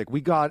so epic.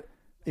 We got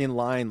in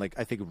line, like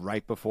I think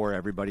right before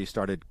everybody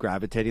started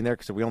gravitating there,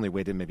 because we only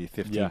waited maybe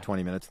 15,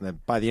 20 minutes. And then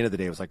by the end of the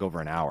day, it was like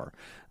over an hour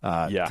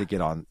to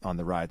get on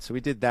the ride. So we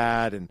did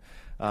that, and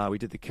we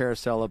did the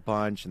carousel a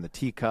bunch and the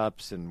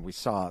teacups, and we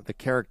saw the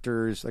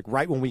characters. Like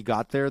right when we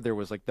got there, there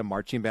was like the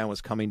marching band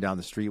was coming down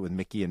the street with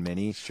Mickey and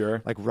Minnie.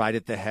 Sure. Like right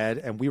at the head.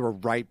 And we were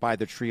right by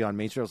the tree on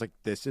Main Street. I was like,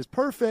 this is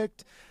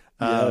perfect.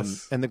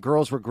 Yes. And the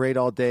girls were great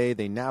all day.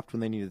 They napped when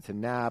they needed to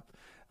nap.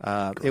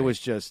 It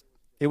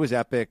was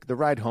epic. The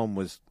ride home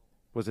was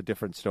a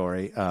different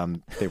story.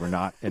 They were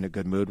not in a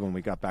good mood when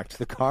we got back to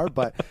the car,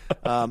 but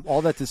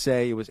all that to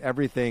say, it was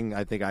everything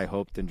I think I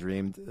hoped and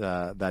dreamed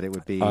that it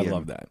would be. I And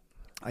love that.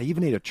 I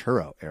even ate a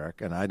churro, Eric,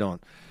 and I don't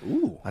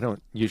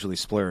usually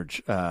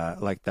splurge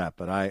like that,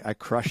 but I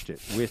crushed it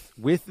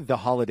with the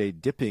holiday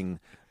dipping.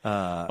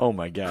 Oh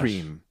my gosh.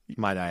 cream!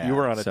 Might I add? You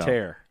were on a So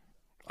tear.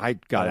 I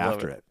got I love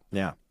after it. it.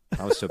 Yeah,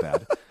 I was so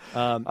bad.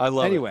 I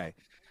love it. Anyway,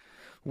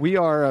 we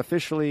are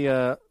officially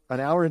an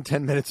hour and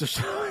 10 minutes or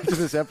so into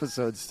this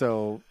episode,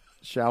 so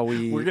shall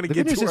we? We're gonna The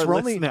get good news to is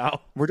our list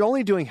now. We're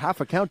only doing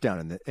half a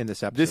countdown in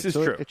this episode. This is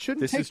so true. It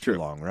shouldn't This take is too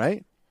true. long,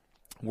 right?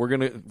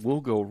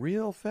 We'll go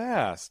real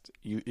fast.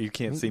 You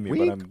can't see me, but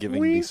Wink, I'm giving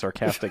wink. these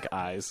sarcastic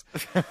eyes.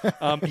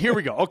 Here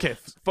we go. Okay,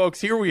 folks,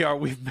 here we are.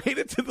 We've made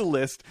it to the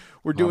list.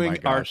 We're doing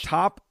our gosh.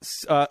 top,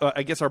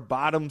 I guess our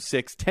bottom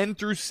 10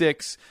 through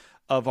 6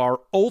 of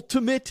our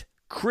ultimate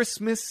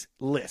Christmas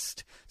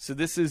list. So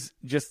this is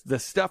just the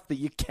stuff that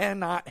you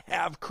cannot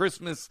have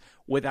Christmas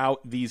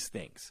without these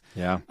things.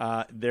 Yeah.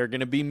 They're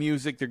going to be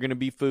music. They're going to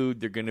be food.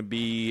 They're going to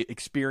be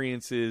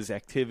experiences,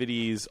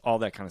 activities, all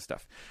that kind of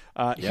stuff.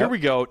 Here we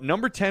go.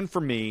 Number 10 for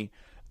me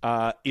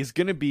is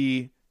going to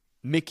be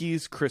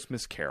Mickey's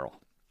Christmas Carol.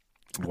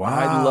 Wow.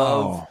 I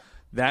love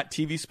that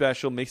TV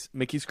special,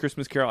 Mickey's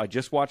Christmas Carol. I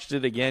just watched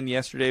it again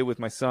yesterday with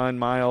my son,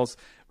 Miles.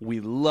 We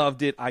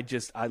loved it. I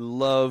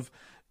love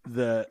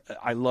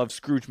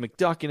Scrooge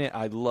McDuck in it.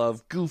 I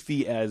love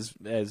Goofy as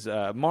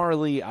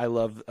Marley. I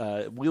love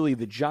Willie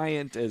the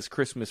Giant as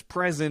Christmas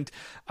Present.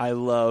 I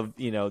love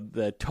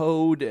the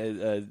Toad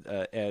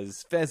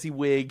as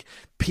Fezziwig,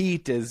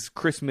 Pete as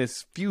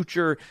Christmas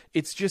Future.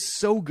 It's just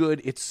so good.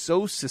 It's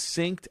so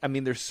succinct. I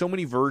mean, there's so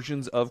many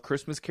versions of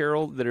Christmas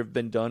Carol that have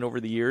been done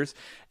over the years,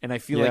 and I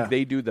feel like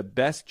they do the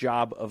best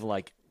job of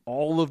like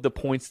all of the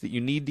points that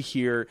you need to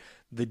hear.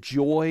 The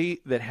joy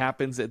that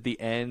happens at the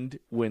end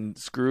when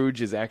Scrooge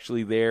is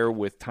actually there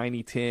with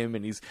Tiny Tim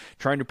and he's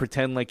trying to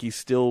pretend like he's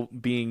still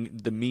being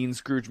the mean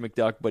Scrooge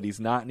McDuck, but he's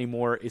not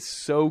anymore, is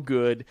so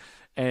good.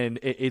 And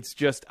it's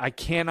just, I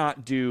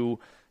cannot do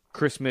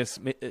Christmas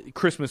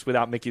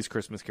without Mickey's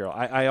Christmas Carol.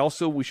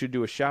 We should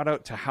do a shout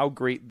out to how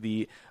great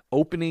the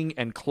opening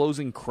and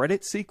closing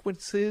credit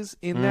sequences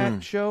in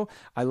that show.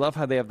 I love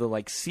how they have the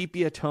like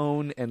sepia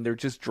tone and they're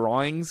just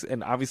drawings,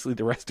 and obviously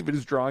the rest of it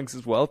is drawings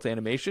as well. It's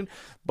animation,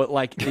 but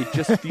like it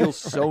just feels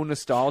so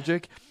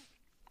nostalgic.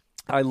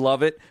 I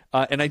love it.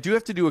 And I do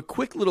have to do a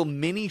quick little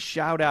mini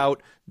shout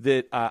out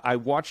that I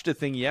watched a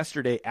thing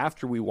yesterday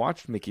after we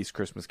watched Mickey's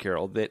Christmas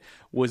Carol that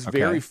was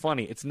very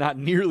funny. It's not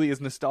nearly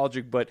as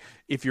nostalgic, but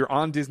if you're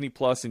on Disney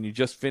Plus and you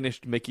just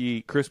finished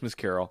Mickey Christmas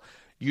Carol,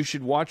 you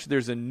should watch.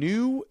 There's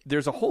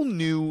a whole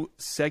new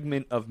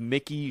segment of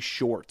Mickey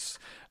shorts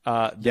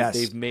that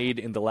they've made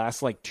in the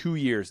last like 2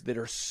 years that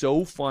are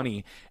so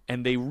funny,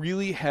 and they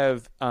really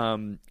have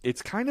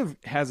it's kind of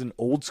has an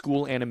old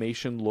school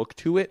animation look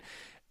to it.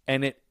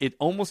 And it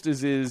almost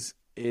is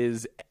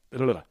as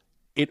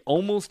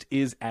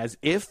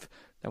if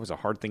That was a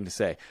hard thing to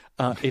say.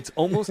 It's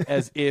almost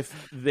as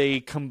if they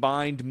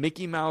combined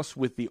Mickey Mouse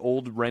with the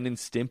old Ren and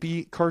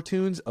Stimpy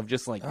cartoons of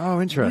just like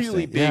interesting.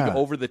 really big, Yeah.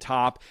 over the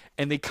top.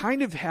 And they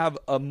kind of have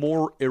a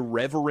more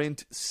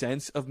irreverent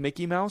sense of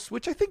Mickey Mouse,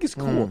 which I think is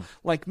cool.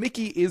 Like,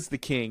 Mickey is the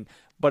king,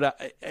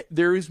 but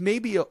there is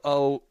maybe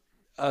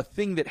a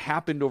thing that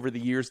happened over the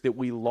years that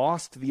we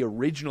lost the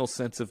original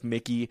sense of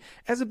Mickey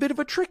as a bit of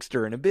a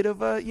trickster and a bit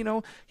of a,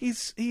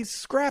 he's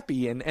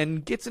scrappy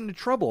and gets into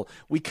trouble.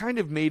 We kind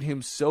of made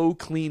him so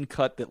clean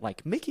cut that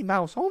like Mickey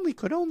Mouse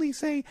could only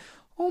say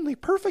only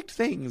perfect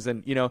things.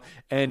 And,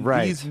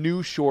 Right. these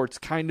new shorts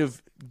kind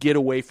of get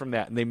away from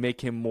that and they make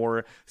him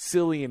more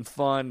silly and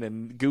fun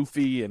and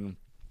goofy, and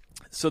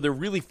so they're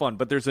really fun.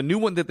 But there's a new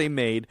one that they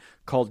made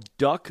called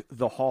Duck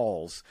the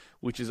Halls,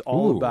 which is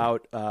all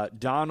about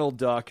Donald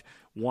Duck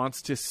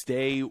wants to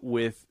stay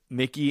with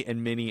Mickey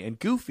and Minnie and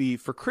Goofy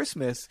for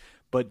Christmas,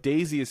 but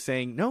Daisy is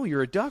saying, no,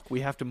 you're a duck.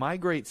 We have to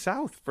migrate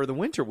south for the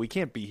winter. We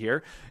can't be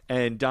here.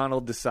 And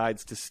Donald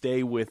decides to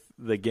stay with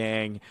the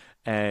gang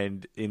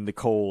and in the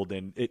cold,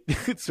 and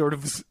it sort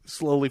of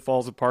slowly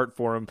falls apart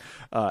for him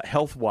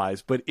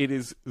health-wise, but it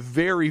is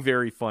very,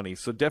 very funny.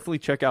 So definitely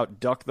check out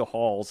Duck the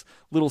Halls.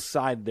 Little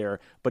side there.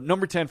 But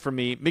number 10 for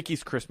me,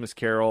 Mickey's Christmas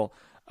Carol.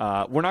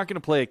 We're not going to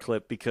play a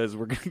clip because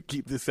we're going to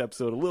keep this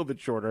episode a little bit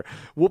shorter.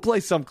 We'll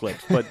play some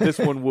clips, but this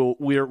one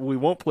we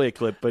won't play a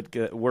clip,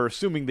 but we're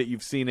assuming that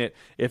you've seen it.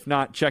 If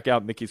not, check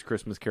out Mickey's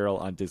Christmas Carol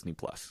on Disney+.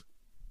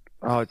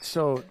 Oh, it's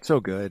so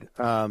good.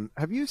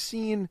 Have you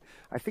seen?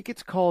 I think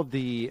it's called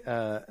the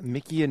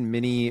Mickey and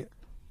Minnie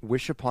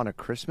Wish Upon a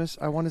Christmas.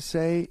 I want to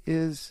say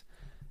is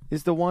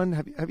the one.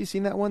 Have you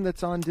seen that one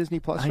that's on Disney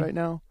Plus right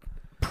now?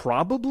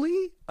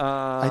 Probably.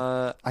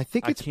 I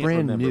think it's can't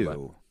brand remember,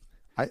 new.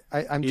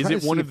 I'm Is trying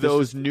it to one see of if this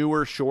those is-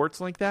 newer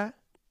shorts like that?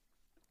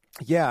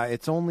 Yeah,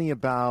 it's only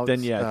about.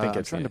 Then, yeah, I think I'm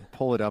I've trying seen to it.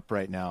 pull it up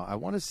right now. I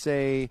want to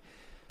say.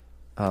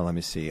 Let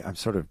me see. I'm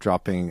sort of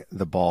dropping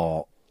the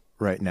ball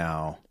right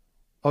now.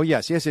 Oh,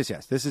 yes. This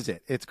is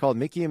it. It's called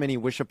Mickey and Minnie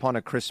Wish Upon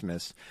a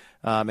Christmas,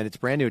 and it's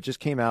brand new. It just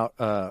came out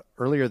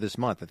earlier this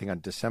month, I think on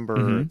December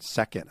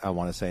 2nd, I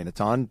want to say, and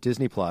it's on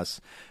Disney Plus.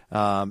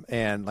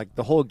 And like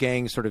the whole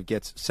gang sort of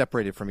gets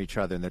separated from each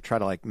other, and they're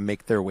trying to like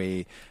make their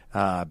way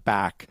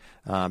back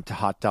to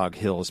Hot Dog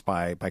Hills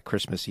by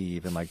Christmas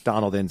Eve. And like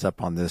Donald ends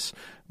up on this,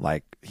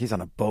 like he's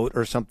on a boat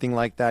or something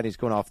like that. He's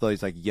going off with all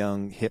these like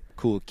young, hip,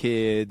 cool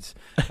kids.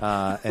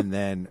 And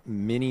then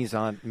Minnie's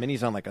on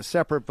like a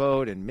separate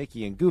boat, and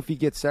Mickey and Goofy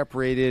get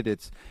separated.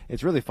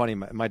 It's really funny.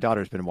 My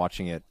daughter's been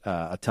watching it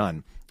a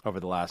ton over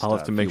the last. I'll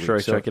have to make few sure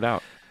weeks. I check it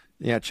out.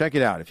 Yeah, check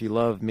it out. If you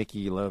love Mickey,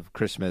 you love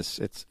Christmas,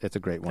 it's a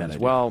great one as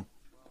well.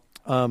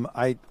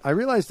 I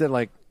realized that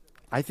like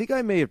I think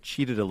I may have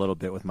cheated a little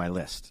bit with my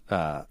list.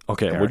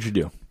 Okay, Eric. what'd you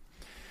do?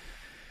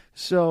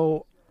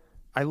 So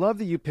I love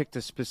that you picked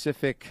a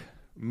specific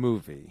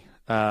movie,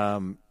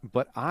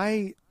 but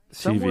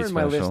somewhere in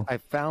my list special. I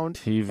found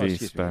TV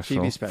excuse me, special.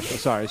 TV special.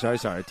 Sorry,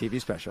 TV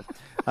special.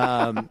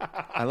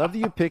 I love that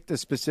you picked a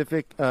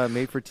specific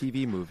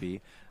made-for-TV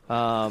movie.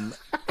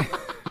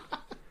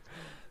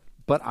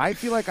 But I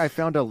feel like I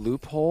found a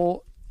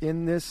loophole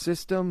in this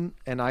system,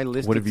 and I What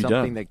listed have you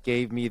something done? that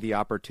gave me the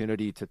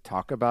opportunity to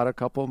talk about a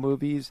couple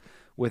movies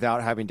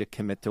without having to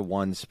commit to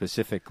one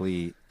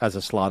specifically as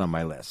a slot on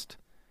my list.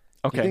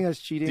 Okay. You think that's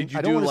cheating? Did you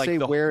I don't do want to like say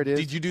where it is.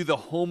 Did you do the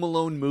Home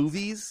Alone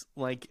movies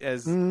like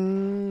as?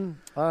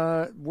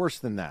 Worse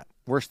than that.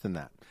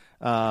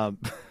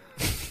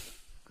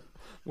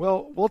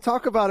 Well, we'll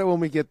talk about it when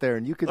we get there,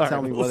 and you can All tell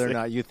right, me we'll whether see. or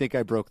not you think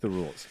I broke the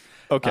rules.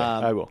 Okay,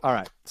 I will. All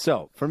right.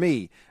 So for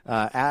me,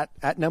 at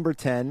number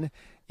 10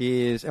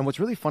 is, and what's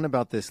really fun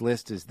about this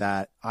list is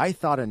that I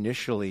thought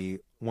initially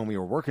when we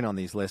were working on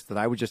these lists that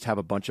I would just have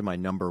a bunch of my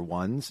number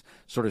ones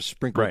sort of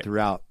sprinkled Right.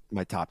 throughout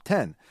my top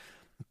 10.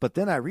 But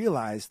then I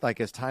realized, like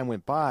as time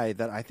went by,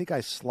 that I think I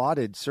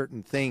slotted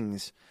certain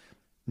things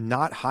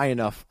not high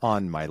enough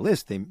on my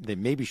list. They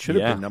maybe should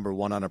have Yeah. been number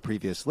one on a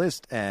previous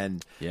list,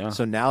 and Yeah.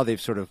 so now they've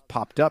sort of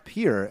popped up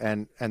here.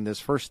 And this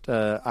first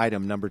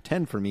item, number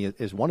 10 for me,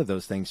 is one of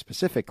those things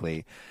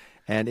specifically,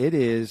 and it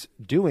is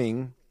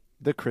doing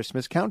the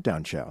Christmas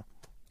Countdown Show.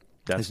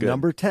 That's It's good.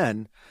 number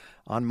 10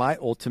 on my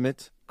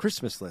ultimate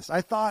Christmas list.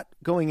 I thought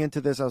going into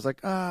this, I was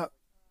like,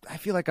 I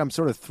feel like I'm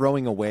sort of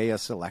throwing away a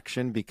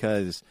selection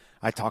because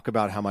I talk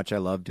about how much I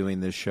love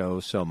doing this show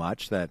so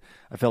much that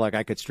I feel like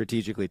I could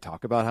strategically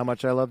talk about how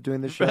much I love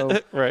doing this show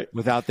Right.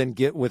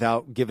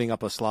 without giving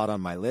up a slot on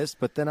my list.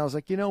 But then I was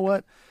like, you know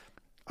what?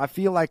 I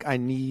feel like I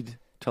need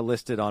to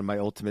list it on my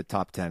ultimate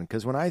top 10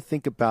 because when I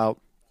think about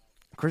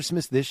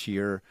Christmas this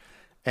year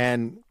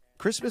and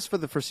Christmas for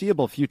the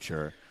foreseeable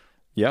future,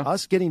 Yeah.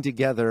 us getting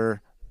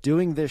together,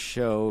 doing this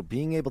show,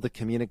 being able to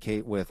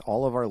communicate with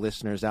all of our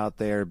listeners out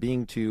there,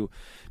 being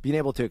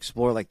able to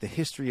explore like the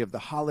history of the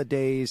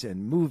holidays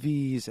and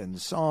movies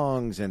and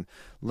songs and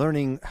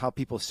learning how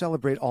people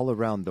celebrate all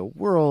around the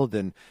world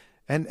and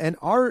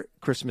our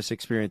Christmas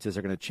experiences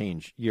are going to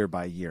change year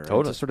by year. And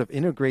Totally. to sort of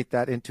integrate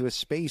that into a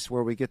space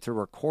where we get to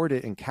record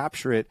it and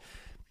capture it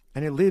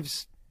and it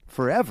lives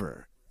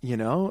forever. You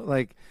know,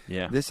 like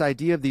Yeah. this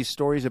idea of these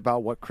stories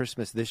about what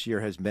Christmas this year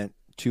has meant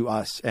to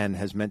us and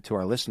has meant to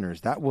our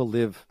listeners, that will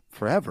live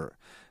forever.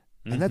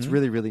 And that's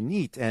really, really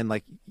neat. And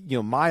like, you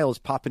know, Miles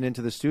popping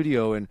into the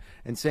studio and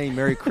saying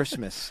Merry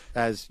Christmas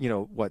as, you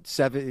know, what,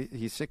 7,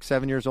 he's 6,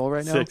 7 years old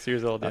right now? 6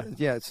 years old, yeah.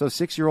 Yeah. So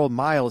 6-year-old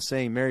Miles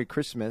saying Merry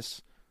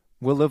Christmas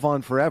will live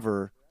on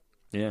forever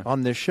Yeah.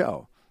 on this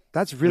show.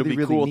 That's really, It'll be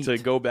really cool neat. to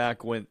go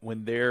back when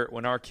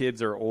our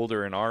kids are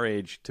older and our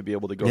age to be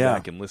able to go Yeah.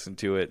 back and listen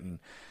to it and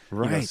you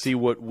know, Right. see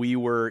what we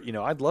were. You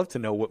know, I'd love to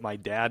know what my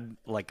dad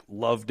like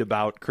loved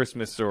about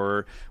Christmas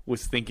or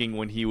was thinking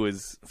when he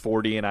was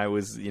 40 and I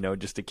was, you know,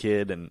 just a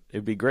kid, and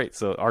it'd be great.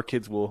 So our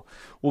kids will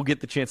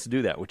get the chance to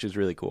do that, which is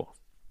really cool.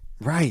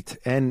 Right.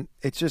 And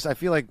it's just, I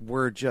feel like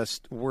we're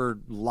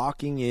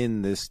locking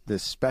in this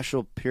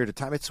special period of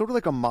time. It's sort of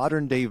like a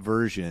modern day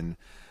version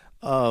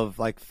of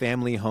like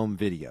family home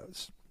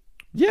videos.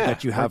 Yeah,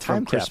 That you or have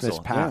time from Christmas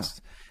capsule,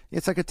 past.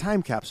 It's like a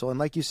time capsule. And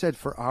like you said,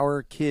 for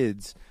our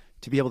kids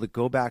to be able to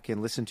go back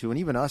and listen to, and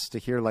even us to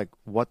hear like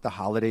what the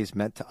holidays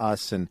meant to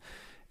us, and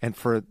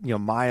for, you know,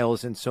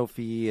 Miles and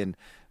Sophie, and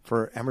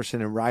for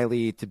Emerson and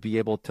Riley to be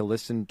able to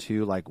listen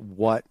to like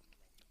what,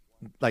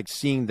 like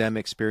seeing them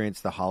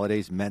experience the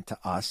holidays meant to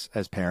us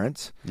as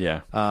parents.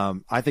 Yeah.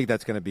 I think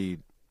that's going to be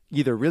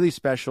either really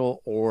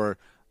special or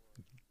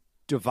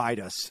divide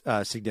us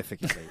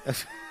significantly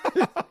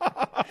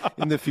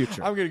in the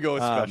future. I'm going to go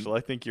with special.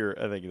 I think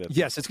that's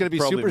Yes, it's going to be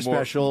probably super more-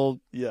 special.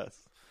 Yes.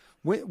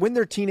 When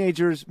they're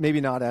teenagers,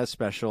 maybe not as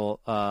special,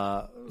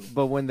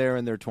 but when they're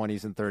in their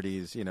 20s and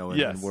 30s, you know, and,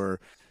 Yes. and we're,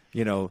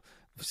 you know,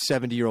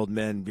 70-year-old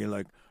men being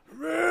like,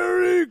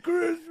 Merry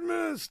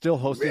Christmas, still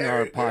hosting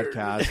our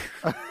podcast.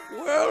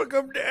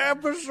 Welcome to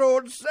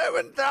episode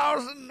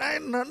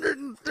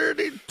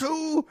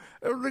 7,932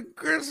 of the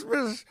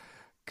Christmas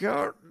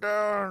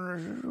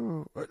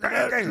countdown. Let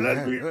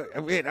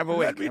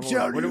me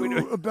tell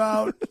you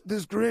about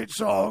this great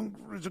song.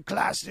 It's a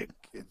classic.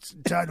 It's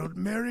entitled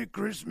 "Merry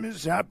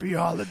Christmas, Happy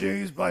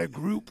Holidays" by a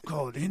group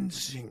called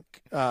NSYNC.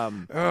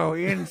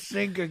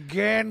 NSYNC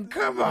again?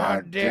 Come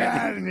on,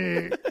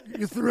 Danny,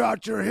 you threw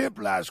out your hip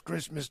last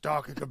Christmas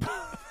talking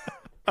about.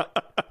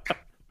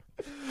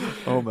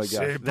 Oh my gosh,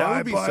 Say that bye,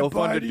 would be bye, so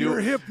bye fun to to do. your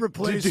hip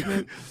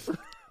replacement.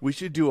 We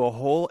should do a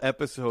whole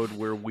episode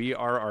where we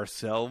are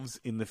ourselves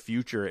in the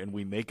future and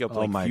we make up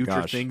Oh like my future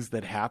gosh. things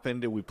that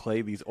happened and we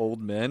play these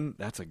old men.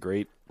 That's a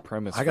great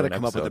premise. I got to for an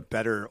come up with a episode.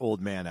 better old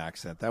man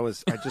accent. That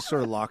was I just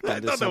sort of locked I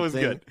into thought that was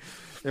something. good.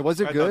 It was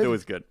it I good? thought it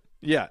was good.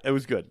 Yeah, it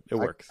was good. It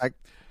works. I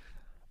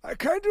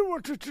kind of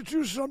wanted to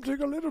do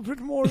something a little bit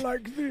more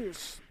like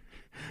this.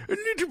 a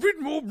little bit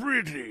more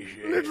British.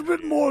 A little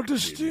bit more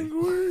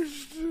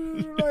distinguished.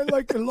 I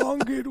like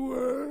elongate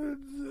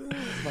words.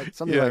 Like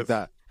something Yes. like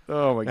that.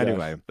 Oh my gosh.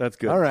 Anyway. That's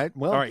good. All right.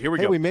 Well, all right, here we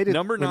hey, go. We made it.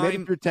 Number We made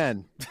 9. it through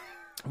 10.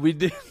 We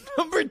did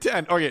number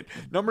 10. Okay,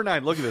 number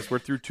 9. Look at this. We're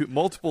through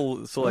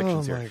multiple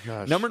selections Oh, here. my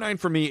gosh. Number 9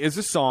 for me is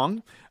a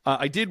song.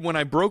 I did when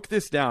I broke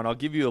this down. I'll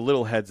give you a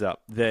little heads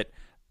up that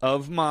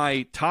of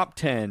my top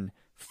 10,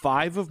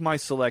 5 of my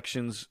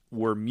selections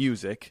were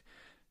music,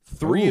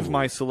 3 of Ooh.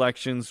 my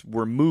selections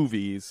were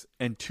movies,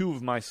 and 2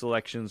 of my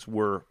selections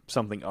were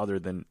something other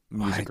than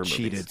music I or movies.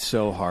 cheated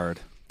so hard.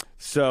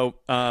 So,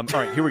 all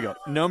right, here we go.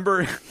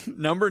 Number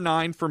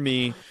 9 for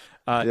me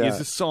is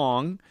a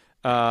song.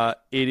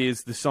 It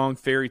is the song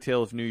 "Fairy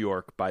Tale of New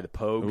York" by the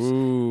Pogues.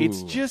 Ooh.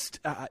 It's just,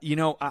 you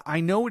know,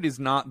 I know it is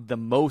not the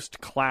most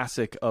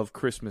classic of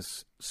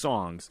Christmas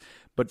songs,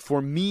 but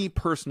for me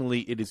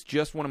personally, it is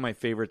just one of my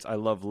favorites. I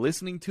love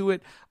listening to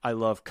it. I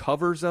love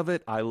covers of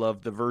it. I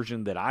love the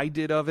version that I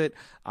did of it.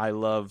 I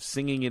love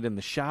singing it in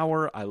the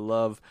shower. I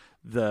love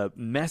the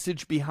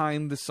message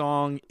behind the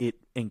song. It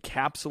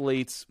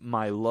encapsulates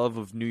my love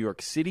of New York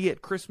City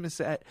at Christmas,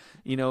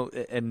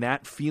 and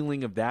that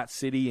feeling of that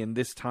city in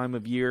this time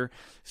of year.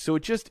 So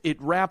it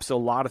wraps a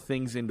lot of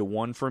things into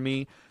one for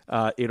me.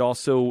 It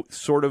also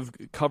sort of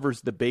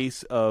covers the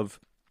base of,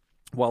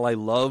 while I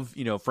love,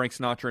 Frank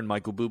Sinatra and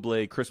Michael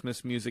Bublé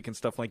Christmas music and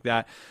stuff like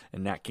that,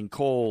 and Nat King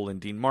Cole and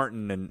Dean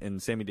Martin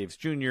and Sammy Davis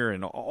Jr.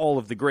 and all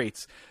of the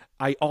greats,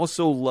 I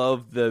also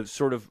love the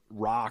sort of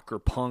rock or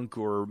punk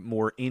or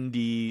more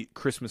indie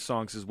Christmas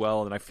songs as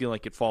well, and I feel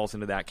like it falls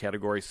into that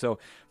category. So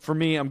for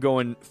me, I'm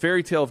going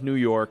Fairy Tale of New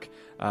York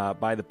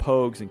by the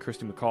Pogues and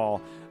Christy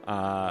McCall.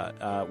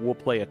 We'll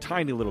play a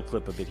tiny little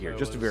clip of it here,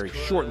 just a very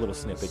short little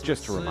snippet,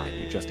 just to remind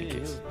you, just in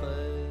case.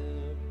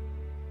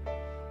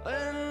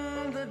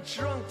 In the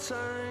drunk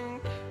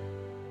tank,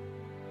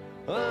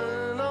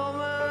 an old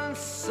man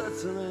said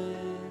to me,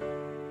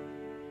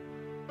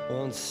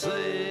 "Won't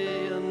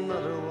see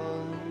another one."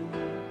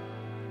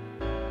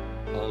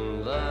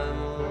 And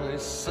then he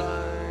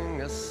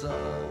sang a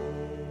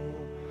song,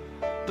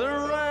 the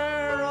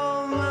rare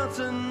old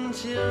mountain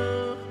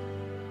tune.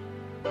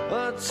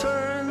 I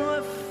turned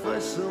my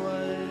face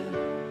away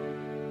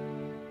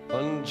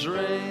and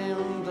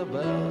dreamed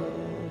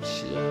about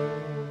you.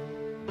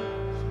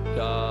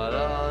 Got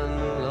on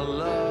a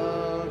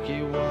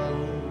lucky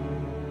one,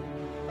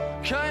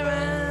 came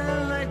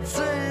in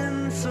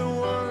 18 to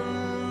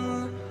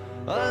 1.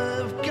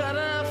 I've got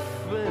a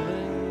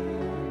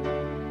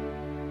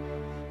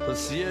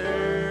this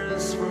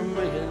year's for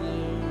me and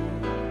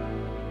you.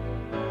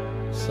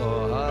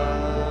 So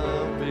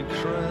happy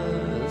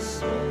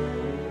Christmas.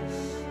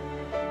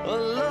 I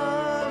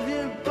love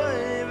you,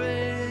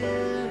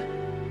 baby.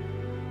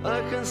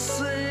 I can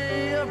see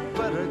a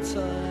better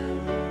time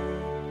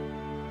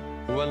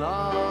when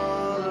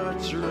all our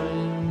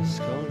dreams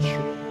come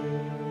true.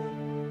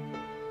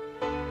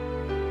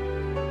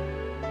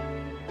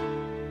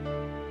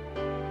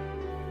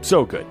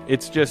 So good.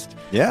 It's just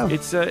Yeah.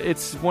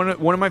 It's one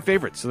of my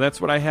favorites. So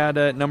that's what I had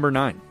at number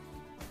 9.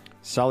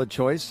 Solid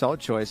choice. Solid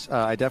choice.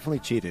 I definitely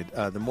cheated.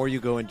 The more you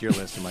go into your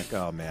list, I'm like,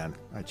 oh man,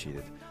 I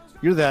cheated.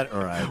 You're that,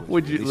 or I was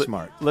Would you really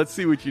smart. Let's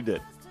see what you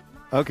did.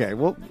 Okay,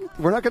 well,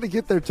 we're not going to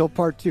get there till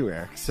part 2,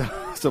 Eric.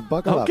 So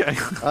buckle Okay.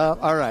 up.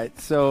 All right.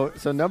 So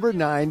number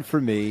 9 for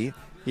me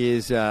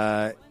is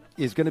going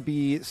to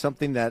be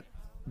something that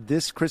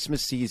this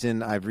Christmas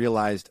season I've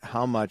realized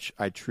how much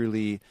I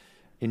truly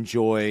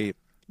enjoy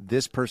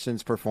this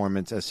person's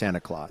performance as Santa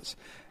Claus,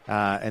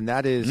 and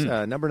that is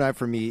number 9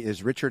 for me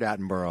is Richard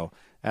Attenborough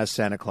as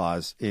Santa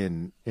Claus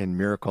in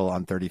Miracle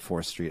on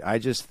 34th Street. I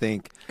just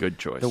think Good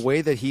choice. the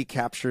way that he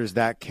captures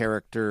that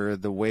character,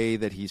 the way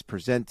that he's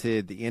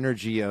presented, the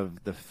energy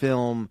of the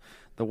film,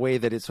 the way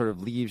that it sort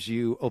of leaves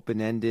you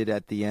open-ended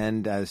at the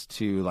end as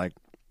to like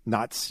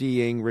not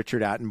seeing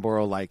Richard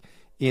Attenborough like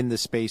in the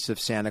space of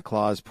Santa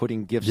Claus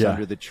putting gifts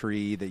under the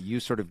tree, that you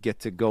sort of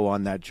get to go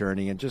on that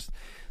journey, and just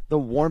the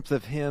warmth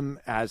of him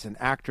as an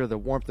actor, the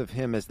warmth of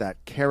him as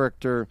that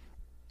character,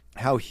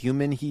 how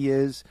human he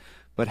is,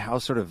 but how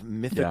sort of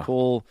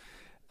mythical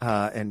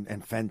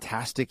and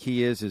fantastic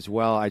he is as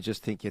well. I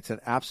just think it's an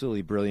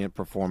absolutely brilliant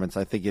performance.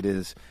 I think it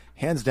is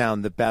hands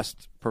down the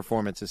best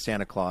performance as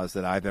Santa Claus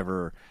that I've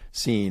ever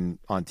seen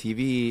on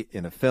TV,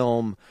 in a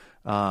film.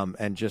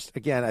 And just,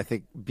 again, I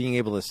think being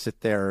able to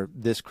sit there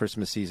this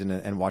Christmas season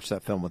and watch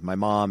that film with my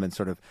mom and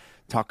sort of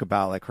talk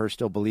about like her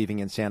still believing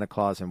in Santa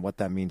Claus and what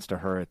that means to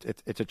her.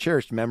 It's a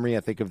cherished memory, I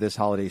think, of this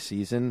holiday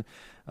season.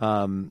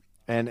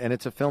 And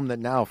it's a film that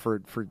now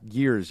for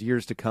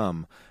years to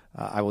come,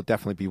 I will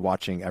definitely be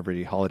watching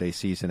every holiday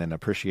season and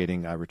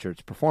appreciating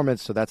Richard's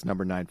performance. So that's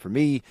number 9 for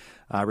me.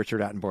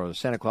 Richard Attenborough's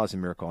Santa Claus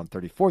in Miracle on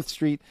 34th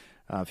Street.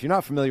 If you're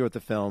not familiar with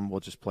the film, we'll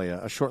just play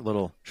a short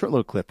little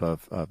clip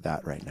of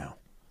that right now.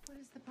 What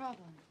is the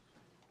problem?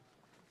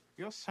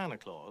 Your Santa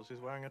Claus is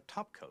wearing a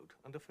topcoat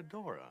and a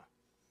fedora.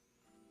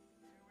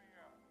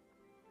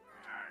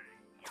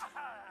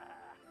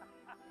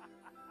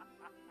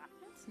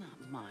 That's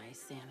not my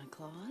Santa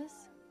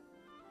Claus.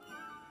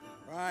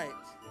 Right.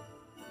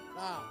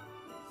 Now,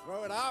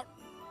 throw it out.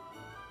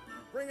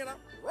 Bring it up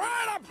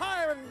right up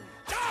high and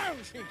down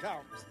she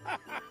comes.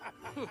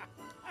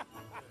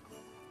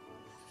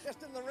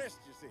 Just in the wrist,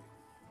 you see.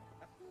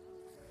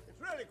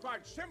 It's really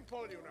quite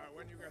simple, you know,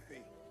 when you get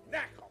the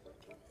knack of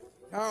it.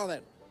 Now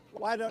then,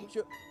 why don't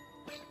you...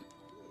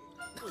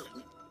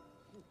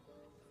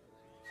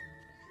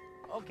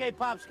 Okay,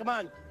 Pops, come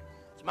on.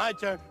 It's my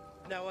turn.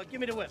 Now, give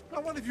me the whip. Now,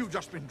 what have you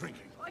just been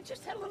drinking? I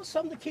just had a little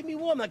something to keep me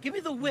warm. Now, give me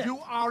the whip. You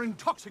are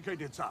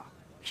intoxicated, sir.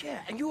 Yeah,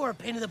 and you are a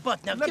pain in the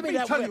butt. Now, Let give me me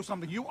that tell whip. you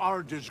something. You are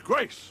a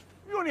disgrace.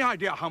 You any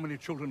idea how many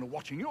children are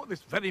watching you at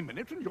this very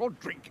minute and you're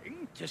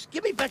drinking? Just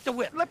give me back the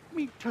whip. Let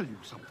me tell you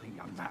something,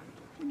 young man.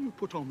 When you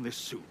put on this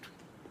suit,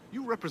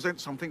 you represent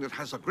something that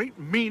has a great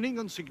meaning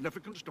and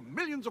significance to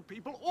millions of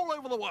people all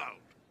over the world.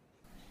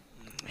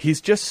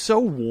 He's just so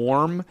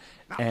warm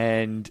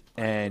and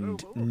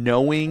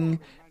knowing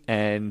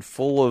and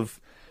full of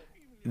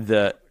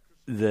the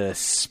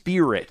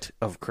spirit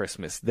of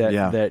Christmas,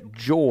 that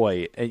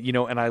joy, you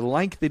know. And I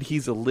like that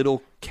he's a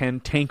little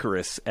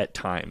cantankerous at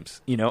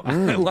times. You know,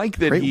 I like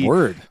that great he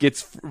word.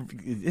 gets.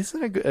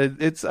 Isn't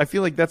it? It's. I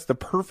feel like that's the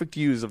perfect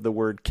use of the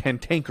word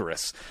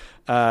cantankerous.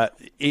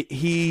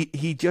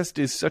 He just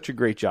is such a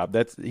great job.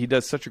 He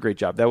does such a great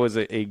job. That was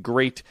a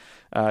great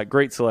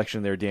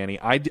selection there, Danny.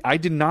 I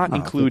did not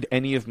include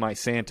any of my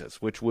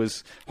Santas, which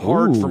was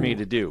hard for me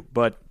to do,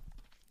 but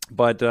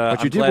But I'm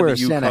you did glad wear a that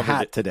you Santa covered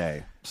hat it.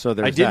 today. So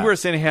there's I did that. wear a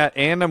Santa hat,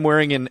 and I'm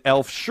wearing an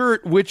elf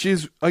shirt, which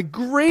is a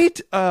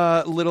great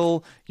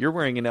little. You're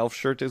wearing an elf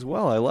shirt as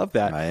well. I love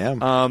that. I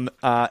am.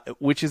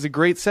 Which is a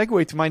great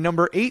segue to my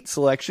number 8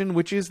 selection,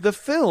 which is the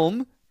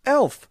film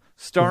Elf,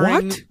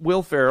 starring What?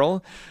 Will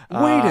Ferrell. Wait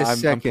a I'm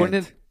second. putting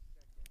it.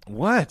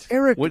 What,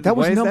 Eric, that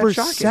was why is number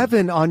shocking?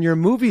 7 on your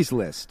movies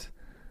list.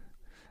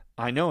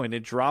 I know, and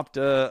it dropped.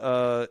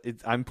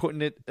 I'm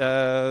putting it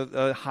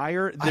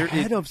higher.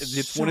 Ahead of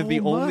it's so one of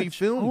the only much.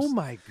 films. Oh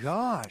my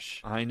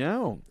gosh! I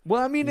know.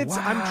 Well, I mean, it's.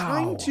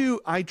 Wow.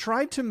 I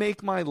tried to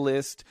make my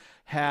list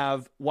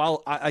have.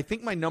 While I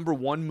think my number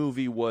 1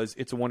 movie was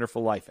It's a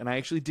Wonderful Life, and I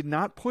actually did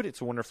not put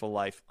It's a Wonderful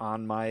Life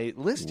on my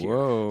list here.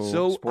 Whoa,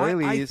 So I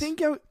spoilies.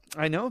 think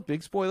I know,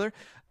 big spoiler.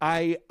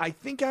 I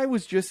think I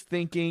was just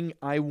thinking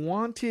I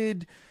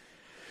wanted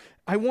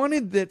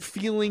that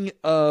feeling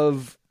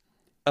of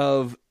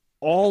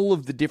all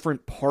of the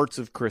different parts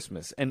of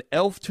Christmas. And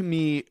Elf to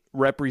me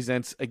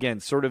represents, again,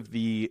 sort of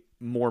the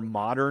more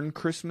modern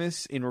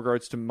Christmas in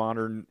regards to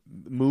modern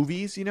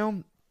movies, you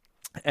know?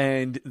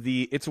 and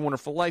the It's a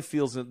Wonderful Life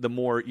feels the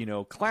more,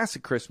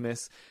 classic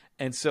Christmas.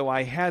 And so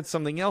I had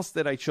something else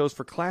that I chose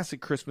for classic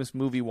Christmas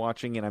movie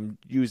watching, and I'm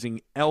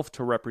using Elf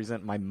to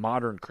represent my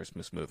modern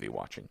Christmas movie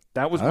watching.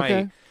 That was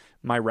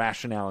my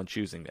rationale in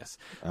choosing this.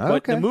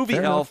 But the movie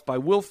Elf by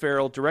Will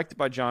Ferrell, directed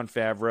by Jon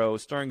Favreau,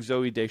 starring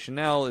Zooey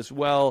Deschanel as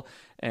well,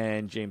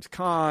 and James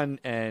Caan,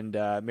 and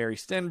Mary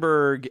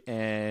Stenberg,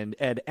 and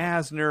Ed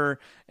Asner,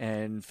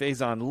 and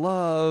Faison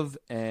Love,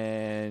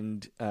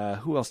 and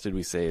who else did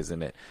we say is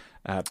in it?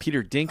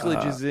 Peter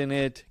Dinklage is in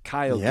it.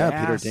 Kyle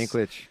Gass. Peter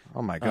Dinklage.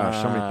 Oh my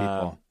gosh, so many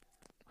people.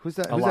 Who's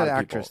that? Who's lot that of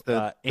actress?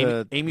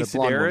 Amy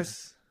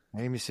Sedaris.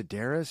 Amy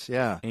Sedaris,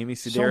 yeah. Amy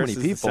Sedaris So many is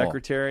the people.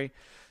 secretary.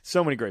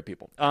 So many great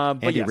people.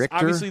 But Andy yes, Richter.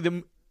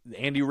 obviously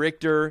Andy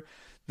Richter.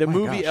 The My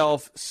movie gosh.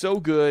 Elf, so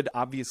good.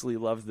 Obviously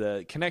love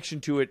the connection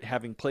to it,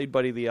 having played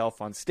Buddy the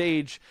Elf on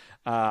stage.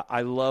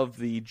 I love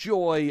the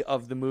joy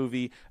of the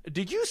movie.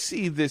 Did you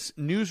see this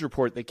news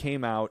report that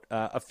came out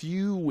a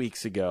few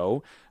weeks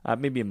ago,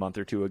 maybe a month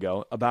or two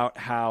ago, about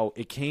how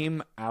it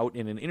came out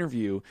in an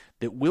interview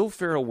that Will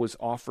Ferrell was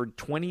offered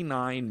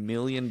 $29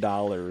 million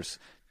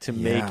to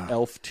make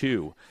Elf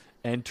 2?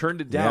 And turned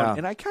it down. Yeah.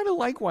 And I kind of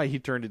like why he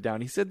turned it down.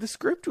 He said the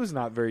script was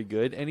not very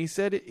good, and he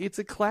said it's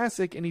a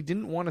classic, and he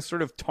didn't want to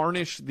sort of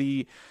tarnish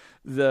the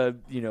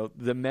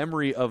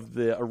memory of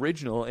the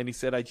original. And he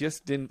said, I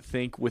just didn't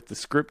think with the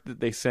script that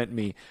they sent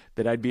me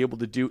that I'd be able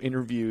to do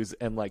interviews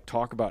and like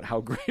talk about how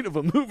great of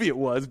a movie it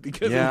was,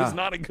 because it was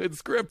not a good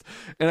script.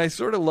 And I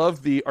sort of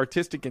love the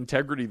artistic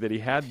integrity that he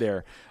had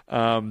there.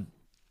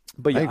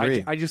 But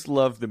yeah, I just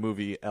love the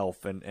movie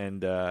Elf,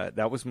 and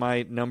that was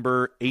my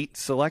number 8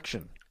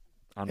 selection.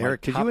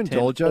 Eric, could you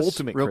indulge us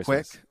real Christmas.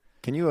 quick?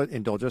 Can you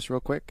indulge us real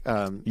quick?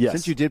 Yes.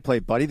 Since you did play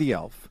Buddy the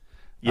Elf,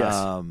 yes,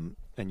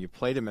 and you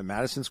played him at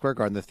Madison Square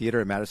Garden, the theater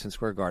at Madison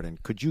Square Garden,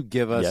 could you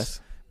give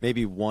us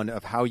maybe one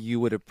of how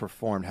you would have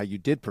performed, how you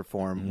did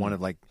perform one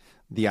of like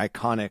the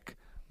iconic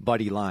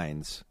Buddy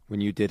lines when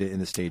you did it in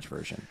the stage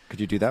version? Could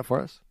you do that for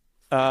us?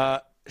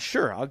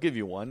 Sure, I'll give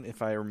you one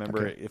if I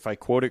remember if I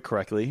quote it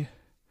correctly.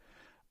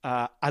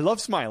 I love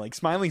smiling.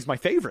 Smiling's my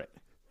favorite.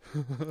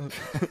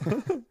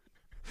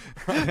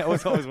 That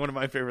was always one of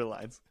my favorite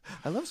lines.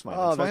 I love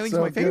smiling. Oh, Smiling's that's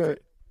so my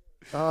favorite.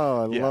 Good.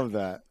 Oh, I love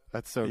that.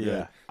 That's so good.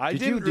 Yeah. I Did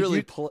didn't you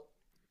really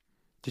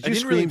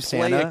scream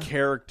play Santa? a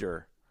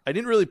character. I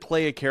didn't really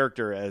play a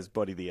character as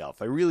Buddy the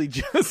Elf. I really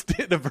just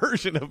did a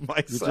version of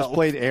myself. You just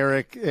played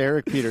Eric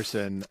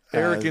Peterson.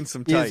 Eric in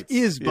some tights.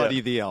 Is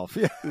Buddy the Elf.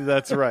 Yeah.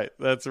 That's right.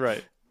 That's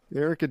right.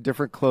 Eric in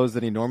different clothes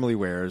than he normally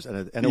wears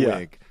and a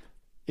wig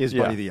is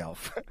Buddy the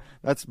Elf.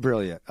 That's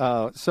brilliant.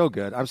 So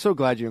good. I'm so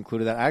glad you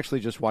included that. I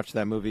actually just watched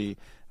that movie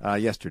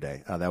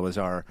yesterday. That was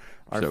our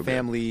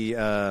family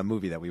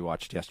movie that we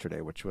watched yesterday,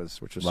 which was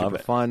super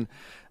fun.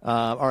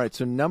 All right,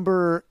 so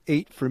number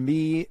 8 for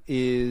me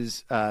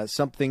is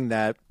something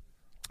that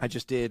I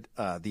just did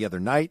the other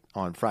night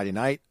on Friday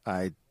night.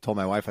 I told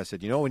my wife, I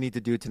said, you know what we need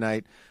to do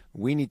tonight?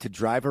 We need to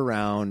drive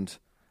around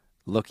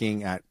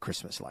looking at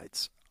Christmas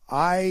lights.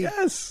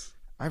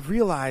 I've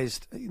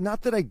realized,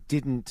 not that I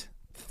didn't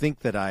think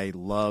that I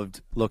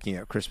loved looking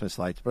at Christmas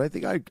lights, but I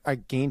think I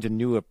gained a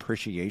new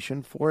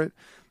appreciation for it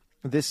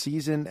this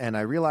season. And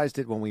I realized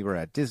it when we were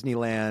at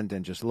Disneyland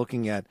and just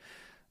looking at,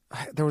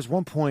 there was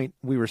one point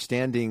we were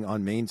standing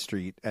on Main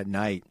Street at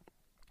night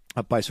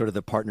up by sort of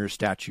the Partners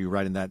statue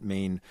right in that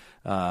main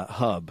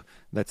hub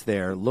that's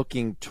there,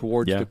 looking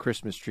towards the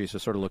Christmas tree, so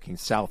sort of looking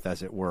south,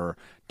 as it were,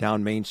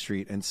 down Main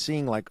Street, and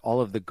seeing like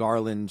all of the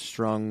garland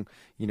strung,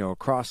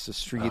 across the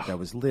street that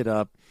was lit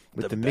up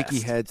with the Mickey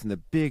heads and the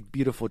big,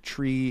 beautiful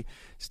tree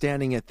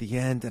standing at the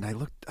end. And I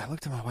looked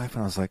at my wife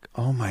and I was like,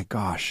 oh my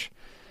gosh,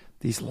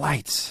 these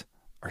lights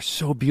are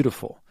so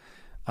beautiful.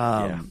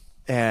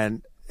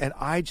 And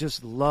I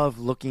just love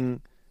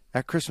looking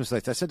at Christmas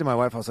lights. I said to my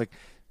wife, I was like,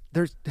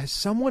 has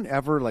someone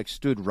ever like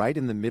stood right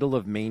in the middle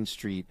of Main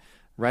Street,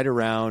 right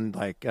around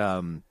like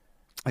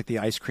the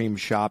ice cream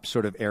shop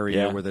sort of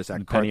area where there's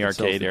that Penny cart that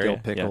sells Arcade the area, dill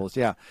pickles,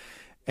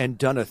 and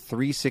done a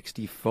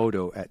 360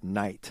 photo at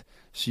night,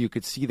 so you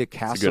could see the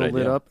castle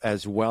lit up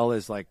as well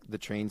as like the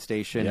train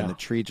station and the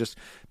tree, just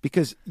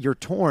because you're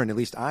torn, at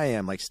least I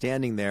am, like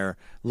standing there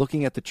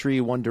looking at the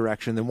tree one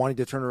direction, then wanting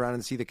to turn around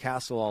and see the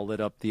castle all lit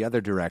up the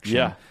other direction.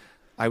 Yeah.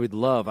 I would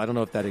love, I don't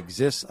know if that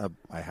exists.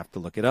 I have to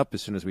look it up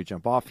as soon as we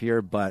jump off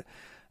here, but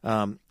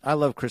I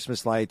love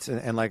Christmas lights.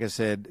 And like I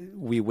said,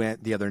 we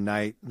went the other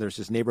night. There's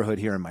this neighborhood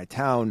here in my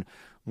town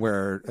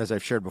where, as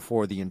I've shared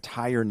before, the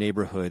entire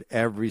neighborhood,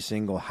 every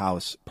single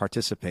house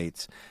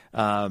participates.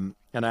 And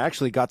I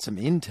actually got some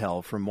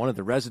intel from one of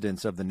the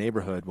residents of the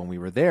neighborhood when we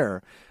were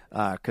there,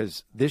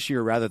 because this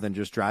year, rather than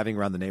just driving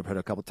around the neighborhood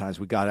a couple times,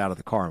 we got out of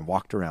the car and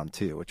walked around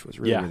too, which was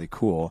really, really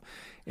cool.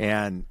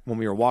 And when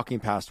we were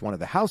walking past one of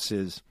the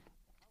houses,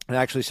 I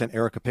actually sent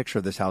Eric a picture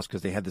of this house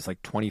because they had this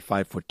like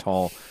 25-foot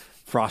tall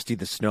Frosty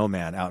the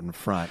Snowman out in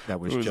front that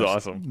was just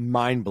awesome,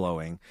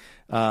 mind-blowing.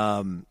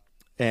 And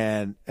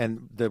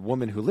the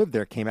woman who lived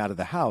there came out of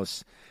the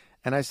house,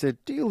 and I said,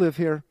 "Do you live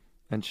here?"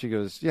 And she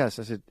goes, "Yes."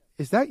 I said,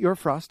 "Is that your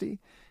Frosty?"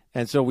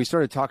 And so we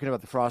started talking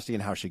about the Frosty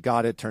and how she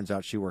got it. Turns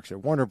out she works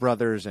at Warner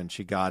Brothers, and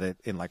she got it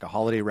in like a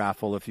holiday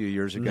raffle a few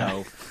years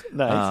ago.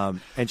 Nice.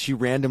 And she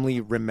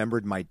randomly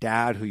remembered my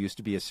dad, who used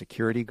to be a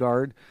security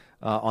guard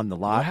on the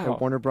lot Wow.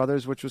 at Warner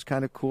Brothers, which was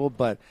kind of cool.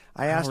 But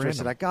I asked her, I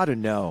said, I got to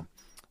know.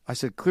 I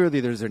said,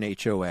 clearly there's an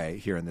HOA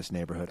here in this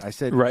neighborhood. I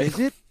said, Right. is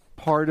it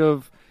part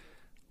of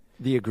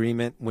the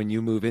agreement when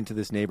you move into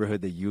this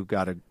neighborhood that you've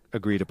got to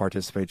agree to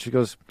participate? She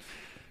goes,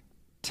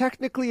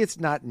 technically it's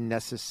not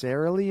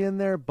necessarily in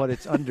there, but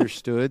it's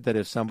understood that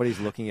if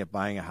somebody's looking at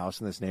buying a house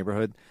in this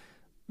neighborhood,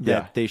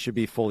 that they should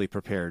be fully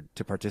prepared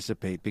to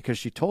participate, because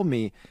she told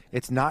me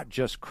it's not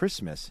just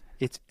Christmas,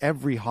 it's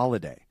every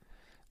holiday.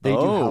 They do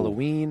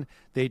Halloween,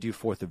 they do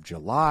 4th of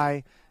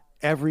July,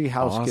 every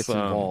house gets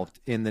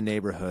involved in the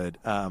neighborhood.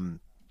 And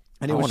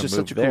it was just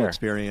such a cool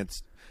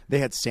experience. They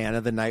had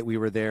Santa the night we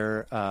were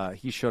there.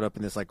 He showed up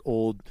in this like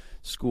old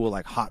school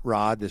like hot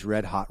rod, this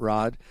red hot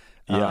rod.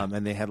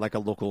 And they had like a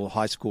local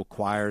high school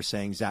choir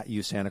saying "Zat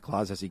you Santa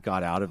Claus" as he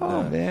got out of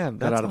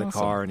the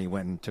car, and he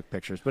went and took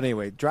pictures. But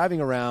anyway,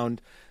 driving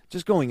around,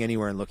 just going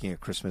anywhere and looking at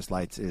Christmas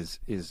lights is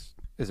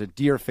a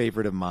dear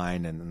favorite of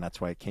mine, and that's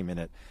why it came in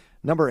at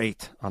number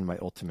 8 on my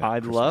ultimate. I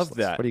Christmas love list.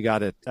 that. What do you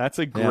got it? That's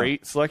a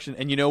great selection.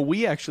 And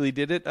we actually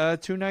did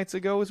it 2 nights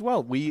ago as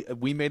well. We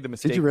made the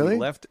mistake. Did you really? We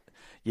left.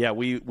 Yeah,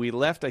 we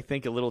left, I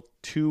think, a little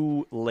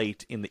too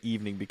late in the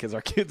evening because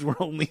our kids were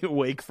only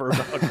awake for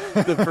about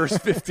the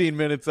first 15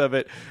 minutes of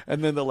it.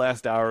 And then the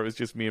last hour, it was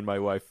just me and my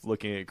wife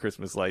looking at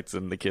Christmas lights,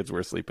 and the kids were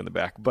asleep in the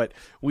back. But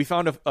we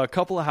found a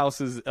couple of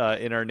houses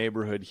in our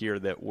neighborhood here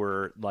that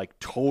were like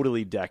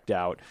totally decked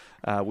out.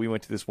 We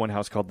went to this one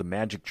house called the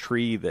Magic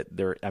Tree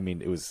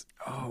it was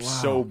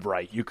so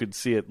bright. You could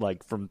see it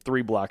like from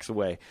 3 blocks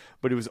away.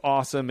 But it was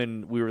awesome,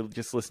 and we were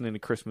just listening to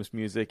Christmas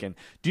music. And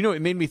do you know,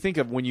 it made me think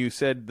of when you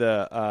said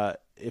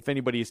if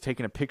anybody has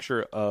taken a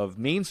picture of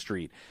Main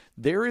Street,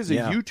 there is a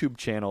YouTube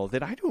channel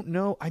that I don't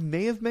know. I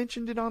may have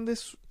mentioned it on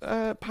this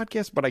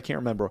podcast, but I can't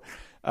remember.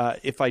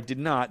 If I did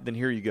not, then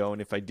here you go.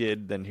 And if I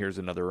did, then here's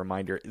another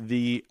reminder.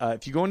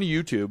 If you go into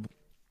YouTube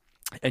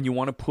and you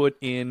want to put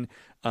in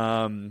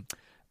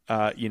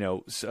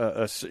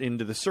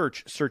into the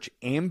search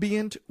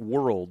Ambient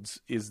Worlds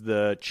is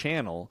the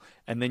channel,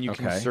 and then you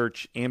can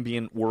search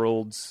Ambient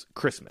Worlds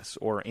Christmas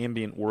or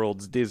Ambient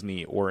Worlds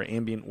Disney or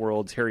Ambient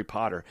Worlds Harry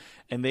Potter,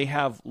 and they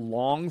have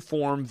long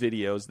form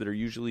videos that are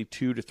usually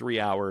 2 to 3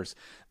 hours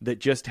that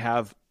just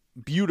have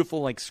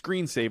beautiful like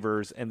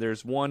screensavers, and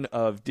there's one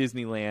of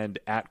Disneyland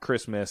at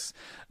Christmas,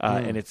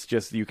 and it's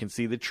just, you can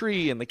see the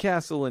tree and the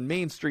castle and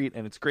Main Street,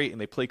 and it's great, and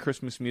they play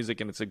Christmas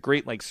music, and it's a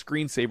great like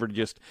screensaver to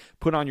just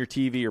put on your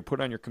TV or put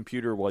on your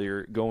computer while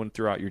you're going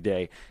throughout your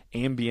day.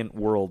 Ambient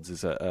Worlds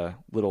is a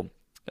little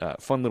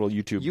fun little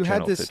YouTube You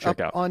channel had this to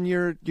check up out. on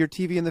your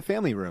TV in the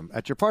family room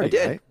at your party, I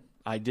did. right?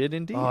 I did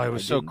indeed. Oh, it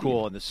was so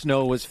cool, and the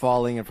snow was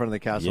falling in front of the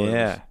castle.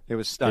 Yeah, it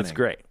was stunning. It's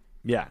great.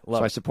 Yeah,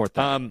 so I support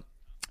that.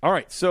 All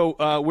right,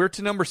 so we're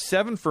to number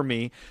 7 for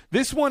me.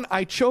 This one,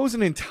 I chose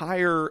an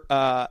entire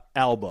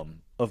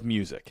album of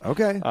music.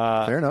 Okay,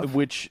 fair enough.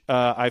 Which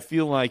I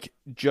feel like,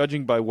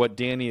 judging by what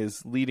Danny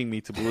is leading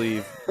me to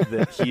believe,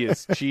 that he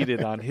has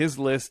cheated on his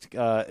list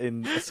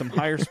in some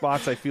higher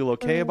spots. I feel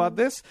okay about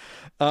this.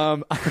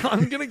 I'm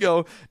going to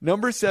go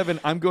number 7.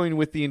 I'm going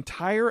with the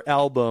entire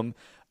album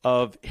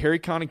of Harry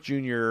Connick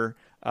Jr.,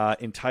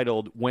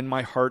 entitled "When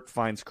My Heart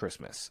Finds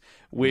Christmas,"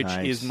 which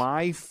is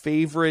my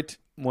favorite,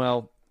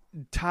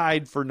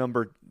 tied for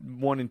number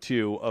 1 and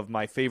 2 of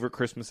my favorite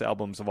Christmas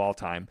albums of all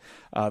time.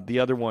 The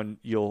other one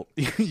you'll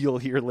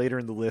hear later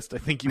in the list. I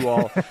think you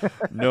all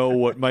know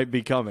what might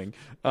be coming.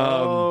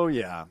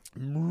 Yeah.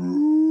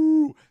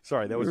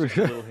 Sorry, that was just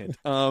a little hint.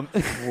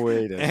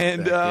 Wait a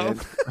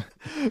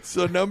second.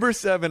 So number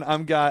 7,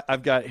 I've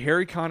got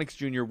Harry Connick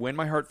Jr., "When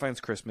My Heart Finds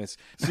Christmas."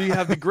 So you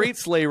have the great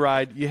sleigh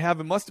ride. You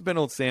have It Must Have Been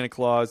Old Santa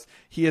Claus.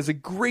 He has a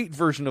great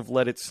version of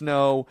Let It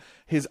Snow.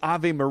 His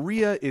Ave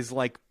Maria is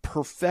like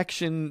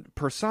perfection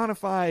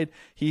personified.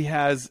 He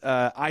has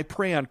I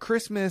Pray on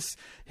Christmas.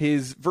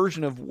 His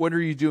version of What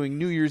Are You Doing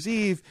New Year's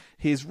Eve.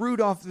 His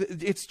Rudolph.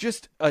 It's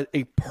just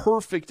a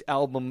perfect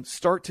album,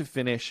 start to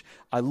finish.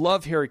 I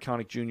love Harry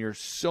Connick Jr.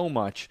 so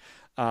much.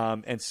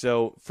 And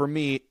so for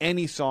me,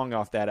 any song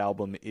off that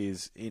album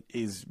is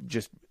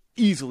just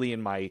easily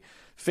in my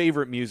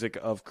favorite music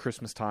of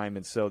Christmas time.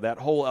 And so that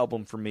whole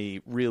album for me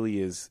really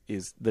is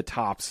the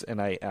tops.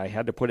 And I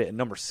had to put it at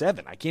number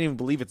 7. I can't even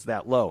believe it's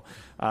that low.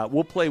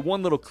 We'll play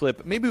one little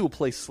clip. Maybe we'll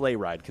play Sleigh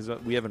Ride, because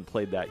we haven't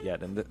played that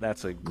yet. And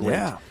that's a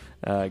great,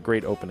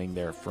 great opening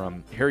there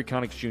from Harry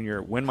Connick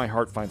Jr., "When My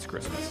Heart Finds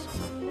Christmas."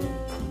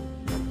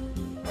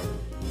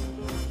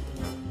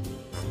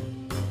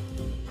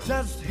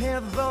 Just hear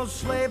those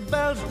sleigh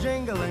bells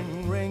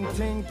jingling, ring,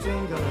 ting,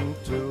 tingling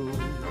too.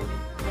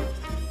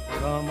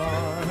 Come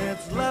on,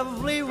 it's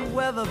lovely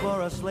weather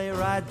for a sleigh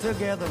ride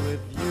together with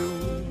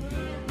you.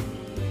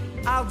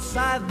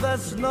 Outside the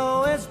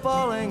snow is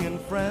falling and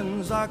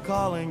friends are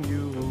calling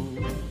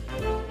you.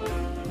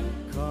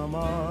 Come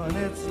on,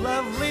 it's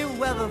lovely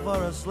weather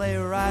for a sleigh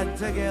ride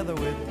together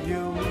with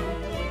you.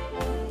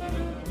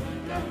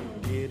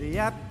 Giddy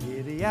up,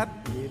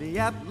 giddy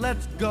up,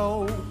 let's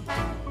go.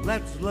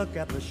 Let's look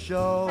at the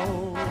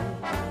show.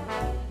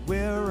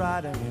 We're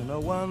riding in a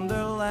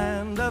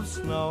wonderland of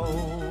snow.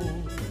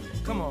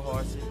 Come on,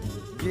 horsey.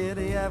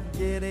 Giddy up,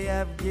 giddy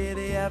up,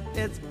 giddy up,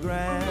 it's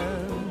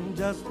grand,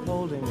 just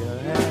holding your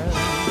hand.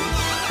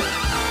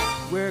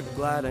 We're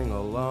gliding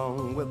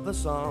along with the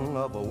song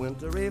of a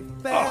wintry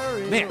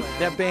fairy. Oh, man,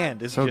 that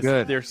band is so just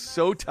good. They're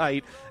so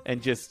tight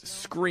and just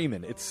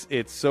screaming.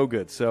 It's so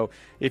good. So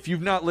if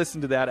you've not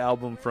listened to that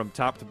album from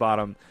top to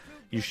bottom,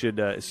 you should,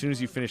 as soon as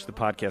you finish the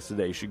podcast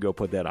today, you should go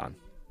put that on.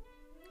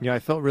 I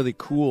felt really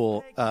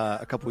cool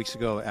a couple weeks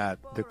ago at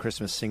the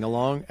Christmas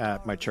sing-along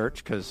at my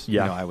church because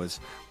I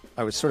was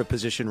sort of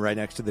positioned right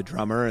next to the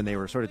drummer, and they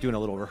were sort of doing a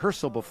little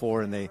rehearsal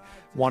before, and they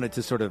wanted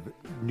to sort of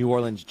New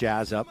Orleans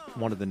jazz up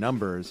one of the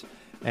numbers.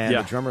 And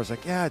the drummer was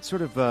like, yeah, it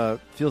sort of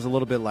feels a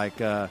little bit like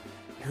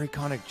Harry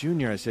Connick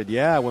Jr. I said,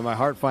 yeah, When My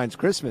Heart Finds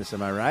Christmas,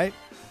 am I right?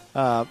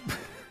 And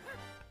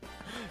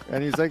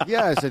he's like,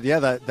 yeah. I said, yeah,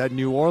 that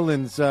New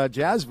Orleans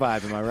jazz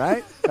vibe, am I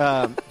right?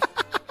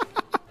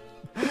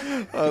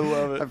 I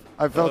love it.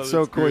 I felt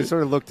so cool. Great. He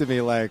sort of looked at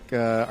me like,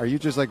 are you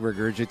just like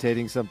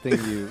regurgitating something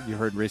you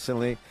heard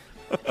recently?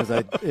 Because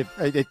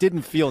it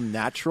didn't feel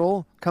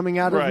natural coming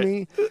out of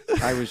me.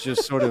 I was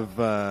just sort of,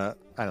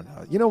 I don't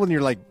know. You know when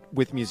you're like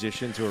with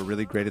musicians who are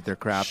really great at their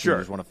craft and you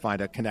just want to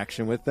find a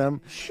connection with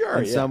them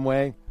in some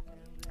way?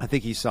 I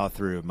think he saw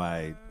through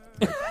my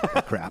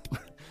crap.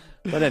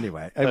 But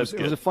anyway, it was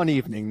a fun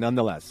evening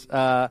nonetheless.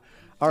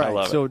 All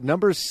right, so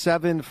number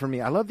 7 for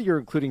me. I love that you're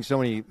including so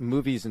many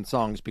movies and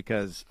songs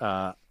because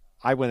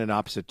I went an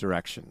opposite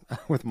direction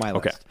with my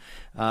list,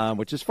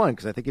 which is fun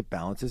because I think it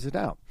balances it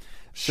out.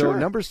 So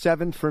number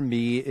 7 for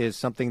me is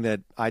something that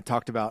I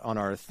talked about on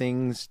our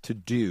things to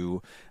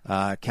do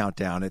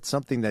countdown. It's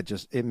something that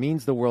it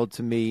means the world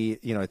to me.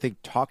 I think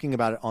talking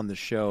about it on the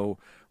show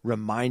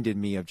reminded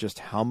me of just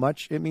how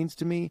much it means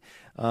to me.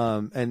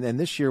 And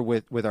this year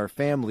with our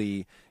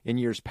family, in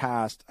years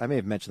past, I may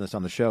have mentioned this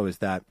on the show, is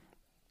that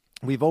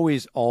we've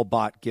always all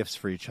bought gifts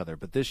for each other.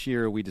 But this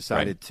year we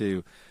decided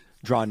to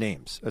draw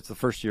names. That's the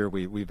first year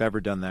we've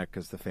ever done that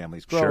because the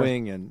family's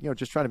growing and,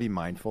 just trying to be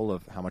mindful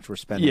of how much we're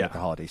spending at the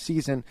holiday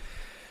season.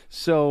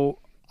 So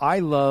I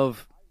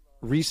love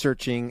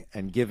researching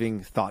and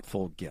giving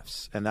thoughtful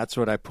gifts. And that's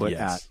what I put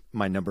at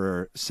my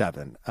number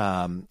 7.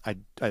 I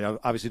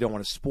obviously don't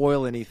want to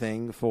spoil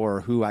anything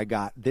for who I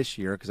got this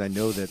year because I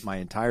know that my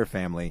entire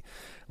family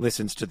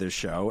listens to this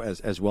show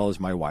as well as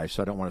my wife.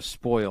 So I don't want to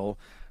spoil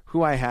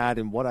who I had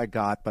and what I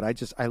got. But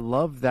I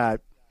love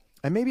that.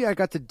 And maybe I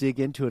got to dig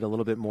into it a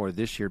little bit more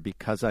this year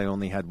because I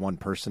only had one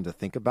person to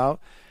think about.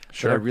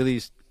 Sure. I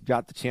really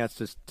got the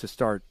chance to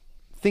start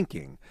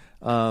thinking.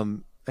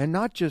 And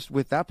not just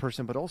with that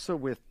person, but also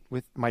with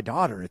my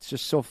daughter. It's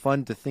just so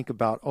fun to think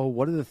about,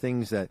 what are the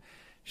things that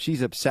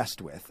she's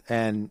obsessed with?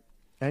 And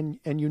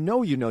you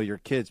know your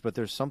kids, but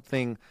there's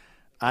something,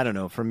 I don't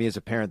know, for me as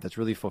a parent that's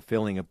really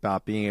fulfilling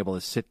about being able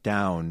to sit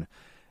down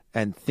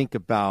and think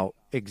about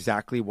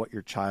exactly what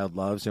your child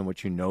loves and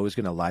what you know is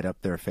going to light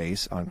up their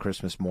face on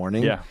Christmas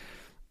morning. Yeah.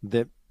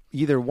 That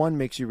either one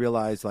makes you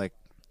realize like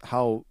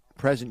how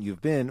present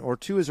you've been, or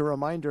two is a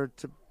reminder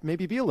to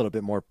maybe be a little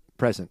bit more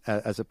present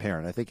as a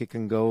parent. I think it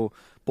can go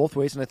both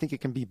ways, and I think it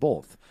can be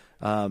both.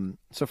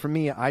 So for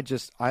me,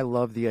 I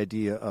love the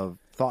idea of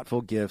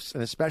thoughtful gifts,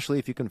 and especially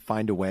if you can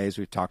find a way, as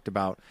we've talked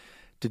about,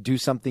 to do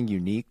something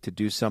unique, to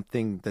do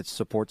something that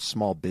supports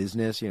small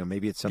business.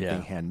 Maybe it's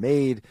something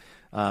handmade,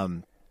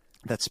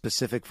 that's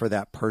specific for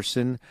that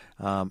person.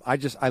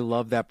 I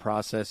love that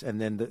process.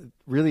 And then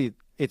really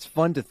it's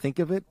fun to think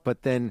of it,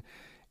 but then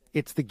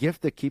it's the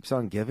gift that keeps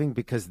on giving,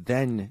 because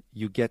then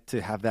you get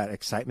to have that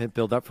excitement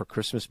build up for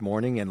Christmas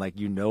morning. And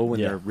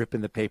when they're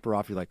ripping the paper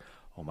off, you're like,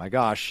 oh my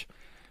gosh,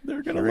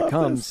 they're gonna here it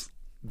comes.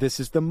 This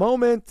is the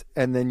moment.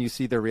 And then you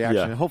see their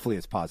reaction, and hopefully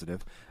it's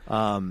positive.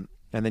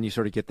 And then you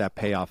sort of get that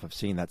payoff of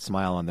seeing that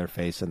smile on their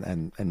face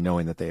and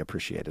knowing that they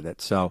appreciated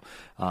it. So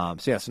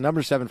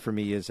number 7 for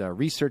me is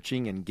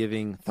researching and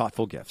giving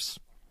thoughtful gifts.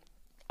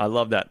 I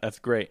love that. That's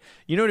great.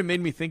 You know what it made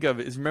me think of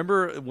is,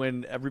 remember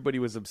when everybody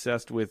was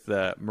obsessed with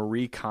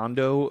Marie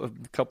Kondo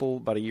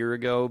about a year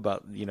ago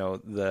about,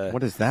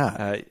 what is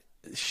that?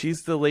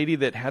 She's the lady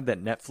that had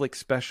that Netflix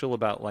special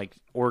about like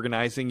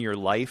organizing your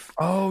life.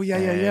 Oh,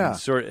 yeah.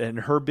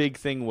 And her big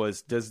thing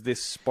was, does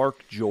this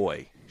spark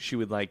joy? She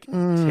would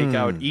take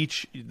out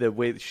the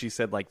way she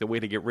said, the way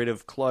to get rid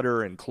of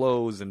clutter and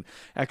clothes and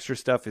extra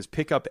stuff is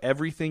pick up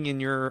everything in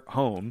your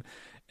home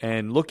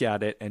and look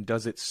at it, and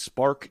does it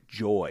spark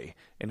joy?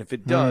 And if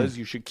it does,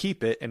 you should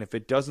keep it. And if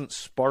it doesn't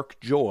spark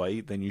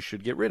joy, then you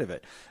should get rid of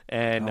it.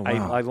 And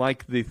I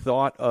like the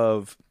thought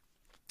of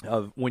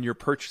when you're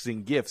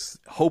purchasing gifts,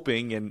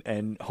 hoping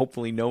and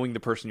hopefully knowing the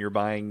person you're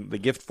buying the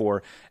gift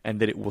for, and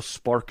that it will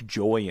spark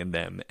joy in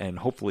them, and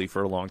hopefully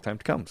for a long time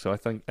to come. So I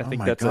think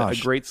that's a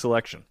great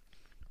selection.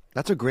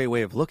 That's a great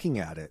way of looking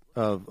at it,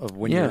 of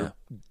when you're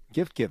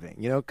gift giving,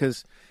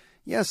 because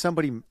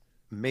somebody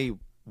may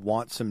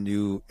want some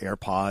new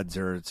AirPods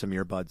or some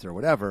earbuds or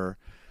whatever,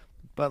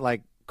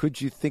 but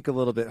could you think a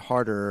little bit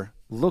harder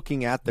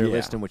looking at their Yeah.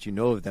 list and what you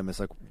know of them is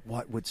like,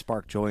 what would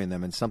spark joy in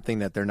them, and something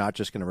that they're not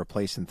just going to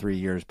replace in 3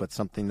 years, but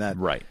something that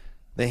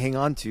they hang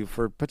on to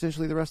for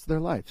potentially the rest of their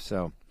life.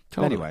 So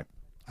anyway,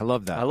 I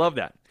love that. I love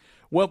that.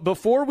 Well,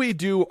 before we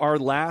do our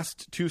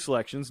last two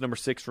selections, number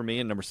 6 for me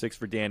and number 6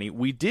 for Danny,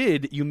 we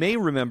did, you may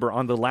remember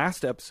on the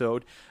last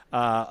episode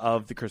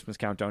of the Christmas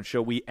Countdown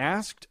Show, we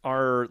asked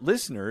our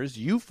listeners,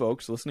 you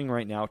folks listening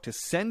right now, to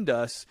send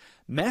us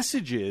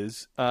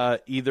messages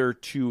either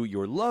to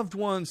your loved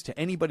ones, to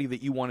anybody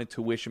that you wanted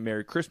to wish a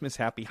Merry Christmas,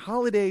 Happy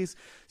Holidays.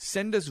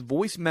 Send us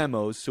voice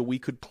memos so we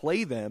could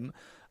play them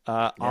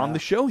on the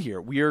show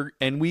here.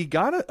 We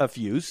got a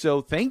few,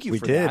 so thank you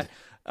for that.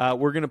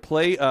 We're going to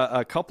play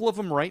a couple of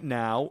them right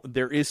now.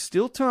 There is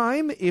still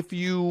time if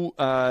you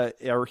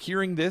are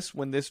hearing this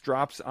when this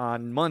drops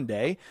on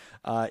Monday.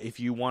 If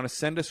you want to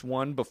send us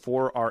one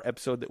before our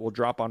episode that will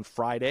drop on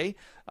Friday,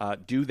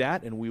 do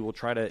that, and we will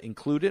try to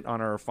include it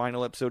on our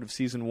final episode of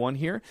Season 1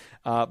 here.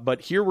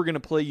 But here we're going to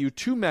play you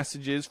two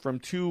messages from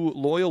two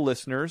loyal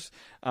listeners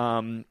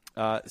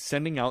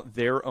sending out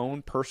their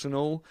own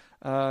personal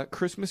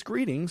Christmas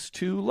greetings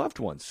to loved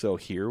ones. So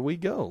here we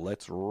go.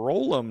 Let's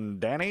roll them,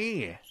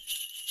 Danny.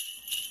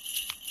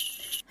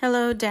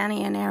 Hello,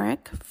 Danny and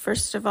Eric.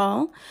 First of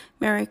all,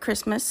 Merry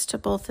Christmas to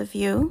both of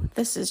you.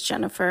 This is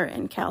Jennifer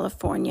in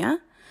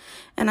California.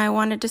 And I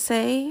wanted to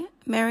say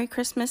Merry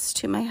Christmas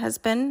to my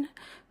husband,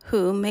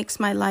 who makes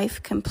my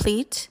life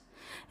complete.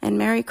 And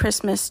Merry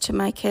Christmas to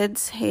my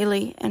kids,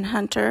 Haley and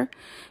Hunter.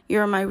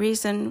 You're my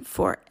reason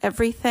for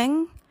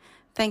everything.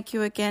 Thank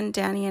you again,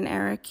 Danny and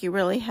Eric. You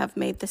really have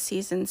made the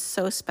season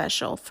so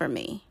special for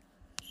me.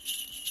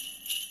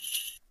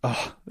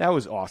 Oh, that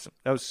was awesome.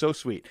 That was so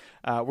sweet.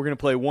 We're going to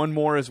play one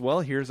more as well.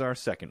 Here's our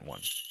second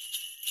one.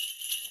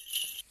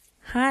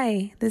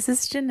 Hi, this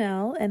is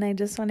Janelle, and I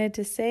just wanted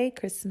to say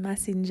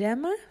Christmas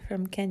Njema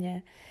from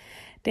Kenya.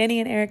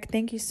 Danny and Eric,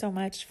 thank you so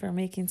much for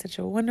making such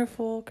a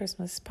wonderful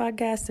Christmas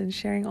podcast and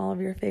sharing all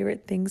of your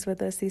favorite things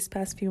with us these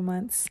past few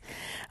months.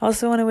 I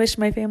also want to wish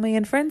my family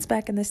and friends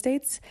back in the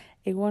States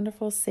a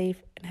wonderful,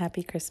 safe, and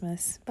happy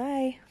Christmas.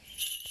 Bye.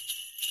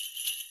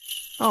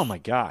 Oh my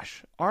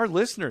gosh. Our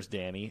listeners,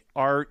 Danny,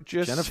 are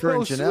just Jennifer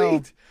and so Janelle.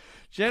 sweet.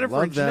 Jennifer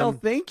Love and Janelle, them.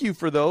 thank you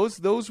for those.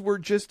 Those were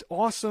just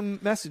awesome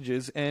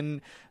messages,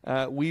 and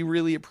we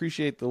really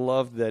appreciate the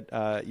love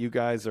that you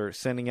guys are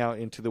sending out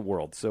into the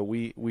world. So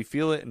we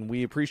feel it, and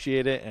we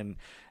appreciate it,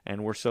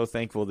 and we're so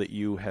thankful that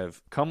you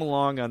have come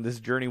along on this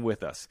journey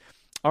with us.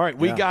 All right,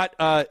 we got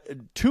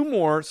two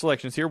more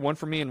selections here, one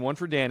for me and one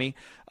for Danny.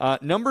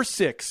 Number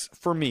 6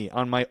 for me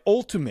on my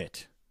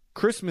ultimate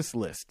Christmas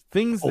list,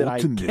 things that I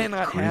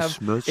cannot have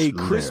a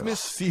Christmas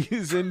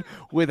season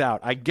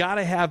without. I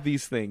gotta have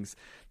these things.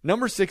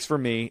 Number 6 for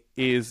me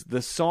is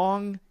the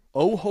song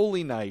 "Oh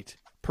Holy Night,"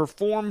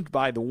 performed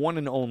by the one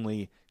and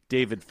only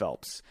David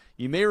Phelps.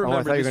 You may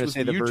remember this was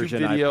the YouTube version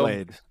video I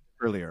played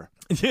earlier.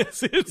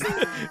 Yes, it's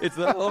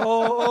the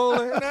 "Oh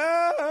Holy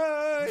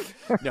Night."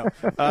 No,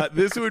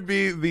 this would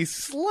be the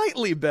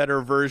slightly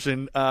better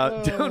version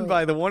done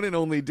by the one and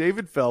only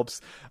David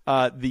Phelps.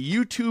 The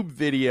YouTube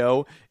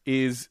video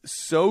is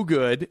so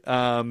good.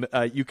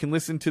 You can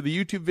listen to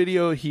the YouTube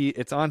video.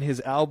 It's on his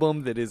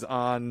album that is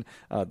on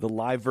the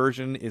live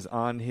version is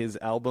on his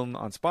album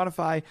on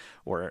Spotify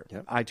or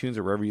iTunes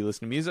or wherever you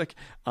listen to music.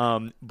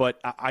 But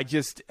I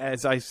just,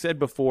 as I said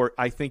before,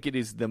 I think it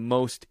is the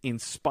most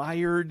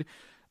inspired,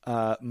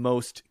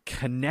 most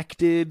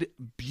connected,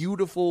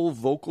 beautiful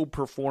vocal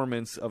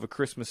performance of a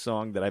Christmas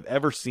song that I've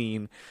ever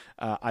seen.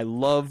 I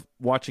love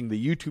watching the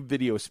YouTube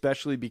video,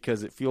 especially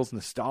because it feels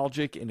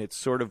nostalgic in its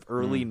sort of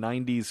early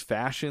 90s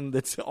fashion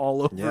that's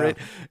all over it.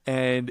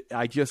 And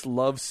I just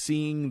love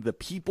seeing the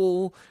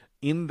people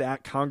in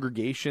that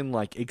congregation,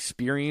 like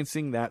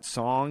experiencing that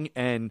song,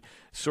 and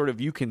sort of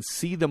you can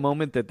see the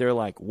moment that they're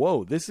like,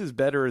 whoa, this is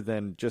better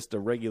than just a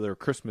regular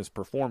Christmas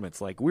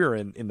performance. Like we're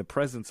in the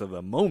presence of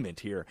a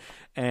moment here.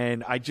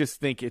 And I just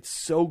think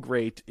it's so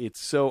great.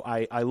 It's so,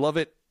 I love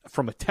it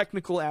from a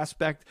technical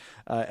aspect,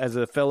 as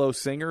a fellow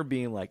singer,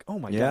 being like, oh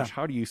my gosh,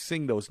 how do you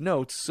sing those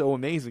notes so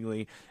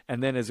amazingly?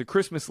 And then as a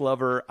Christmas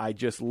lover, I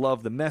just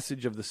love the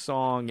message of the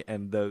song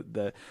and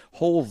the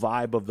whole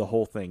vibe of the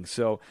whole thing.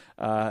 So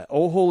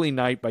Oh Holy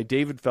Night by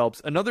David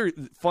Phelps. Another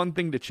fun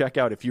thing to check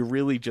out if you're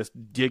really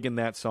just digging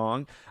that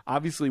song.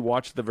 Obviously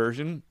watch the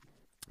version,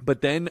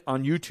 but then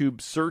on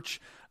YouTube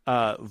search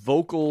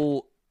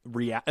vocal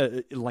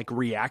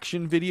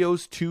reaction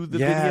videos to the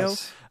video.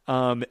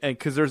 And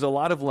because there's a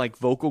lot of like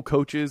vocal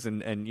coaches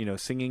and you know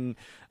singing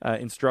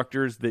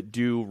instructors that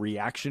do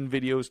reaction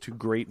videos to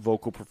great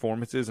vocal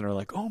performances and are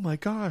like, oh my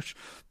gosh,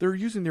 they're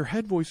using their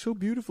head voice so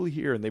beautifully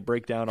here, and they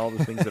break down all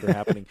the things that are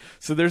happening.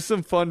 So there's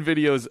some fun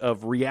videos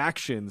of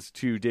reactions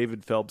to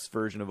David Phelps'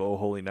 version of Oh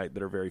Holy Night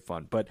that are very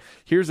fun. But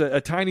here's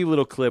a tiny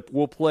little clip.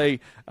 We'll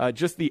play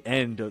just the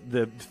end,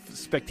 the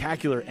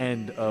spectacular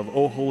end of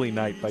Oh Holy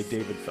Night by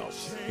David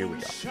Phelps. Here we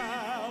go.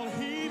 Shall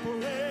he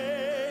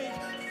break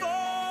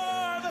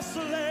for the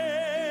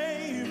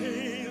slave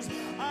is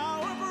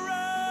our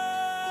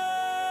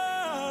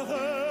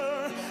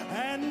brother,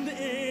 and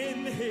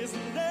in his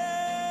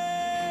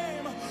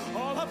name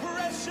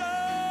oppression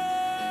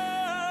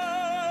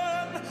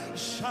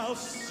shall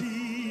cease.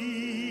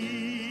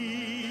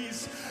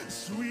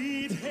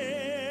 Sweet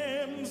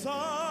hymns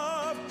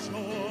of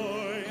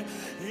joy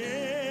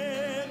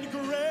in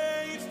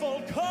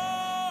grateful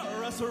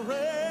chorus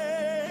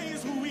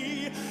raise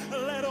we,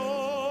 let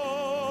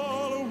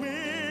all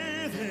within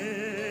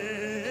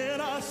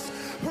us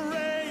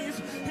praise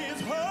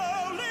his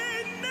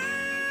holy name.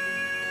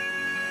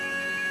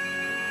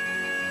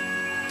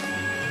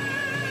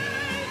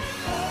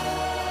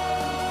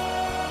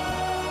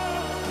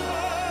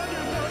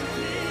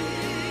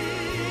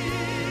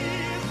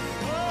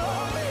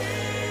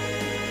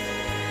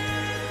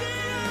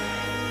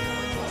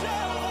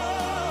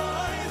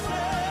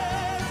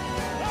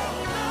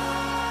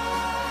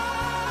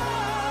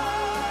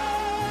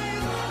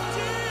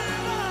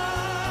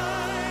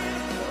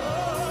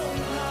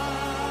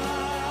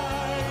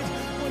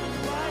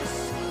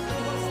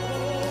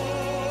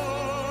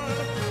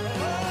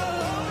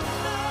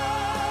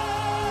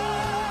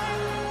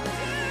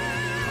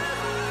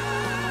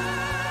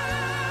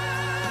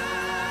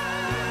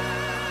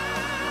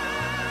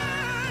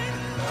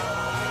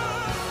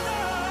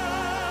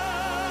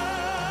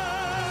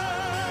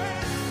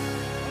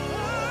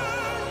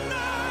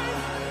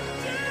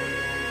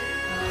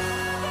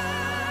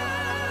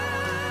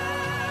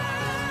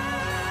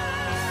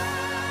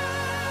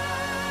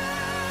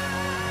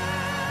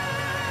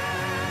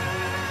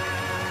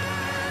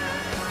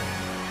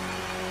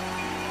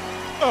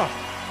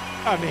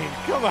 I mean,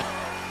 come on.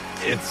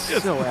 It's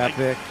just so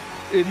epic.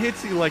 It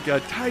hits you like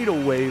a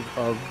tidal wave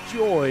of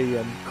joy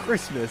and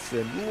Christmas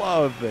and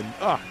love, and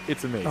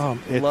it's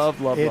amazing. Love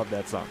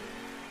that song.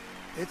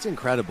 It's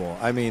incredible.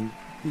 I mean,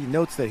 the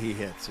notes that he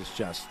hits is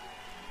just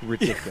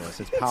ridiculous.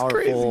 It's It's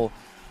powerful.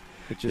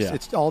 crazy.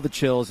 It's all the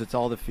chills. It's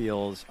all the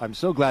feels. I'm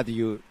so glad that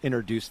you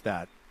introduced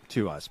that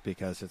to us,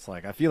 because it's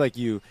like, I feel like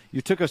you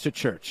took us to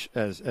church,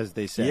 as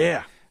they say.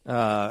 Yeah.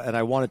 And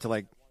I wanted to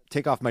like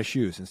take off my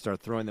shoes and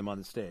start throwing them on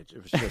the stage.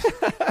 It was just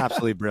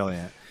absolutely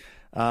brilliant.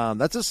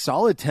 That's a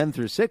solid 10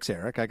 through 6,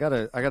 Eric. I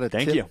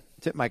gotta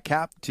tip my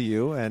cap to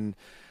you. And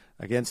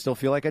again, still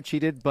feel like I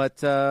cheated, but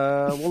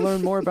we'll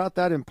learn more about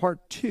that in part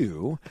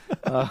 2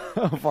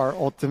 of our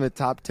ultimate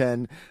top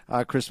 10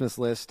 Christmas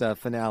list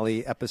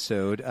finale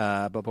episode.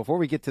 But before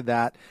we get to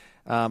that,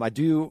 I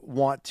do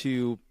want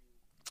to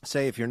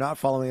say, if you're not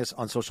following us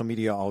on social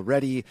media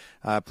already,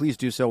 please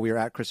do so. We are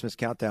at Christmas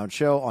Countdown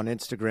Show on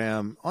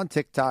Instagram, on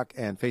TikTok,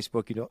 and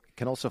Facebook. You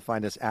can also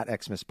find us at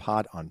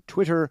XmasPod on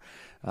Twitter.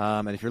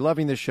 And if you're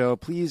loving the show,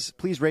 please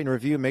rate and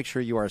review. Make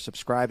sure you are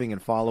subscribing and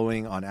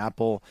following on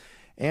Apple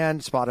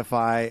and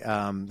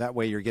Spotify. That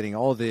way you're getting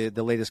all the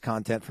latest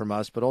content from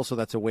us, but also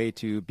that's a way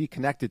to be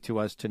connected to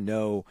us, to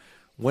know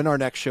when our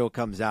next show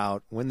comes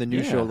out, when the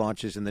new show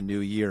launches in the new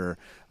year.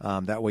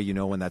 That way you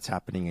know when that's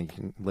happening, and you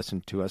can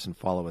listen to us and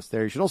follow us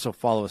there. You should also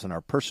follow us on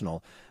our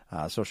personal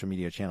social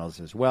media channels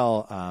as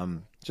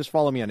well. Just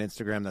follow me on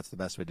Instagram. That's the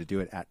best way to do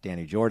it, at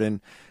Danny Jordan.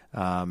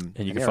 And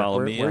you can Eric, follow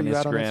me where on are you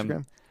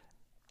Instagram,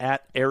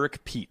 at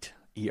Eric Pete,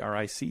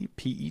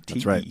 EricPete.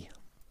 That's right.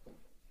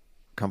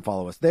 Come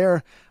follow us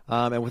there.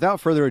 And without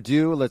further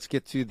ado, let's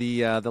get to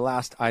the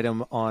last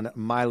item on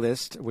my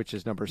list, which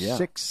is number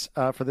 6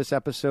 for this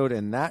episode,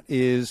 and that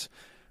is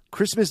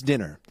Christmas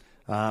dinner.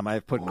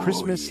 I've put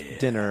Christmas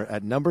dinner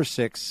at number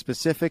 6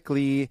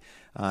 specifically,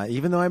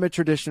 even though I'm a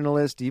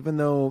traditionalist, even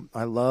though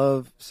I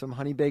love some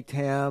honey-baked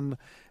ham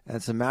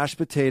and some mashed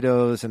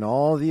potatoes and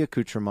all the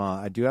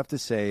accoutrement, I do have to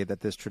say that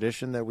this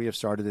tradition that we have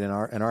started in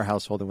our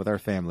household and with our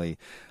family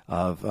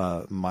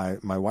of my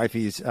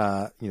wifey's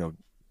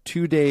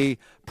 2-day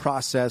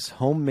process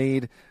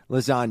homemade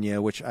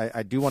lasagna, which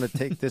I do want to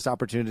take this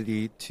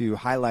opportunity to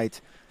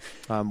highlight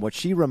what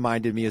she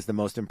reminded me is the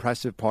most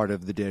impressive part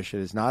of the dish. It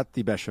is not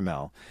the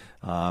bechamel.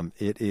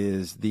 It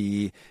is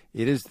the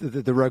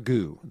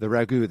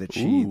ragu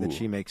that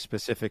she makes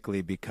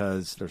specifically,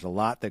 because there's a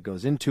lot that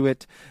goes into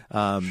it.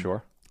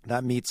 Sure.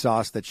 That meat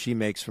sauce that she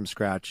makes from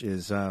scratch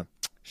is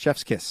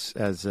chef's kiss,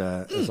 as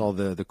all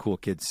the cool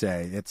kids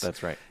say.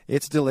 That's right.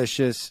 It's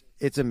delicious.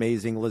 It's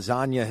amazing.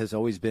 Lasagna has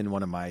always been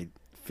one of my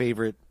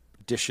favorite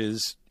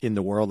dishes in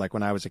the world. Like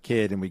when I was a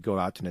kid and we'd go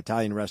out to an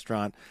Italian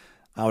restaurant,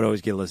 I would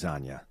always get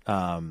lasagna.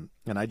 And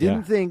I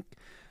didn't think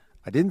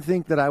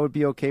that I would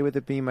be okay with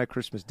it being my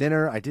Christmas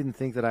dinner. I didn't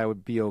think that I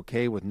would be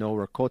okay with no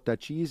ricotta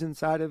cheese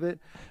inside of it.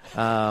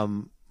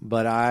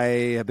 But I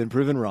have been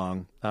proven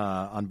wrong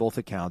on both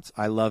accounts.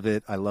 I love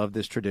it. I love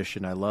this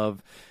tradition. I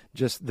love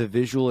just the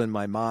visual in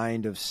my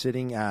mind of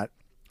sitting at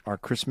our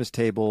Christmas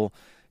table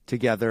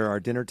together,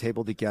 our dinner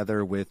table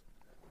together with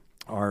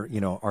our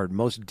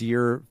most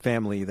dear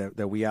family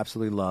that we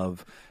absolutely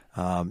love.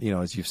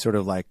 As you've sort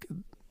of like,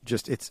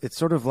 just it's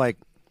sort of like,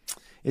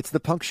 it's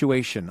the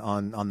punctuation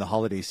on the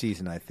holiday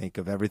season, I think,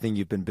 of everything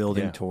you've been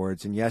building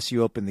towards. And yes,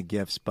 you open the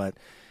gifts, but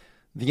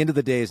the end of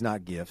the day is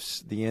not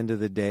gifts. The end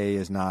of the day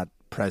is not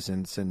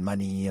presents and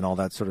money and all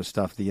that sort of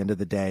stuff. The end of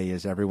the day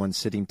is everyone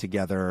sitting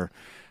together,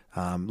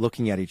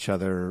 looking at each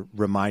other,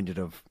 reminded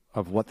of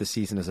what the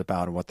season is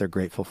about and what they're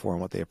grateful for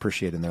and what they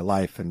appreciate in their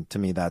life. And to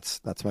me,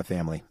 that's my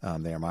family.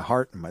 They are my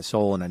heart and my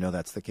soul, and I know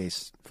that's the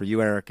case for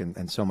you, Eric,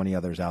 and so many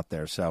others out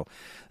there. So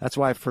that's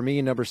why for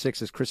me, number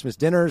 6 is Christmas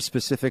dinner,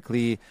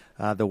 specifically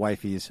the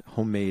wifey's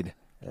homemade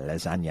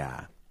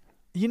lasagna.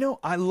 You know,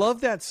 I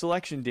love that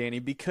selection, Danny,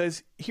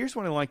 because here's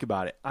what I like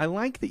about it. I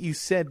like that you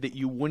said that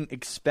you wouldn't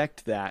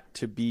expect that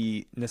to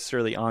be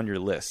necessarily on your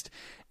list.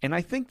 And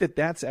I think that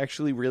that's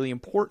actually really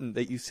important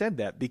that you said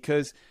that,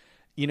 because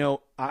you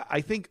know, I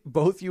think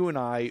both you and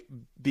I,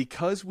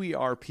 because we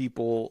are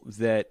people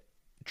that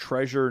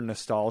treasure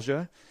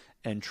nostalgia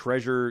and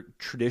treasure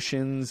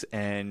traditions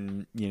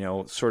and, you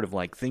know, sort of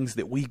like things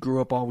that we grew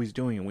up always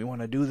doing, and we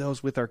want to do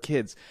those with our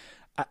kids.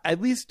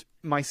 At least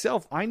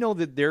myself, I know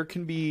that there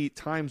can be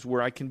times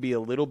where I can be a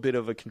little bit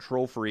of a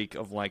control freak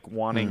of like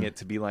wanting it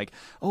to be like,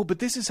 oh, but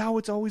this is how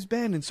it's always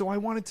been, and so I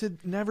want it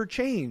to never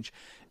change.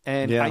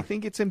 And I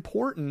think it's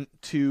important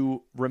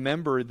to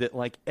remember that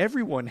like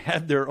everyone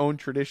had their own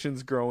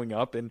traditions growing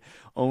up and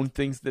own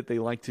things that they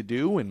like to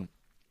do.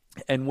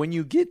 And when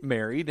you get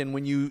married and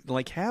when you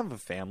like have a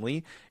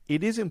family,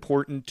 it is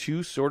important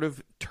to sort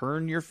of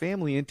turn your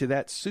family into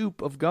that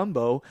soup of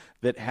gumbo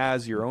that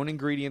has your own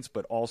ingredients,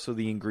 but also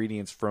the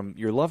ingredients from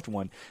your loved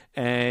one.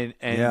 And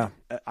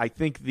I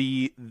think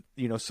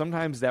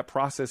sometimes that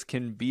process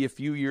can be a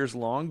few years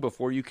long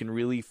before you can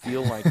really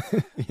feel like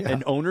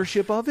an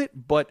ownership of it.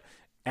 But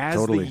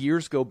as the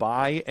years go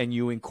by and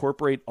you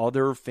incorporate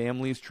other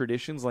families'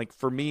 traditions, like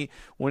for me,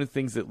 one of the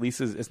things that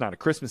Lisa's, it's not a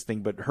Christmas thing,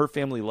 but her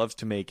family loves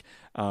to make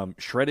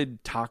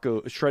shredded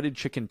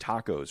chicken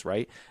tacos,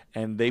 right?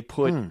 And they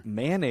put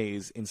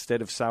mayonnaise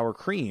instead of sour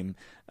cream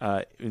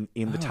in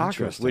the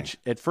tacos, which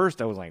at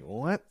first I was like,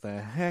 what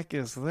the heck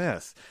is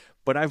this?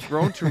 But I've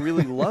grown to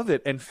really love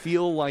it and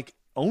feel like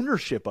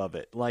ownership of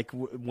it. Like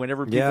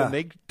whenever people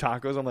make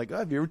tacos, I'm like, oh,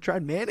 have you ever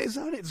tried mayonnaise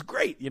on it? It's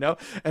great, you know?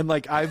 And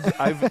like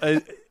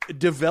I've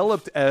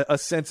developed a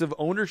sense of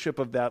ownership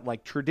of that,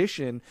 like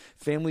tradition,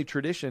 family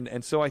tradition.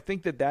 And so I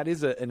think that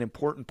is an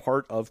important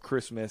part of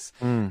Christmas,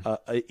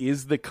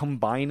 is the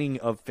combining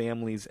of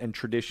families and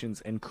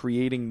traditions and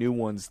creating new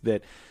ones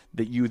that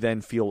you then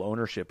feel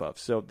ownership of.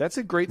 So that's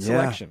a great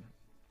selection.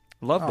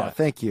 Love that.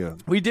 Thank you.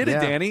 We did it,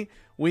 Danny.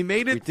 We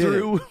made it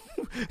through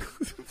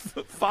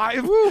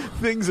 5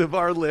 things of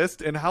our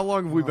list. And how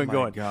long have we been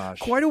going? Gosh.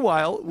 Quite a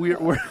while.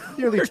 We're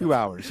nearly 2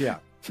 hours. Yeah.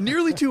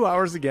 Nearly 2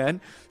 hours again.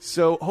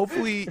 So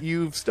hopefully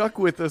you've stuck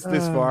with us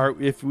this far.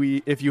 If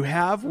you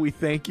have, we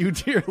thank you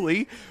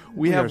dearly.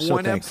 We have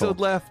one episode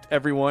left,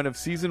 everyone, of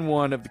season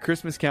 1 of the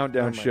Christmas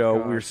Countdown Show.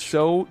 Gosh. We're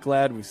so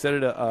glad. We've said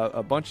it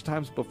a bunch of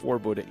times before,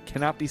 but it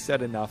cannot be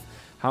said enough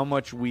how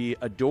much we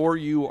adore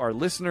you, our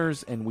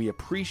listeners, and we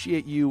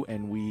appreciate you,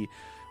 and we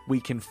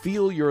can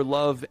feel your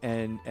love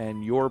and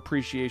your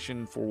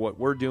appreciation for what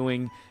we're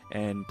doing.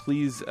 And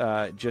please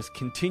just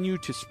continue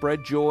to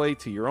spread joy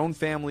to your own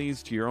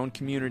families, to your own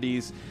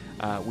communities.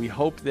 We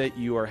hope that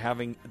you are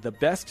having the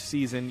best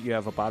season. You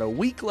have about a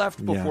week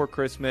left before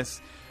Christmas.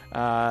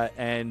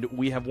 And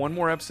we have one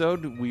more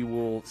episode. We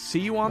will see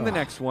you on the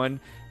next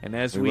one. And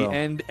as we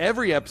end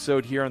every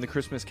episode here on the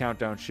Christmas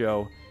Countdown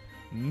Show,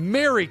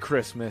 Merry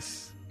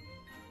Christmas.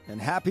 And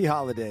happy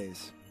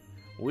holidays.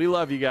 We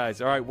love you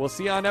guys. All right, we'll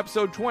see you on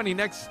episode 20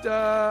 next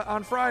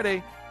on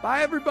Friday.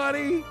 Bye,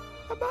 everybody.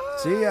 Bye-bye.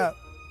 See ya.